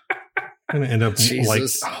 I'm gonna end up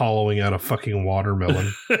hollowing out a fucking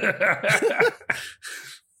watermelon.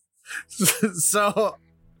 So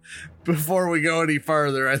before we go any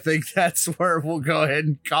further, I think that's where we'll go ahead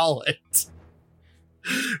and call it.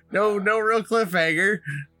 No real cliffhanger.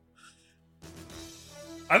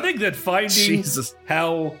 I think that finding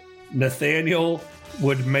how Nathaniel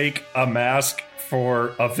would make a mask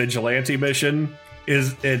for a vigilante mission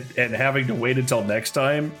and having to wait until next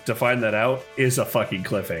time to find that out is a fucking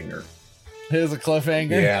cliffhanger. Here's a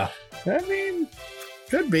cliffhanger. Yeah. I mean,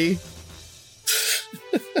 could be.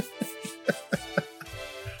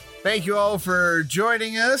 Thank you all for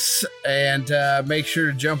joining us, and make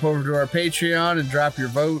sure to jump over to our Patreon and drop your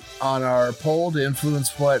vote on our poll to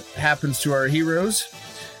influence what happens to our heroes.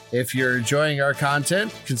 If you're enjoying our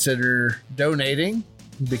content, consider donating,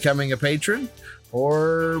 becoming a patron,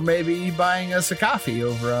 or maybe buying us a coffee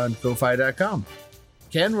over on Ko-Fi.com.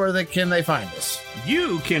 Ken, where can they find us?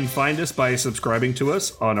 You can find us by subscribing to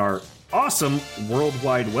us on our awesome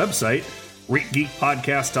worldwide website,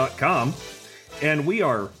 ReekGeekPodcast.com. And we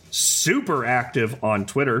are super active on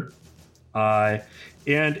Twitter. And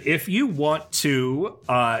if you want to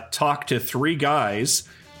talk to three guys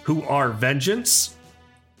who are vengeance,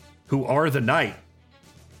 who are the night,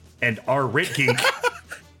 and are Rit Geek,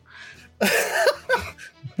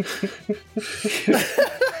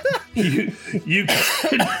 you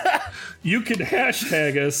can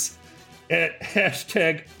hashtag us at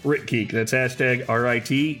hashtag RitGeek. That's hashtag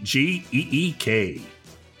RITGEEK.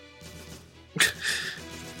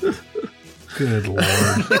 Good Lord.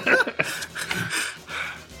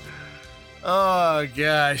 Oh,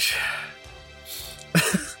 gosh.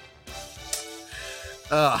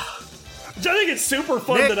 I think it's super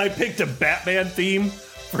fun that I picked a Batman theme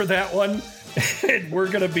for that one. And we're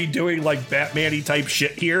going to be doing like Batman-y type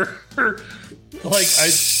shit here.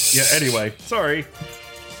 Anyway, sorry.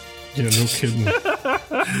 Yeah, no kidding.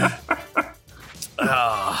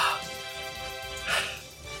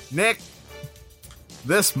 Nick,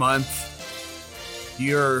 this month,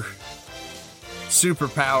 your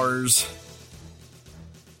superpowers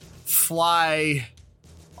fly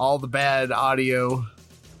all the bad audio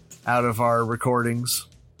out of our recordings.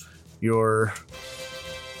 Your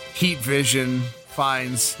heat vision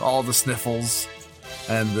finds all the sniffles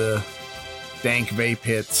and the dank vape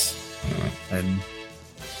hits and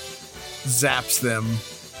zaps them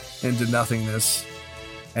into nothingness.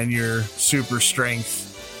 And your super strength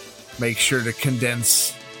makes sure to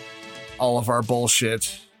condense all of our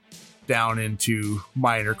bullshit down into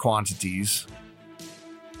minor quantities.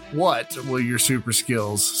 What will your super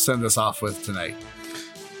skills send us off with tonight?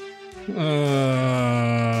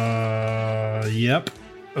 Yep.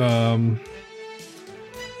 My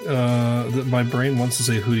brain wants to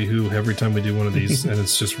say hooty hoo every time we do one of these, and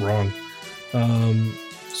it's just wrong.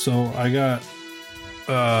 So I got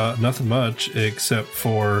nothing much except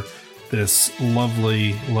for this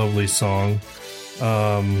lovely, lovely song.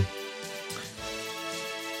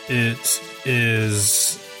 It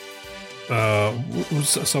is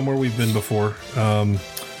somewhere we've been before.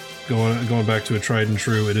 Going back to a tried and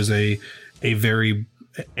true. It is a very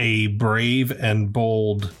brave and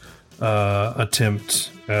bold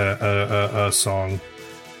attempt a song.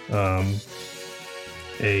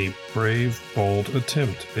 A brave, bold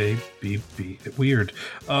attempt, baby. Weird.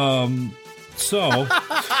 So,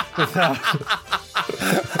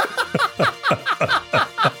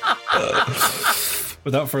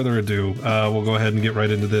 without further adu, we'll go ahead and get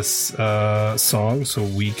right into this song so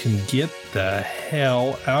we can get the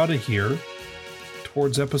hell out of here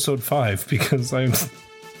towards episode 5, because I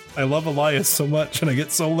love Elias so much and I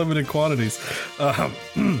get so limited quantities.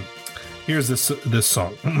 Here Here's this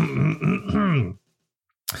song.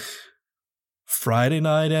 Friday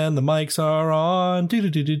night and the mics are on.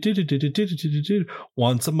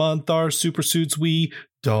 Once a month, our super suits we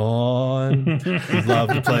don. We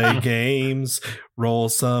love to play games, roll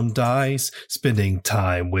some dice, spending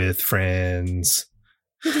time with friends.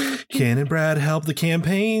 Ken and Brad help the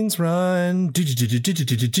campaigns run. Nick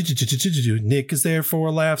is there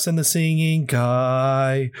for laughs and the singing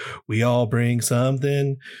guy. We all bring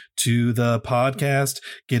something to the podcast.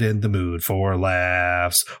 Get in the mood for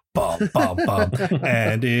laughs. Bum, bum, bum.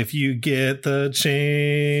 And if you get the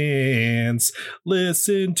chance,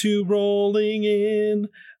 listen to Rolling In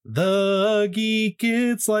the Geek.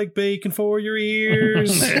 It's like bacon for your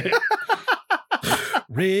ears.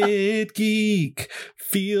 Red Geek,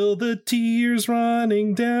 feel the tears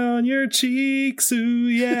running down your cheeks. Ooh,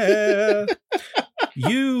 yeah.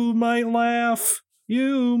 You might laugh,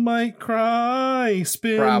 you might cry,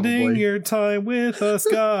 spending your time with us,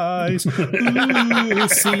 guys. Ooh,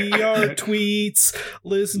 see our tweets,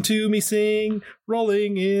 listen to me sing,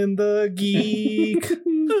 Rolling In the Geek.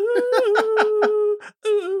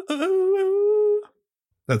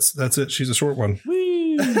 That's it. She's a short one.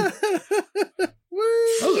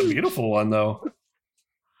 That was a beautiful one, though.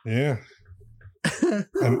 Yeah.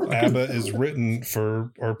 ABBA is written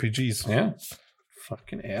for RPGs. Yeah.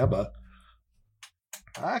 Fucking ABBA.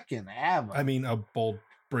 Fucking ABBA. I mean, a bold,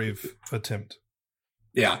 brave attempt.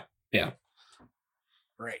 Yeah. Yeah.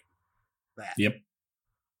 Great. That. Yep.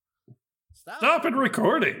 Stop it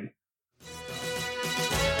recording.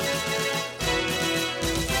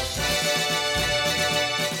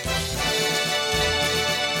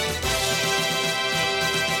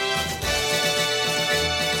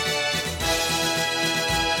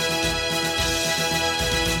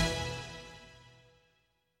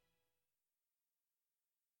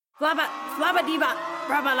 Flabba, flabba dee bop,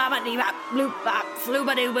 rubba labba dee bop, bloop bop,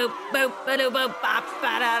 flooba doo boop, boop, ba doo boop, bop,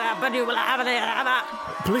 ba da da, ba doo la ba da da.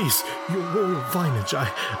 Please, your royal vinage. I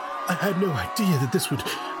had no idea that this would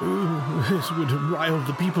rile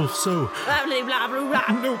the people so.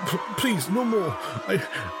 No, please, no more.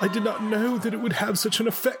 I did not know that it would have such an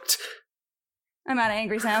effect. I'm out of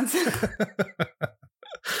angry sounds.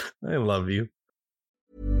 I love you.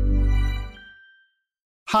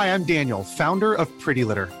 Hi, I'm Daniel, founder of Pretty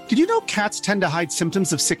Litter. Did you know cats tend to hide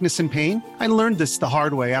symptoms of sickness and pain? I learned this the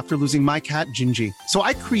hard way after losing my cat, Gingy. So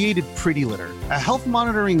I created Pretty Litter, a health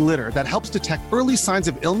monitoring litter that helps detect early signs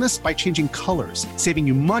of illness by changing colors, saving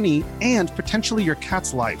you money and potentially your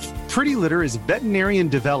cat's life. Pretty Litter is veterinarian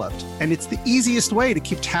developed, and it's the easiest way to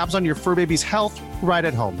keep tabs on your fur baby's health right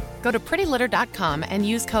at home. Go to prettylitter.com and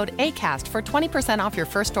use code ACAST for 20% off your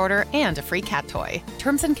first order and a free cat toy.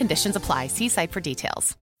 Terms and conditions apply. See site for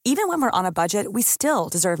details. Even when we're on a budget, we still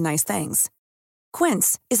deserve nice things.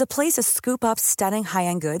 Quince is a place to scoop up stunning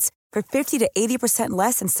high-end goods for 50 to 80%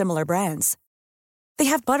 less than similar brands. They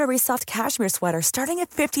have buttery soft cashmere sweaters starting at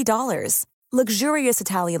 $50, luxurious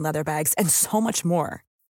Italian leather bags, and so much more.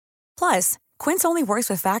 Plus, Quince only works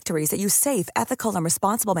with factories that use safe, ethical, and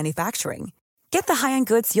responsible manufacturing. Get the high-end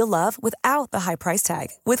goods you'll love without the high price tag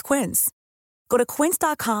with Quince. Go to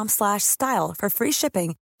quince.com/style for free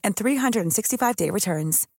shipping and 365-day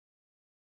returns.